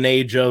golden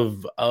age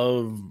of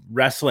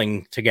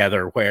wrestling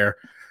together, where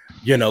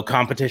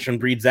competition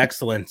breeds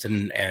excellence,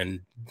 and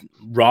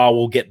Raw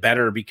will get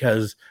better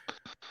because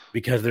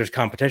there's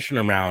competition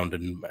around,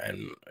 and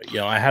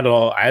I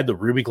had the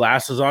ruby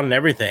glasses on and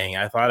everything.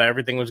 I thought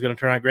everything was going to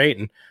turn out great,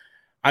 and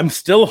I'm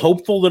still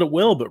hopeful that it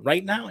will, but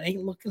right now it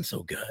ain't looking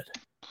so good.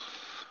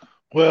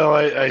 Well,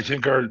 I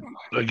think our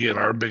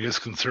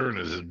biggest concern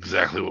is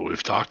exactly what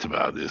we've talked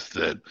about, is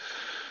that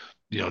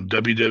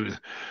WWE,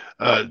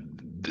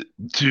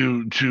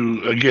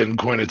 to again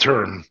coin a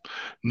term,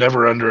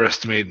 never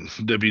underestimate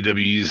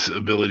WWE's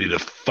ability to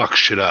fuck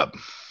shit up.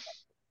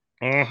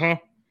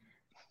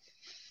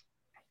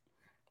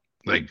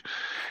 Like,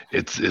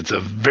 it's a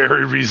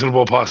very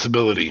reasonable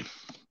possibility.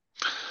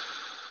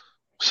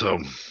 So,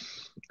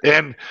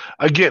 and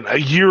again, a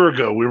year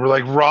ago we were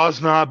like,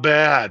 Raw's not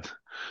bad,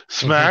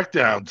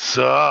 SmackDown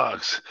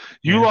sucks.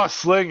 You lost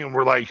Sling, and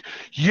we're like,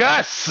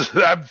 yes,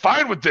 I'm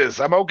fine with this.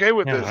 I'm okay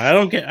with this. I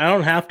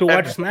don't have to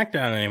watch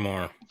SmackDown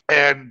anymore.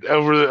 And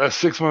over a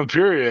 6-month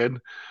period,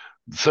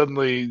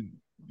 suddenly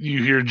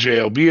you hear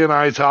JLB and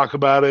I talk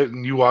about it,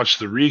 and you watch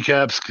the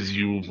recaps because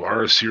you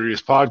are a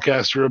serious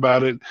podcaster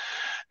about it,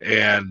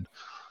 and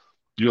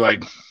you're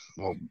like,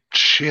 well,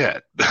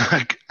 shit,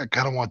 I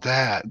kind of want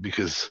that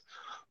because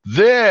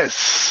this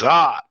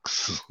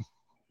sucks.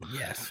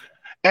 Yes.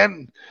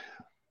 And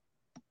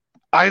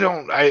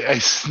I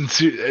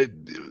sincerely,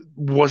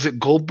 was it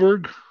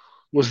Goldberg?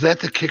 Was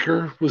that the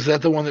kicker? Was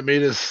that the one that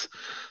made us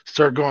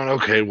start going,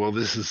 okay, well,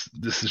 this is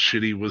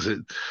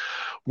shitty?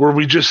 Were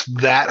we just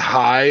that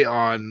high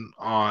on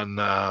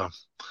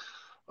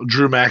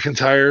Drew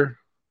McIntyre?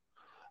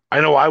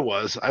 I know I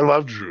was. I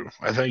love Drew.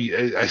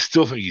 I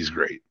still think he's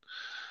great.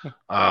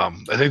 I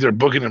think they're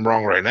booking him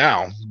wrong right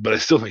now, but I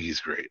still think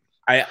he's great.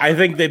 I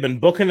think they've been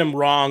booking him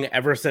wrong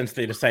ever since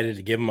they decided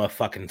to give him a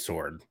fucking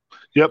sword.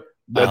 Yep.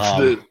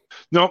 That's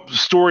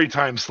story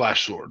time /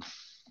 sword.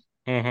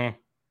 Yeah.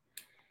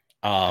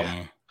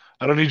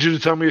 I don't need you to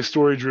tell me a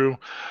story, Drew.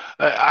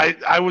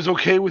 I was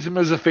okay with him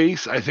as a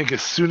face. I think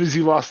as soon as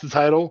he lost the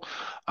title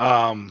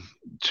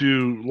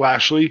to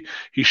Lashley,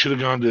 he should have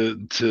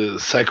gone to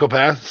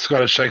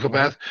Scottish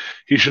Psychopath.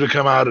 He should have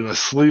come out in a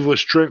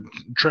sleeveless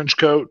trench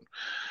coat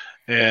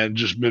and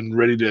just been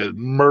ready to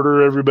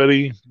murder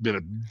everybody. Been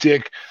a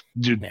dick.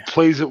 Dude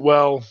plays it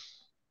well.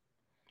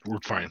 We're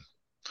fine.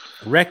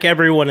 Wreck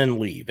everyone and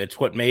leave. It's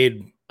what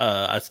made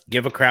us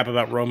give a crap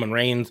about Roman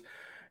Reigns.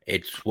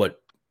 It's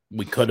what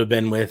we could have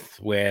been with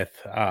Drew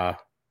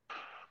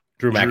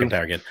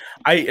McIntyre again.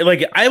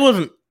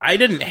 I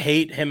didn't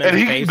hate him as a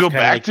face. And he can go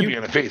back to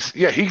being a face.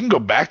 Yeah, he can go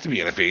back to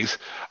being a face.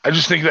 I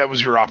just think that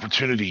was your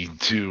opportunity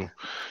to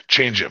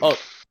change him.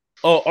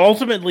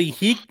 Ultimately,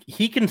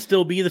 he can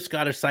still be the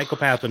Scottish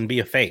Psychopath and be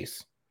a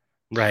face,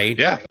 right?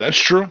 Yeah, that's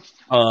true.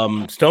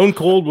 Stone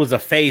Cold was a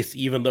face,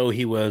 even though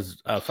he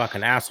was a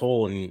fucking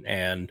asshole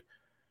and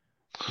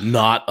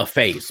not a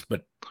face,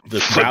 but the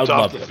crowd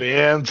loved the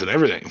fans and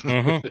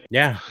everything.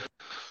 Yeah.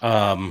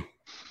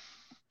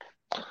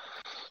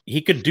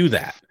 He could do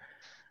that,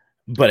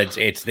 but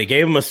it's they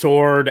gave him a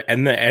sword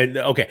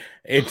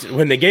it's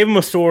when they gave him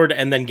a sword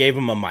and then gave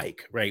him a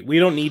mic, right? We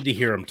don't need to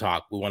hear him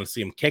talk. We want to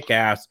see him kick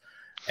ass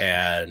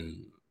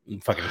and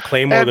fucking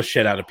claymore the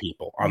shit out of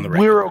people on the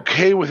regular. We're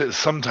okay with it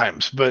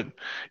sometimes, but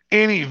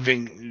any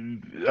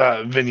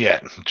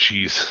vignette,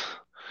 jeez.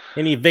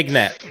 Any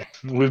vignette.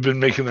 We've been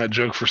making that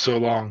joke for so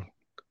long.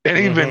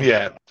 Any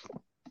vignette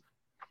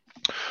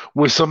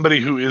with somebody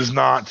who is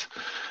not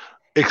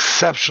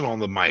exceptional on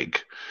the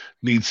mic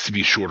needs to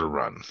be shorter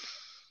run.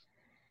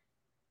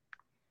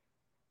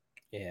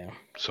 Yeah.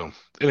 So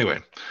anyway,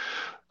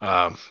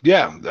 I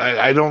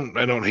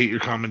don't hate your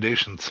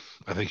commendations.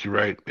 I think you're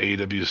right.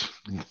 AEW's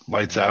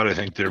lights out. I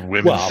think their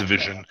women's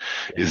division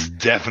is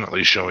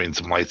definitely showing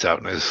some lights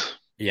outness.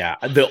 Yeah.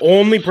 The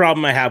only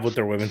problem I have with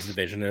their women's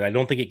division is I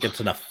don't think it gets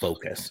enough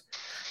focus.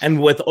 And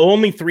with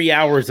only 3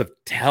 hours of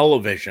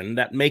television,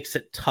 that makes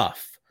it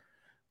tough.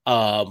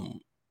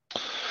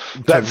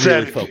 That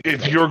said,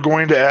 if you're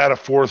going to add a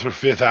 4th or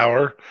 5th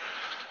hour,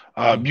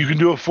 you can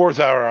do a 4th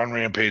hour on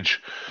Rampage.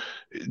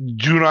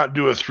 Do not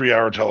do a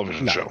 3-hour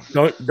television show.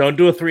 Don't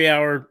do a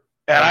 3-hour.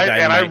 And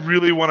I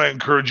really want to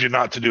encourage you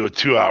not to do a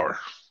 2-hour.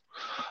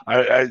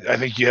 I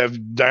think you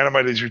have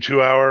Dynamite as your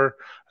 2-hour.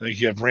 I think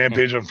you have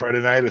Rampage on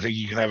Friday night. I think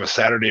you can have a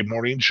Saturday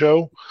morning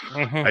show.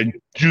 Mm-hmm. I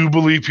do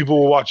believe people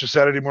will watch a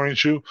Saturday morning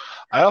show.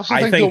 I also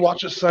think they'll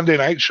watch a Sunday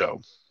night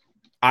show.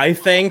 I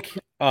think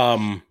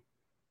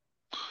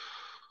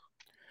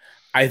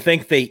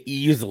they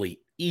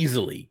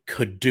easily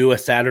could do a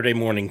Saturday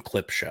morning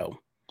clip show,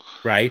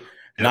 right?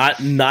 Yep.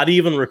 Not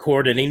even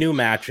record any new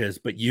matches,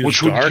 but use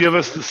which would give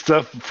us the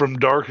stuff from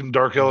Dark and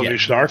Dark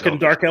Elevation. Yeah,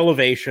 Dark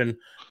Elevation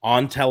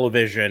on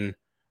television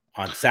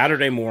on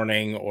Saturday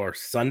morning or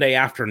Sunday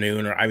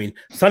afternoon. Or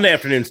Sunday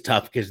afternoon's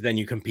tough because then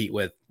you compete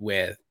with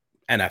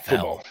NFL.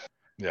 Football.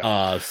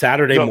 Yeah.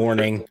 Saturday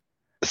morning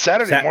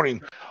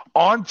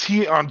on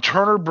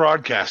Turner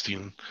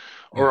Broadcasting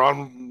or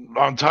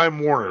on Time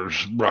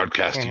Warner's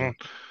broadcasting.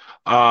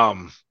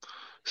 Mm-hmm.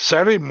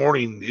 Saturday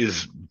morning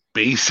is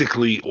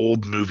basically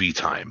old movie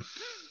time.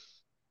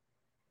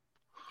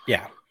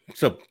 Yeah.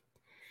 So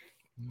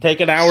take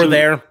an hour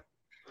there.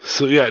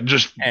 So yeah,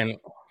 and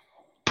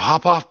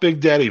pop off Big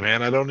Daddy,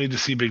 man. I don't need to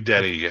see Big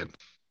Daddy again.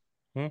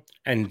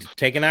 And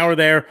take an hour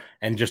there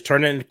and just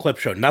turn it into a clip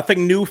show.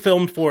 Nothing new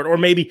filmed for it, or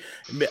maybe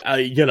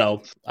a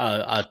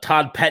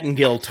Todd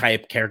Pettengill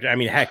type character. I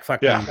mean, heck,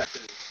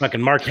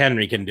 fucking Mark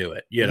Henry can do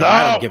it.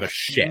 I don't give a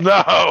shit.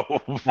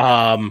 No.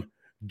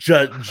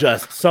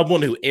 Just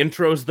someone who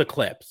intros the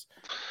clips,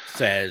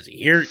 says,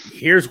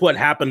 here's what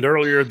happened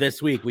earlier this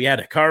week. We had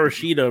Hikaru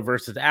Shida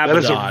versus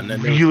Abaddon. That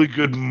is a really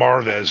good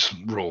Marvez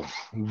role.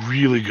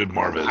 Really good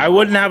Marvez. I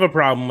wouldn't have a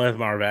problem with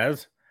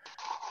Marvez.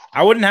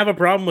 I wouldn't have a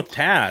problem with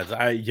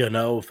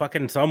Taz.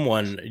 Fucking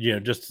someone,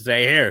 just to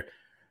say, here,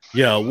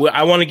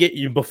 I want to get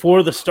you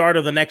before the start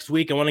of the next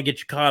week. I want to get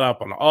you caught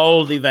up on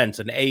all the events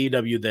in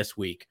AEW this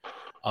week.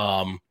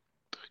 I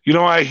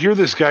hear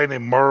this guy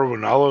named Mauro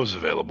Ranallo is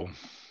available.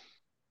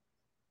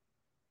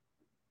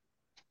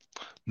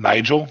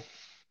 Nigel.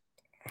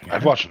 Yeah.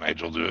 I'd watch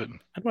Nigel do it.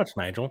 I'd watch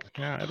Nigel.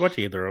 Yeah, I'd watch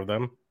either of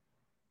them.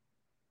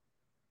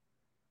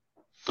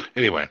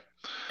 Anyways,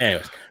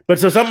 but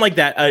so something like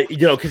that,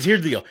 because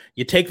here's the deal: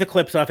 you take the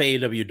clips off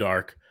AEW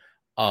Dark,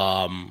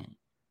 and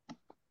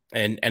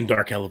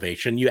Dark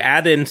Elevation. You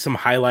add in some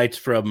highlights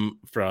from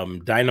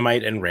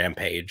Dynamite and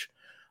Rampage.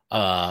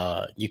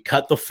 You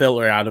cut the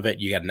filler out of it.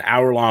 You get an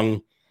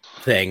hour-long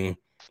thing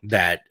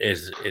that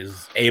is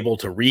able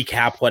to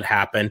recap what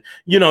happened.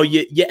 You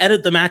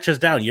edit the matches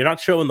down. You're not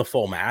showing the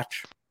full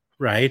match,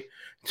 right?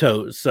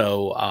 So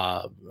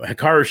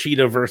Hikaru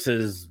Shida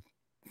versus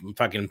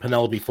fucking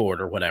Penelope Ford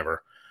or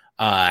whatever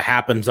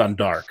happens on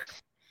Dark.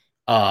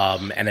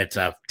 And it's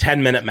a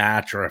 10-minute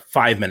match or a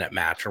 5-minute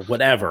match or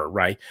whatever,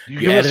 right?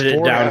 You edit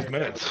it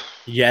down.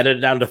 You edit it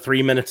down to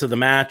 3 minutes of the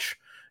match.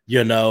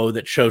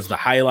 That shows the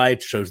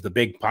highlights, shows the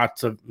big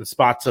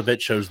spots of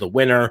it, shows the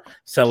winner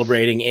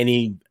celebrating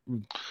any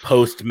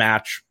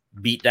post-match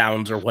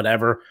beatdowns or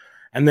whatever,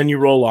 and then you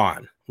roll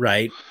on,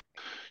 right?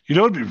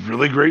 It'd be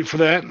really great for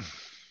that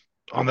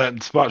on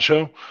that spot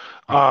show.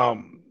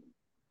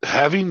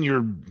 Having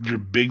your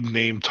big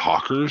name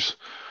talkers,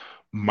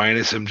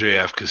 minus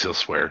MJF because he'll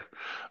swear,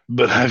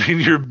 but having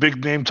your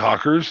big name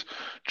talkers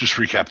just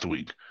recap the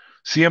week.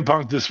 CM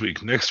Punk this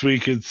week. Next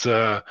week it's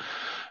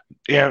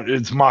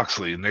it's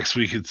Moxley. Next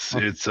week it's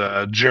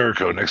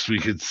Jericho. Next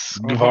week it's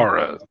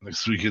Guevara.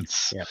 Next week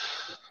it's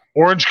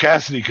Orange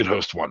Cassidy could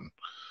host one.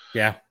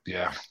 Yeah.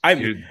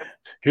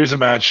 Here's a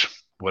match.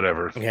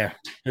 Whatever. Yeah.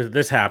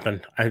 This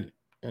happened.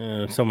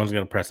 Someone's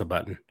gonna press a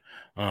button.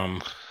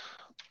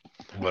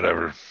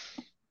 Whatever.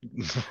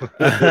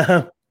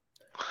 I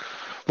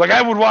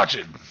would watch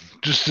it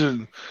just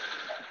to,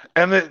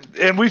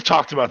 and we've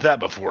talked about that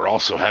before.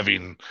 Also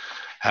having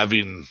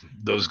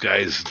those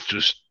guys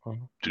just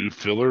do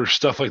filler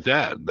stuff like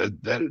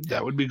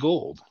that would be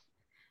gold.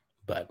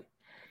 But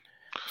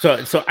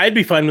so I'd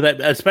be fine with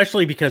that,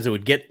 especially because it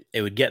would get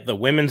the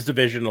women's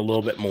division a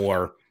little bit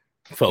more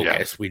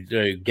focus. Yeah.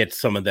 We'd get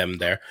some of them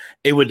there.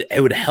 It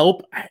would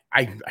help.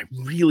 I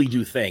really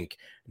do think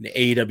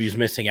AEW is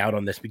missing out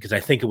on this because I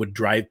think it would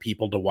drive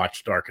people to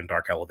watch Dark and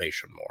Dark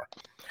Elevation more.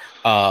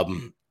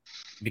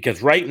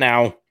 Because right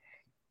now,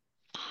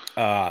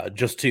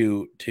 just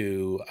to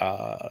do,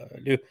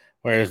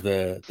 where's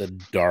the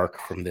Dark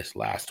from this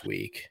last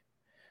week?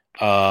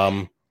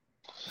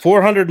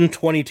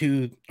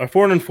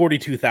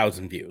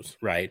 442,000 views,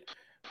 right?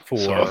 For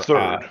a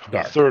third,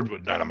 Dark. A third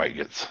what Dynamite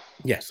gets.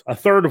 Yes, a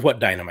third of what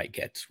Dynamite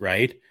gets,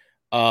 right?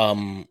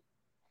 I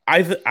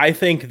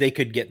think they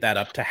could get that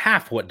up to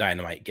half what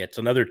Dynamite gets,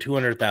 another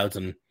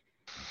 200,000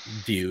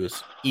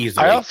 views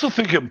easily. I also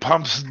think it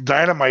pumps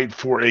Dynamite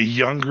for a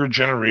younger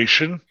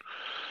generation.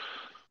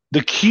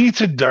 The key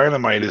to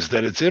Dynamite is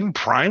that it's in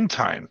prime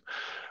time.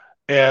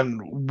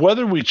 And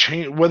whether we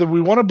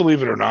want to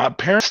believe it or not,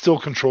 parents still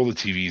control the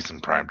TVs in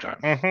prime time.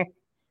 Mm-hmm.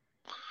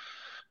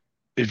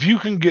 If you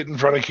can get in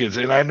front of kids,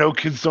 and I know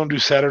kids don't do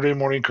Saturday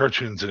morning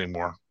cartoons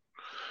anymore,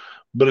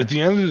 but at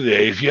the end of the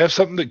day, if you have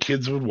something that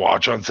kids would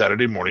watch on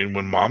Saturday morning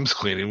when mom's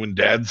cleaning, when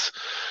dad's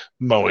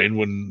mowing,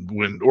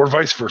 when or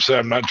vice versa,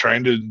 I'm not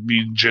trying to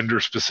be gender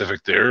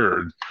specific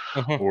there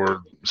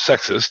or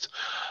sexist,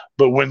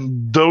 But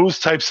when those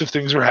types of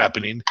things are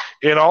happening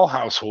in all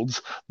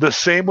households, the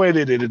same way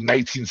they did in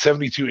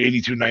 1972,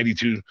 82,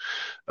 92,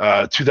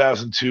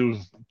 2002,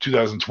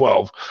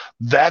 2012,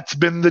 that's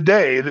been the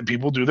day that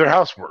people do their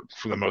housework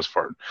for the most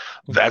part.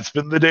 That's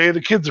been the day the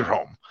kids are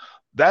home.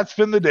 That's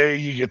been the day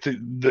you get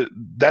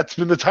that's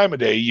been the time of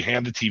day you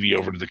hand the TV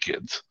over to the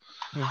kids.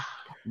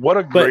 What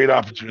a great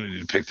opportunity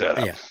to pick that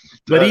up. Yeah.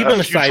 But even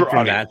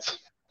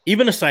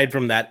aside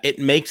from that, it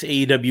makes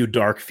AEW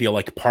Dark feel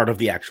like part of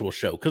the actual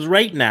show. Because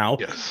right now,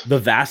 the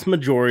vast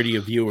majority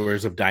of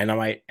viewers of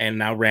Dynamite and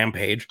now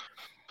Rampage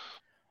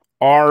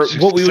are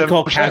what we would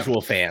call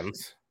casual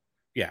fans.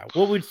 Yeah,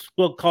 what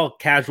we'll call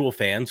casual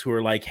fans who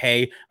are like,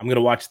 hey, I'm going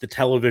to watch the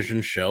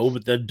television show,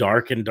 but the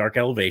Dark and Dark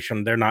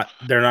Elevation, they're not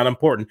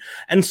important.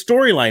 And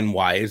storyline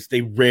wise,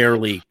 they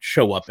rarely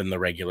show up in the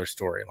regular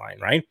storyline,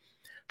 right?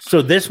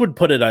 So this would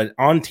put it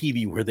on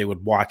TV where they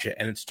would watch it,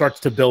 and it starts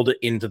to build it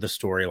into the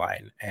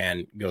storyline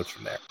and goes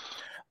from there.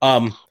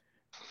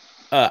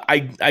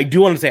 I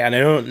do want to say, and I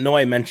don't know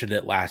I mentioned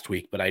it last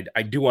week, but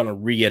I do want to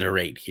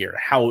reiterate here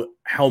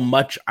how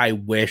much I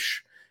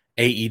wish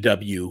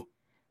AEW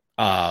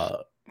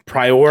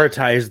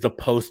prioritize the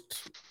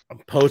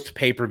post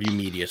pay-per-view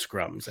media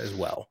scrums as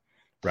well,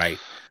 right?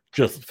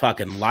 Just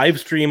fucking live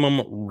stream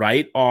them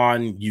right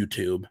on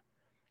YouTube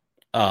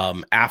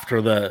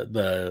after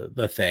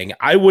the thing.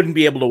 I wouldn't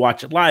be able to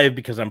watch it live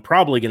because I'm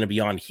probably going to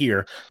be on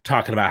here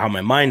talking about how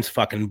my mind's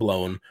fucking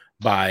blown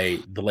by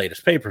the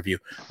latest pay-per-view,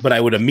 but I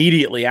would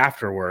immediately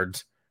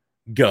afterwards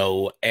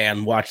go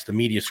and watch the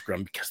media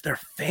scrum because they're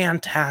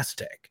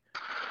fantastic.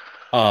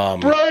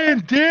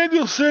 Bryan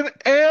Danielson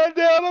and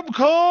Adam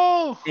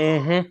Cole.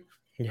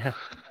 Yeah.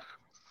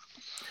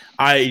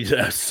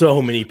 So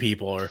many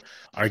people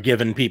are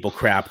giving people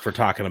crap for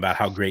talking about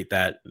how great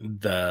that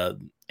the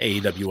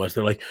AEW was.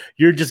 They're like,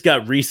 you're just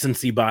got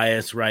recency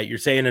bias, right? You're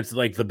saying it's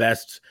like the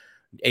best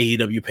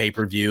AEW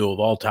pay-per-view of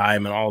all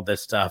time and all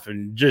this stuff,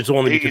 and just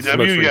only because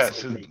AEW,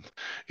 yes,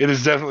 it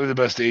is definitely the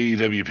best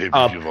AEW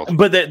pay-per-view of all time.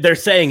 But they're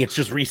saying it's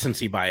just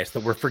recency bias,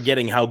 that we're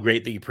forgetting how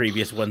great the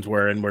previous ones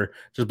were, and we're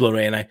just blown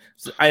away.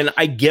 And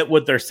I get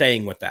what they're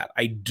saying with that.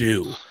 I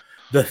do.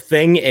 The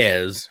thing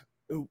is,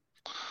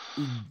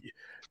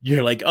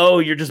 you're like, oh,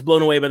 you're just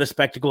blown away by the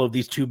spectacle of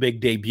these two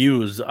big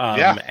debuts,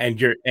 and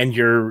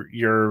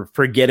you're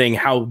forgetting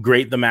how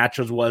great the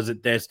matches was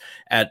at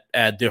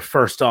the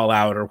first All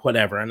Out or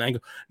whatever. And I go,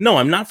 no,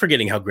 I'm not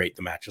forgetting how great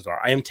the matches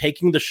are. I am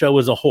taking the show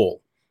as a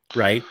whole,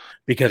 right?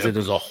 Because it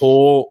is a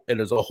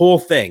whole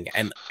thing,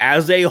 and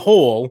as a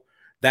whole,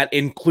 that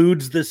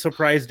includes the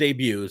surprise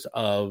debuts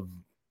of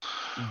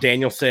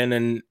Danielson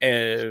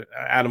and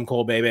Adam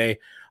Cole, baby.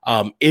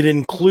 It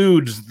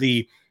includes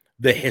the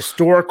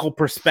historical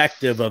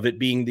perspective of it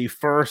being the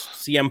first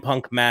CM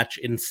Punk match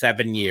in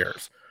 7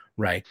 years,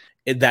 right?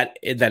 That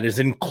is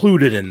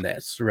included in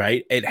this,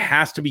 right? It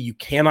has to be. You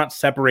cannot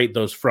separate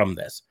those from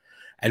this.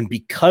 And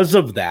because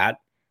of that,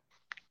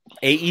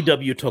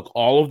 AEW took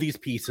all of these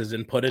pieces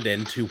and put it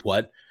into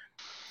what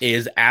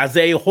is, as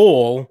a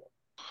whole,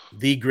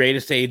 the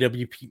greatest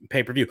AEW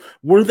pay-per-view.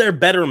 Were there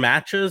better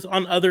matches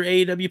on other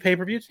AEW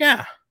pay-per-views?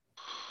 Yeah.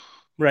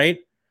 Right?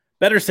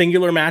 Better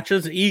singular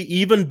matches,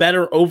 even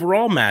better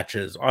overall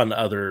matches on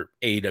other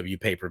AEW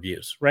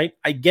pay-per-views, right?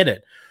 I get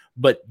it.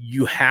 But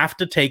you have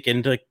to take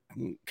into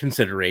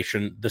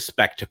consideration the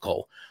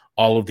spectacle,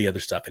 all of the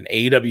other stuff. And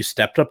AEW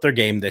stepped up their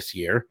game this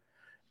year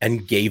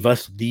and gave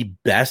us the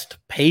best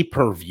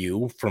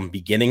pay-per-view from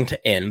beginning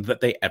to end that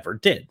they ever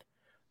did,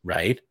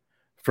 right?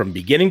 From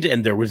beginning to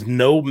end, there was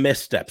no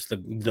missteps.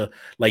 The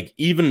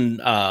even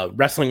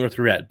Wrestling with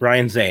Roulette,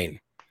 Brian Zane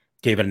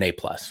gave it an A+,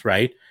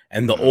 right?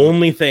 And the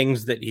only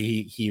things that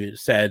he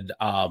said,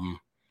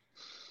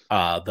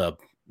 the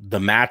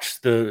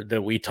match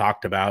that we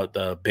talked about,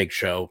 the Big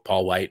Show,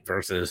 Paul White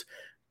versus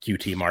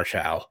QT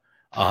Marshall,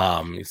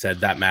 he said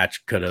that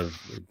match could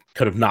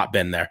have not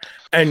been there.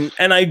 And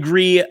I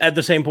agree. At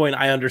the same point,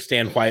 I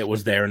understand why it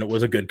was there, and it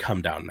was a good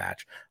come down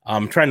match.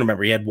 I'm trying to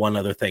remember. He had one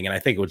other thing, and I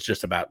think it was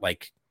just about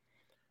like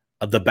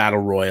the battle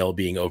royal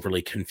being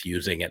overly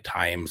confusing at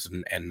times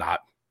and not.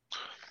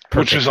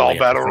 Which is all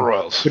battle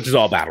royals. Which is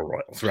all battle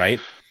royals, right?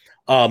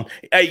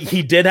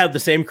 He did have the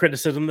same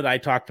criticism that I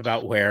talked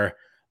about, where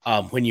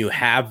when you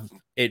have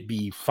it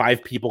be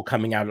 5 people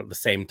coming out at the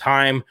same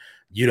time,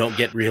 you don't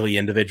get really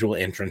individual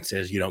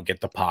entrances. You don't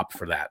get the pop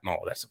for that and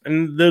all of that stuff.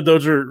 And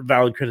those are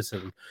valid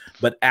criticism.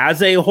 But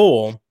as a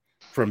whole,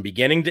 from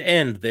beginning to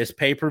end, this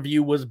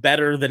pay-per-view was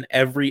better than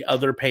every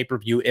other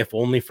pay-per-view, if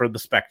only for the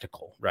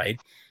spectacle, right?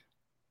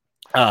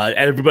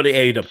 Everybody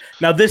ate them.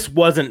 Now, this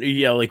wasn't,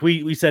 like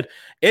we said,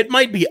 it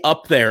might be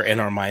up there in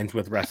our minds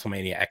with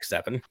WrestleMania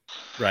X7,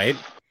 right?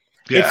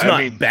 Yeah, it's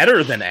not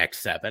better than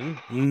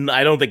X7.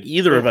 I don't think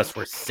either of us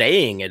were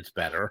saying it's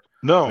better.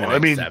 No, I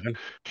mean,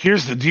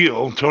 here's the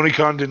deal: Tony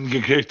Khan didn't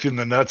get kicked in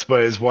the nuts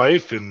by his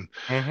wife, and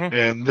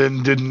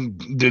then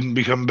didn't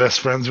become best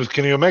friends with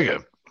Kenny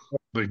Omega.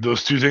 Like,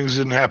 those two things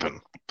didn't happen.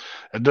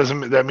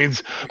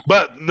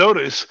 But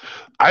notice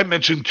I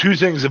mentioned 2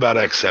 things about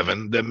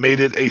X7 that made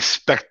it a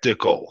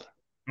spectacle.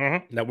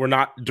 that were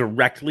not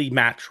directly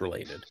match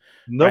related.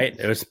 Nope. Right?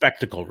 It was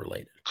spectacle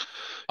related.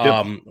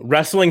 Yep.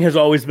 Wrestling has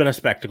always been a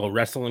spectacle.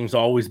 Wrestling's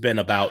always been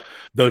about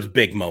those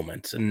big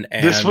moments, and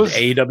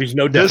AEW's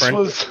no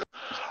different. This was,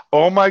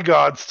 oh my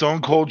God!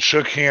 Stone Cold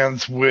shook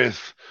hands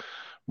with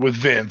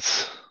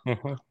Vince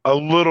a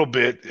little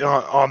bit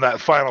on that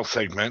final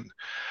segment,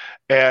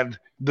 and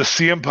the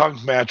CM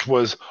Punk match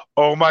was,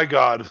 oh my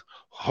God!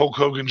 Hulk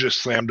Hogan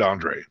just slammed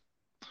Andre.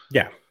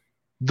 Yeah,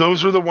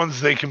 those are the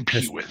ones they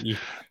compete with.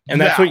 And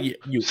that's what you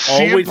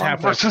always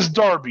have. Versus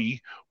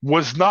Darby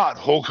was not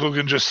Hulk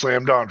Hogan just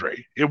slammed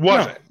Andre. It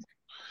wasn't.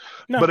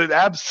 No. But it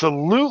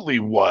absolutely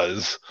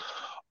was.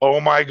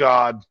 Oh my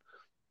God.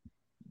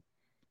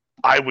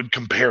 I would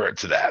compare it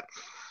to that.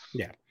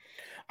 Yeah.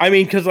 I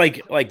mean, because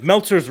like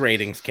Meltzer's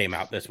ratings came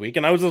out this week,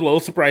 and I was a little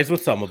surprised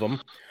with some of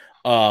them.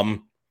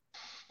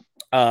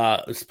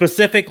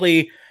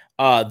 Specifically,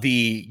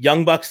 the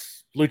Young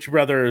Bucks Lucha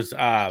Brothers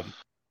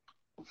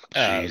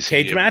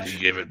cage match. He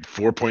gave it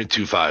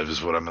 4.25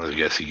 is what I'm going to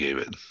guess he gave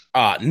it.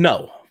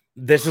 No.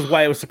 This is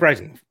why it was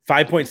surprising.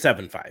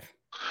 5.75.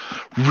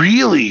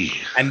 Really?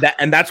 And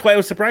that's why it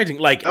was surprising.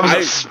 Like, that was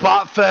a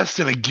spot fest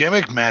and a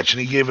gimmick match, and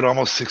he gave it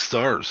almost 6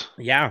 stars.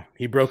 Yeah,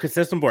 he broke his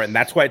system for it, and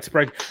that's why it's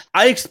surprising.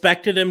 I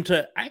expected him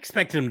to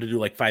do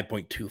like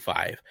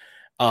 5.25.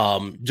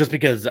 Just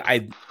because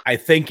I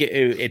think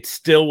it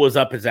still was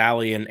up his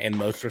alley in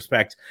most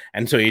respects,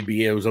 and so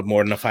it was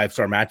more than a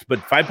 5-star match, but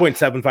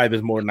 5.75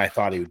 is more than I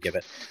thought he would give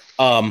it.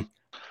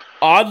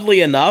 Oddly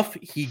enough,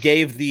 he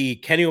gave the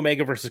Kenny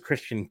Omega versus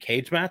Christian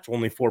Cage match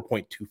only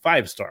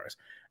 4.25 stars,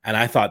 and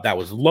I thought that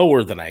was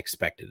lower than I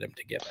expected him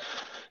to give it.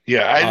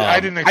 Yeah,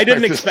 I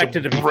didn't expect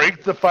it to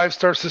break the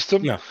 5-star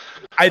system. No,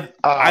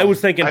 I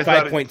was thinking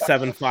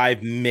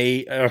 5.75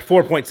 may or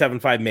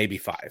 4.75 maybe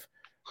 5.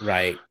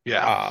 Right.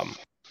 Yeah.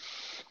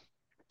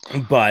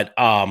 But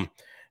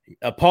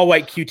Paul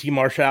White QT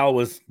Marshall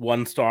was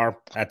 1 star.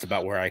 That's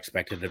about where I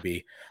expected it to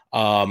be.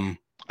 I'd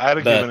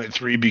have given it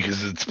 3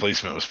 because its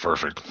placement was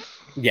perfect.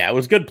 Yeah, it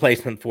was good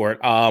placement for it.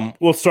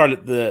 We'll start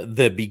at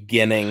the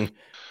beginning.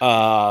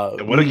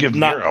 It would have given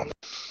 0.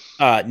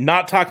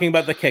 Not talking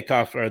about the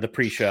kickoff or the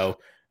pre-show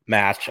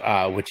match,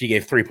 which he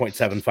gave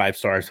 3.75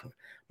 stars.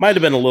 Might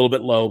have been a little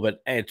bit low,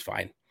 but it's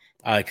fine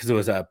because it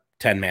was a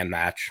 10-man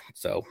match,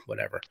 so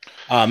whatever.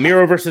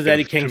 Miro versus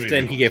Eddie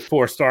Kingston, he gave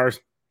 4 stars.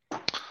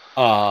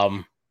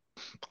 I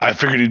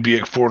figured he'd be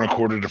at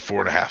 4.25 to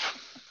 4.5.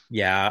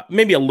 Yeah,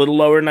 maybe a little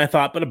lower than I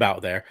thought, but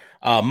about there.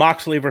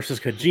 Moxley versus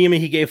Kojima,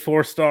 he gave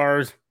 4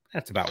 stars.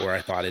 That's about where I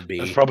thought it'd be.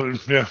 That's probably,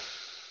 yeah.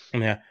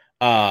 Yeah.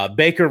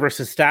 Baker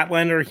versus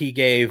Statlander, he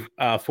gave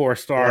 4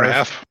 stars.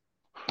 4.5.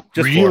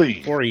 Just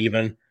really? 4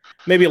 even.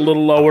 Maybe a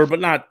little lower, but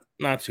not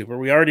super.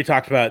 We already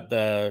talked about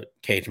the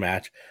cage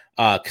match.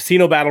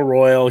 Casino Battle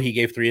Royal, he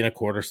gave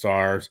 3.25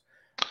 stars.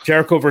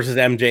 Jericho versus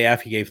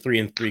MJF, he gave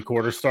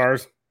 3.75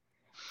 stars.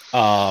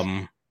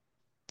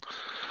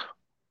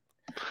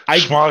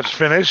 Schmosh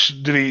finish?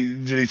 Did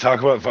he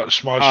talk about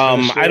Schmosh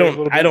finish?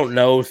 I don't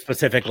know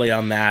specifically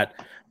on that.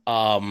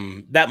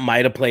 That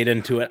might have played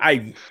into it.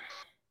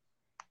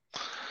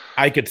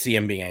 I could see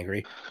him being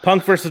angry.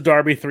 Punk versus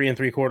Darby,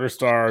 3.75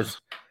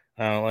 stars.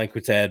 Like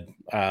we said,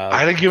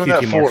 I'd have given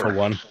that 4.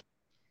 1.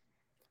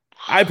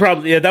 I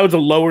probably that was a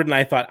lower than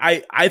I thought.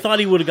 I thought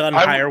he would have gone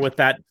higher with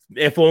that,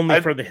 if only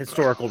for the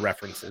historical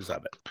references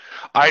of it.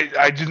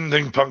 I didn't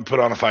think Punk put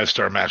on a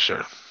 5-star match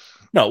there.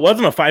 No, it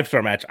wasn't a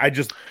 5-star match. I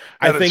think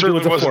it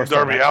was a 4-star.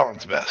 Darby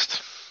Allin's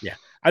best. Yeah,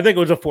 I think it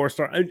was a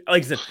 4-star.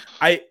 Like I said,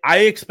 I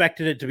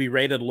expected it to be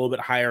rated a little bit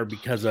higher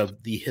because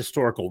of the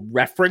historical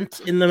reference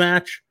in the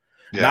match.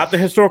 Yeah. Not the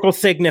historical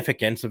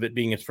significance of it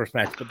being his first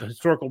match, but the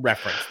historical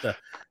reference.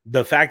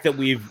 The fact that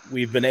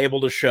we've been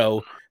able to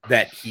show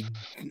that he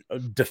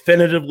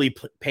definitively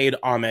paid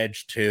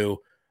homage to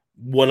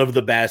one of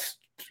the best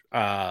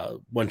 1,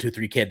 2,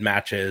 3 Kid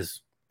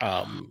matches,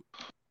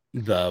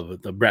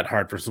 the Bret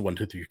Hart versus 1,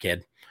 2, 3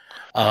 Kid.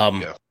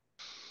 The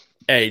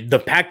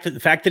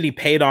fact that he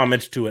paid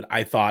homage to it,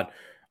 I thought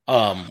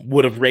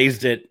would have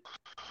raised it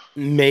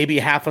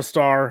maybe 0.5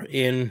 star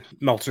in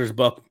Meltzer's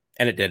book,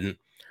 and it didn't.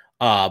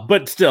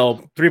 But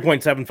still,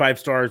 3.75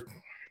 stars.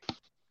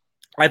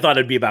 I thought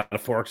it'd be about a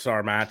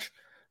 4-star match.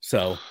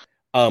 So,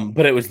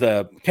 but it was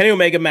the Kenny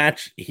Omega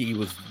match. He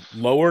was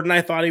lower than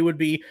I thought he would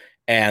be.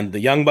 And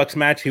the Young Bucks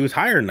match, he was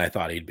higher than I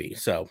thought he'd be.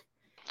 So,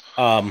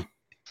 but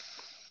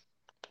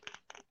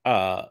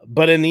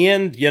in the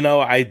end,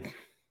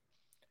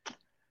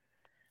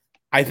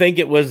 I think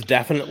it was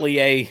definitely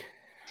an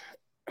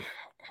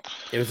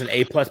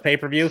A+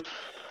 pay-per-view.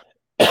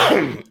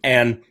 And,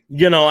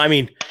 I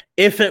mean,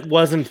 if it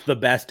wasn't the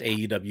best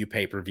AEW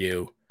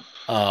pay-per-view,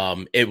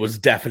 it was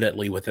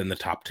definitely within the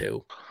top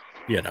 2,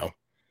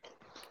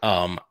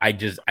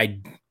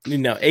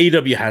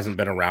 AEW hasn't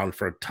been around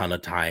for a ton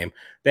of time.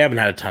 They haven't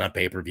had a ton of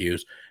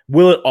pay-per-views.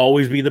 Will it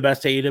always be the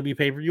best AEW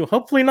pay-per-view?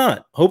 Hopefully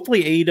not.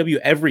 Hopefully AEW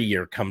every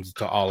year comes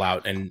to All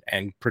Out and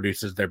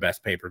produces their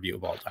best pay-per-view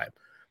of all time.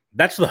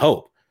 That's the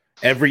hope.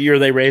 Every year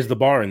they raise the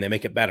bar and they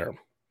make it better.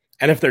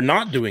 And if they're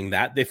not doing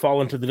that, they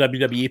fall into the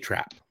WWE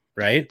trap,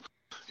 right?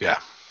 Yeah.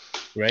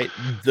 right?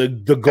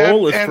 The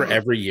goal is for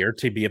every year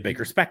to be a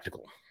bigger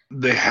spectacle.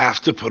 They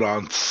have to put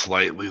on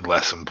slightly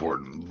less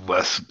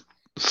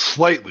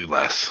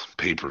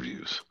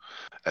pay-per-views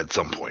at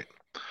some point.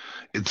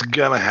 It's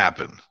gonna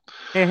happen.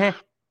 Mm-hmm.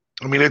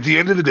 I mean, at the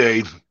end of the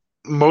day,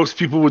 most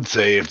people would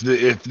say if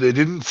they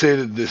didn't say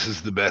that this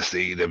is the best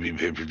AEW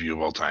pay-per-view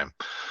of all time,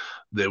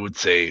 they would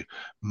say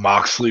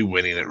Moxley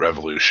winning at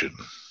Revolution.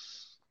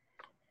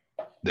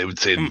 They would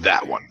say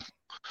that one.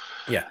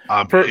 Yeah.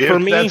 For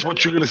me, that's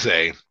what you're going to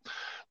say,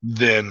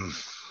 then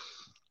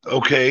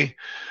okay,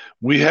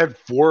 we had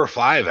 4 or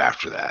 5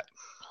 after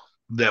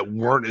that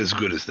weren't as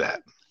good as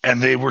that,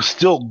 and they were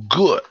still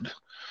good.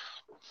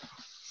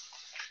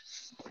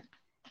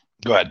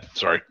 Go ahead.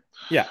 Sorry.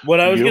 Yeah, what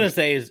I was going to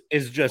say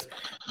is just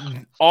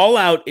All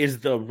Out is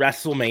the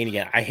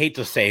WrestleMania. I hate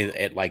to say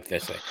it like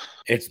this.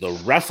 It's the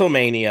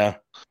WrestleMania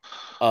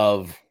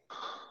of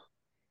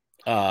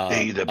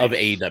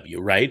AEW,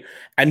 right?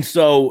 And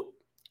so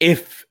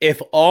if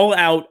All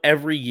Out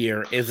every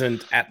year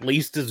isn't at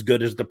least as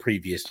good as the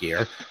previous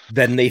year,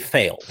 then they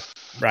failed,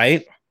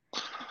 right?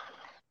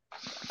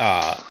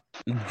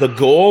 The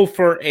goal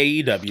for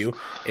AEW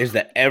is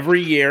that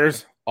every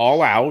year's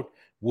All Out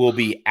will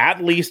be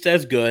at least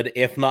as good,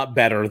 if not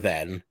better,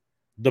 than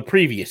the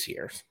previous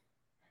years.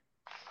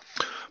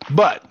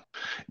 But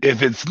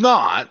if it's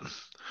not,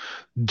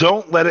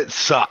 don't let it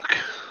suck.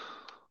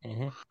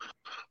 Mm-hmm.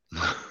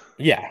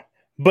 Yeah,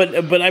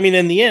 but I mean,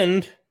 in the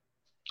end,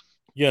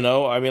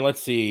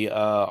 let's see.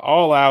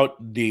 All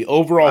Out, the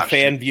overall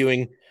fan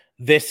viewing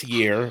this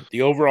year,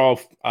 the overall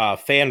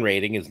fan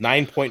rating is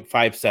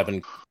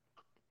 9.57.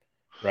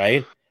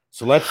 Right.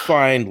 So let's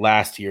find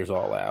last year's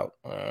All Out.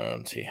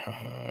 Let's see.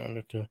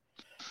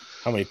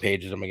 How many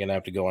pages am I going to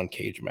have to go on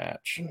Cage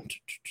Match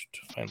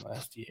to find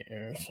last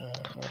year's?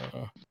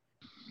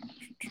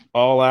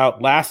 All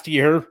Out. Last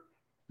year,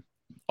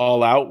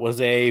 All Out was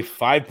a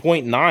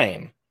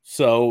 5.9.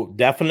 So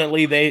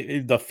definitely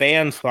the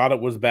fans thought it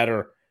was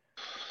better.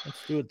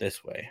 Let's do it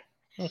this way.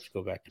 Let's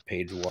go back to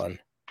page 1.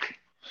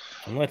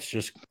 And let's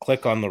just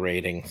click on the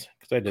ratings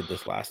because I did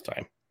this last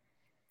time.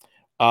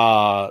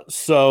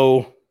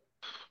 So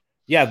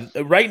yeah,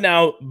 right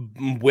now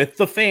with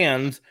the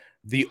fans,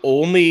 the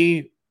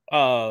only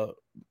show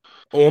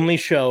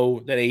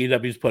that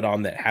AEW's put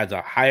on that has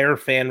a higher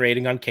fan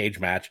rating on Cage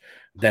Match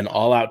than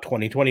All Out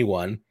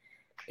 2021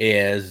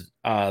 is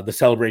the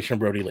Celebration of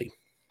Brody Lee.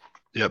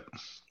 Yep.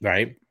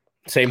 Right.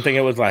 Same thing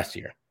it was last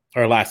year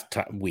or last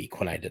week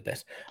when I did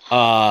this.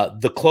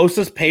 The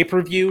closest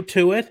pay-per-view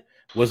to it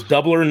was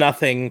Double or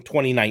Nothing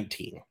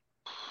 2019.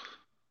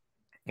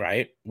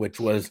 Right, which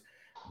was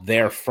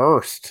their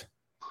first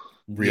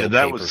real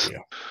pay-per-view.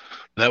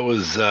 That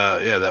was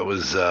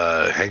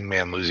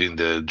Hangman losing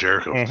to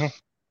Jericho. Mm-hmm.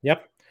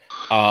 Yep.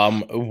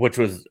 Which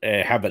was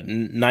have a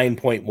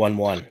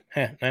 9.11.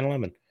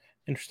 9/11.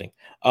 Interesting.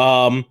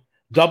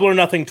 Double or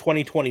Nothing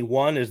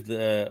 2021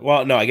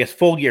 is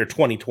Full Gear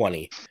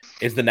 2020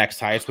 is the next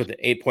highest with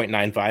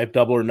 8.95.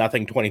 Double or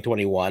Nothing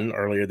 2021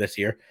 earlier this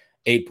year,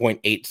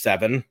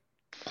 8.87.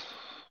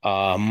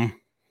 Double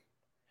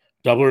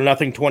or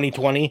Nothing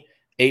 2020,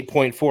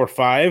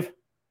 8.45.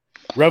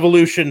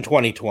 Revolution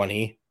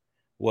 2020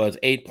 was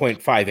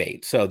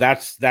 8.58. So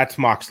that's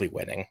Moxley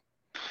winning.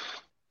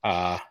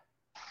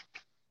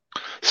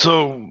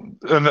 So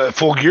and the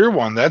Full Gear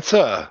one, that's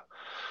a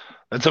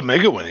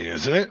mega winning,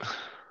 isn't it?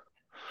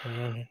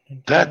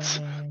 That's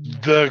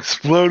the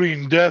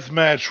exploding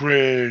deathmatch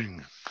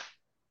ring.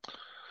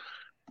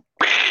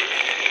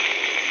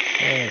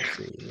 Let's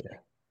see.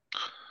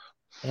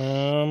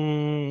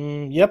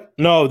 Yep.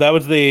 No, that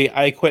was the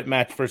I Quit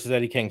match versus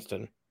Eddie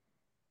Kingston.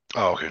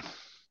 Oh, okay.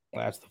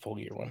 That's the Full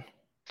Gear one.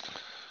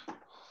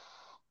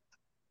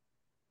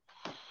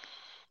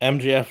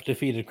 MJF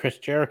defeated Chris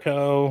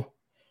Jericho.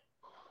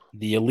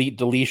 The Elite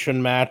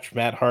Deletion match,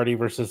 Matt Hardy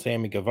versus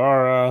Sammy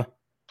Guevara.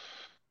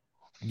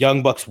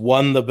 Young Bucks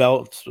won the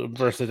belts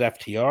versus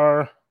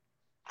FTR.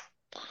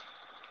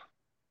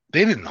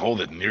 They didn't hold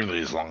it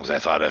nearly as long as I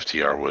thought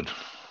FTR would.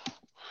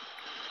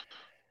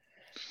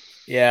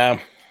 Yeah.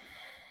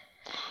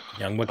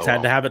 Young Bucks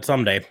had to have it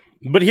someday.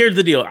 But here's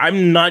the deal.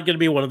 I'm not going to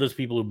be one of those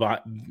people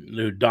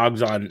who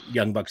dogs on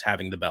Young Bucks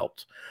having the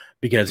belts.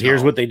 Because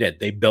here's what they did.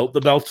 They built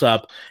the belts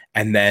up,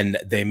 and then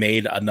they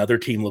made another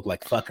team look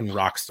like fucking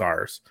rock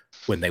stars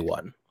when they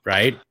won,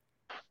 right?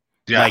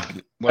 Yeah, like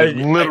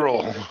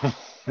literal.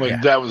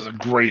 That was a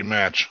great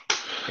match.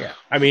 Yeah.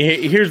 I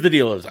mean, here's the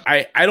deal is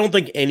I don't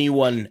think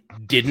anyone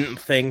didn't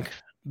think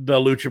the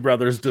Lucha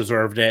Brothers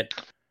deserved it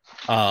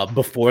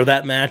before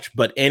that match,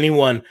 but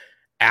anyone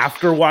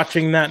after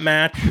watching that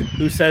match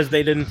who says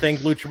they didn't think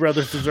Lucha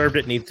Brothers deserved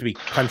it needs to be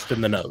punched in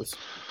the nose,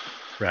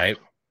 right?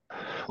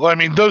 Well, I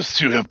mean, those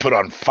two have put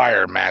on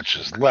fire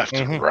matches left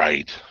and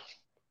right.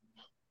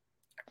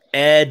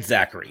 Ed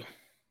Zachary.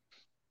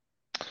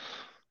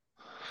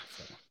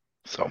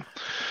 So,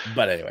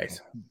 but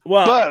anyways,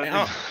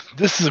 well,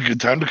 this is a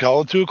good time to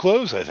call it to a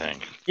close, I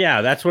think.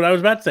 Yeah, that's what I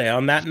was about to say.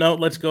 On that note,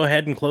 let's go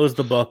ahead and close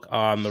the book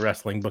on the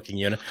wrestling booking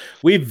unit.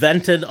 We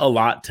vented a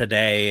lot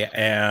today,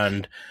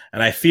 and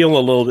I feel a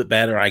little bit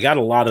better. I got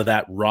a lot of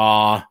that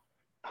raw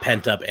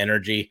pent up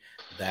energy,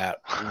 off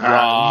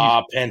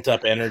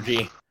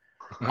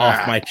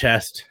my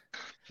chest.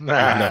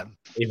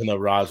 Even though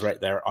Raw's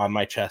right there on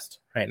my chest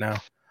right now.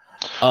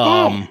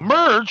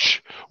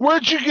 Merch?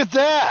 Where'd you get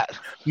that?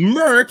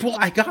 Merch? Well,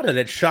 I got it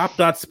at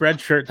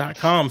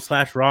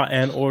shop.spreadshirt.com/raw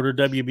and order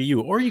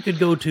WBU. Or you could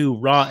go to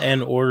raw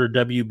and order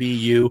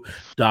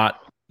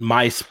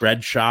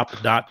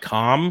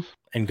WBU.myspreadshop.com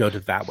and go to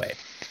that way.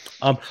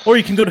 Or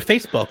you can go to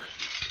Facebook,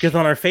 because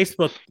on our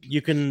Facebook,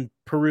 you can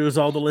peruse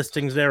all the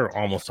listings there,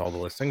 almost all the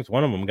listings.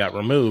 One of them got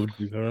removed.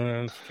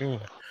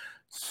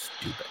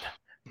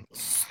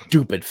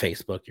 Stupid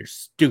Facebook. You're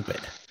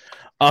stupid.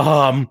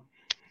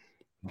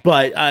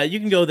 But you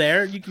can go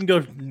there. You can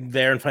go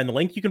there and find the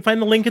link. You can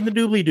find the link in the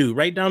doobly-doo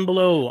right down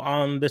below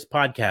on this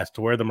podcast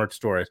to where the merch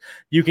store is.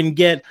 You can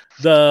get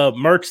the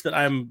merch that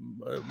I'm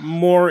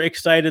more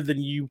excited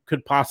than you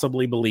could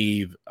possibly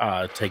believe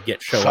to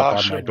get show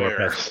up on my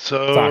doorstep.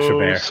 Sasha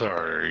Bear.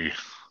 Sorry.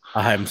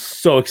 I'm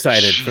so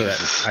excited for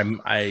that.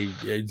 I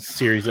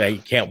seriously, I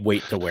can't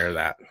wait to wear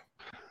that.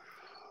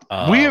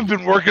 We have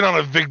been working on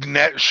a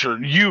Vignet shirt.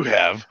 You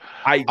have.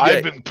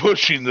 I've been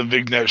pushing the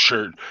Vignet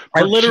shirt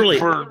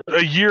for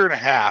a year and a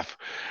half.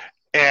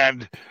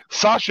 And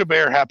Sasha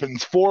Bear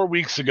happens 4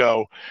 weeks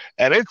ago,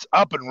 and it's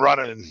up and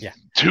running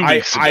 2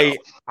 weeks ago.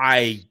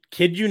 I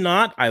kid you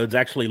not. I was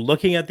actually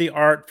looking at the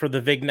art for the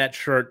Vignet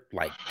shirt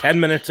like 10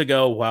 minutes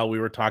ago while we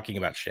were talking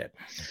about shit.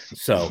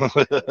 So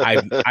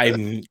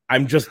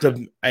I'm just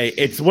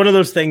it's one of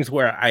those things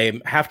where I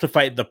have to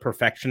fight the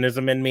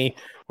perfectionism in me,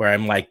 where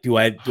I'm like, do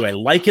I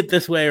like it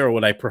this way, or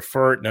would I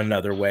prefer it in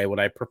another way?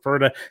 Would I prefer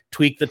to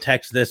tweak the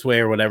text this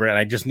way or whatever? And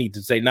I just need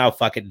to say, no,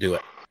 fuck it, do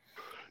it.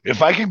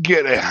 If I could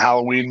get a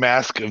Halloween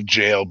mask of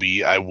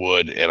JLB, I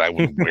would, and I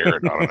would wear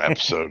it on an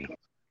episode.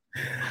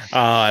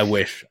 I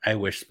wish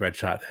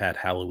Spreadshot had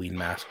Halloween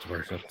masked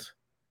versions.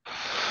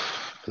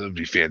 That would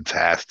be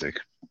fantastic.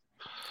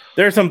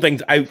 There are some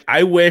things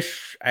I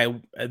wish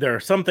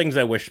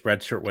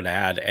Spreadshirt would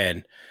add,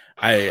 and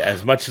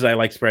as much as I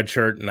like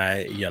Spreadshirt and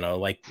I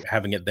like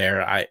having it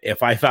there,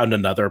 if I found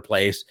another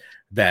place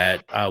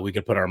that we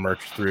could put our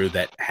merch through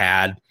that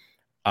had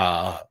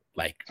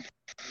like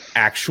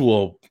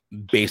actual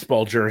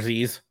baseball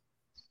jerseys,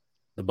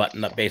 the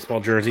button-up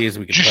baseball jerseys,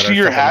 we could. Did you see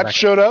your hat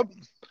showed up?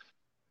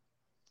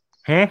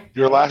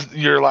 Your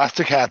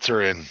elastic hats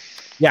are in.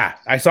 Yeah,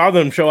 I saw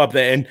them show up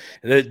there, and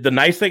the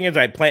nice thing is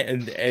I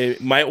plan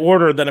my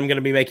order that I'm going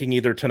to be making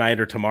either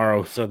tonight or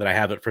tomorrow, so that I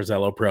have it for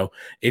Zello Pro,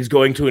 is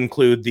going to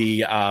include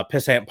the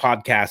Pissant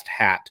Podcast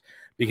hat,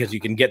 because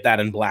you can get that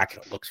in black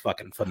and it looks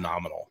fucking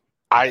phenomenal.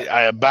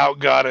 I about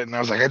got it, and I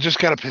was like, I just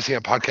got a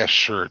Pissant Podcast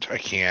shirt. I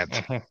can't.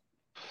 Mm-hmm.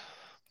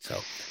 So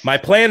my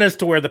plan is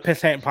to wear the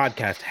Pissant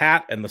Podcast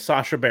hat and the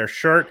Sasha Bear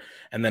shirt,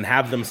 and then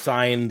have them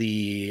sign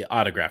the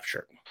autograph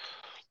shirt.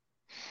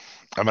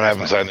 I'm going to have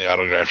them sign the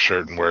autograph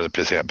shirt and wear the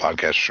Pissant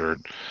Podcast shirt.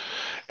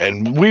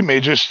 And we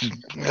may just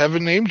have a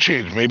name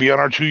change. Maybe on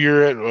our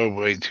 2-year...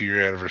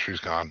 2-year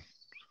anniversary's gone.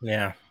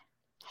 Yeah.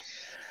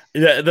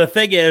 The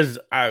thing is...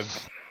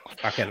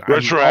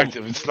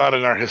 retroactive. It's not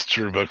in our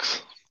history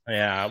books.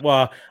 Yeah,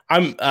 well,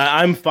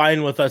 I'm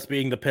fine with us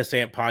being the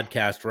Pissant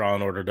Podcast Raw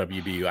and Order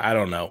WBU. I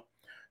don't know.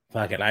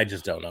 I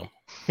just don't know.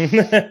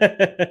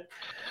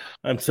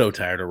 I'm so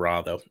tired of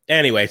Raw, though.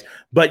 Anyways,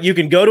 but you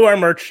can go to our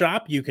merch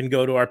shop. You can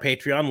go to our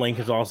Patreon. Link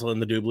is also in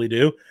the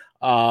doobly-doo.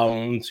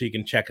 So you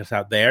can check us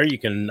out there. You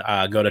can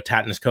go to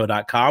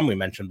tatnisco.com. We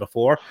mentioned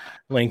before.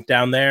 Link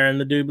down there in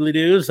the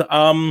doobly-doos.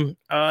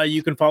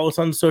 You can follow us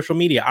on social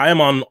media. I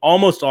am on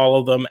almost all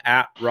of them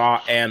at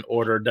Raw and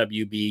Order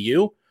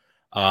WBU.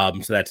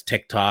 So that's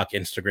TikTok,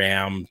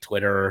 Instagram,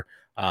 Twitter,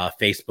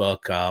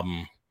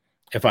 Facebook.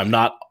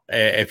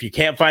 If you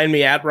can't find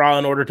me at Raw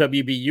and Order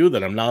WBU,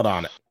 then I'm not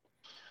on it.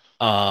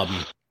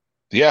 I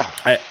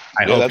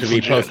hope to be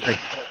posting.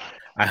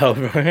 I hope,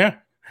 that's the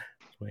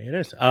way it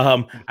is.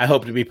 I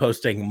hope to be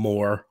posting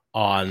more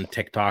on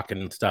TikTok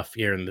and stuff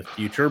here in the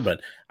future, but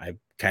I've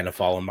kind of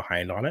fallen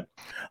behind on it.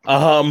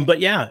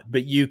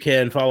 But you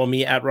can follow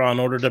me at Raw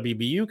and Order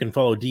WBU. You can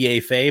follow DA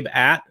Fabe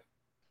at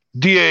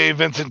DA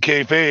Vincent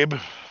K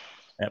Fabe.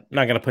 I'm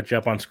not going to put you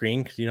up on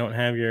screen because you don't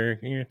have your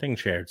thing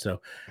shared.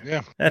 So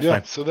that's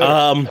fine. So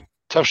that,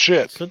 tough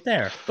shit. So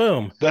there,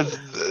 boom. That's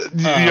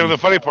the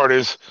funny part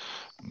is,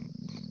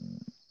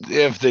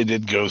 if they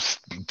did go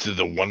to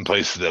the one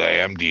place that I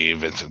am, DA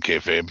Vincent K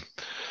Fabe,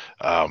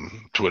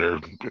 Twitter,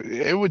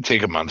 it would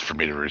take a month for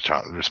me to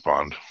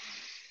respond.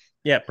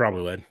 Yeah,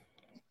 probably would,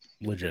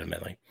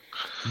 legitimately.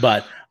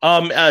 But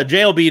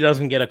JLB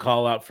doesn't get a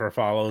call out for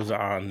follows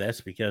on this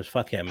because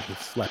fuck him, he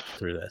slept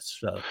through this.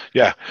 So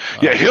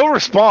he'll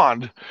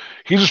respond.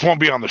 He just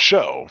won't be on the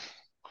show.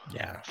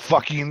 Yeah,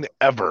 fucking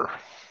ever.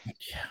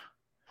 Yeah,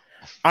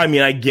 I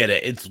mean, I get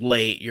it. It's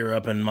late. You're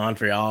up in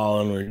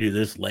Montreal, and we do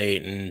this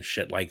late and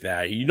shit like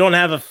that. You don't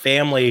have a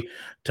family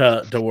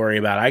to worry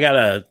about. I got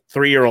a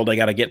 3-year-old I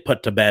got to get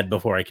put to bed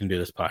before I can do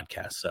this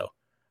podcast. So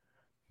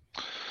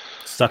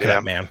suck it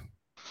up, man.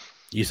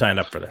 You signed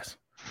up for this.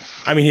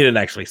 I mean, he didn't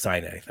actually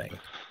sign anything.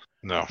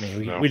 No, I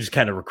mean, we just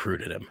kind of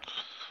recruited him.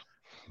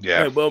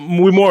 Yeah. Well,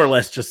 we more or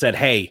less just said,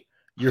 hey,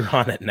 you're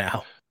on it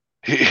now.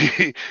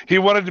 He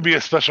wanted to be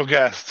a special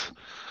guest.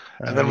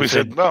 And then we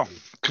said, no,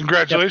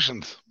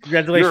 congratulations. Yep.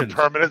 Congratulations. You're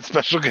a permanent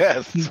special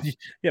guest.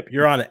 Yep,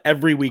 you're on it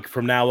every week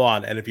from now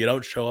on. And if you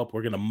don't show up,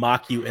 we're going to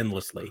mock you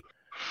endlessly.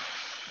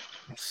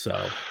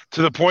 So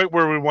to the point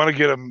where we want to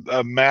get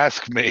a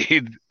mask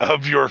made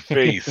of your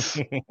face.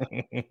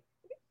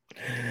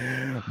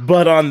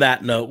 But on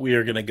that note, we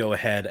are going to go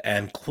ahead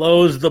and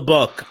close the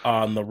book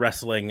on the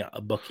wrestling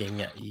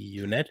booking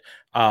unit.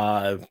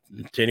 To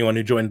anyone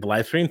who joined the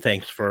live stream,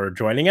 thanks for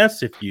joining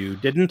us. If you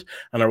didn't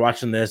and are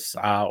watching this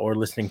or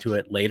listening to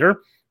it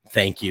later,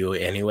 thank you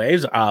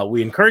anyways.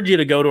 We encourage you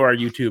to go to our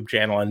YouTube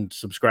channel and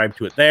subscribe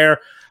to it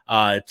there.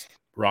 It's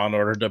Raw and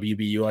Order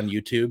WBU on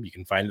YouTube. You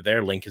can find it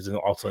there. Link is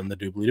also in the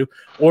doobly-doo.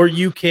 Or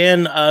you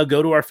can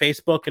go to our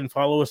Facebook and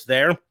follow us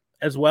there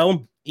as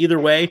well. Either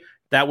way,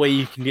 that way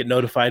you can get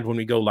notified when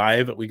we go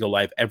live. We go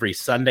live every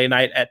Sunday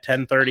night at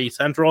 10:30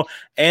 Central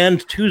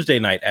and Tuesday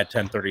night at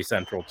 10:30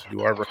 Central to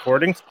do our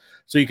recordings.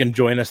 So you can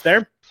join us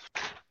there.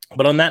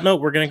 But on that note,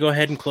 we're going to go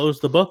ahead and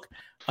close the book.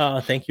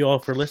 Thank you all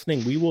for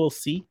listening. We will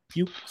see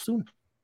you soon.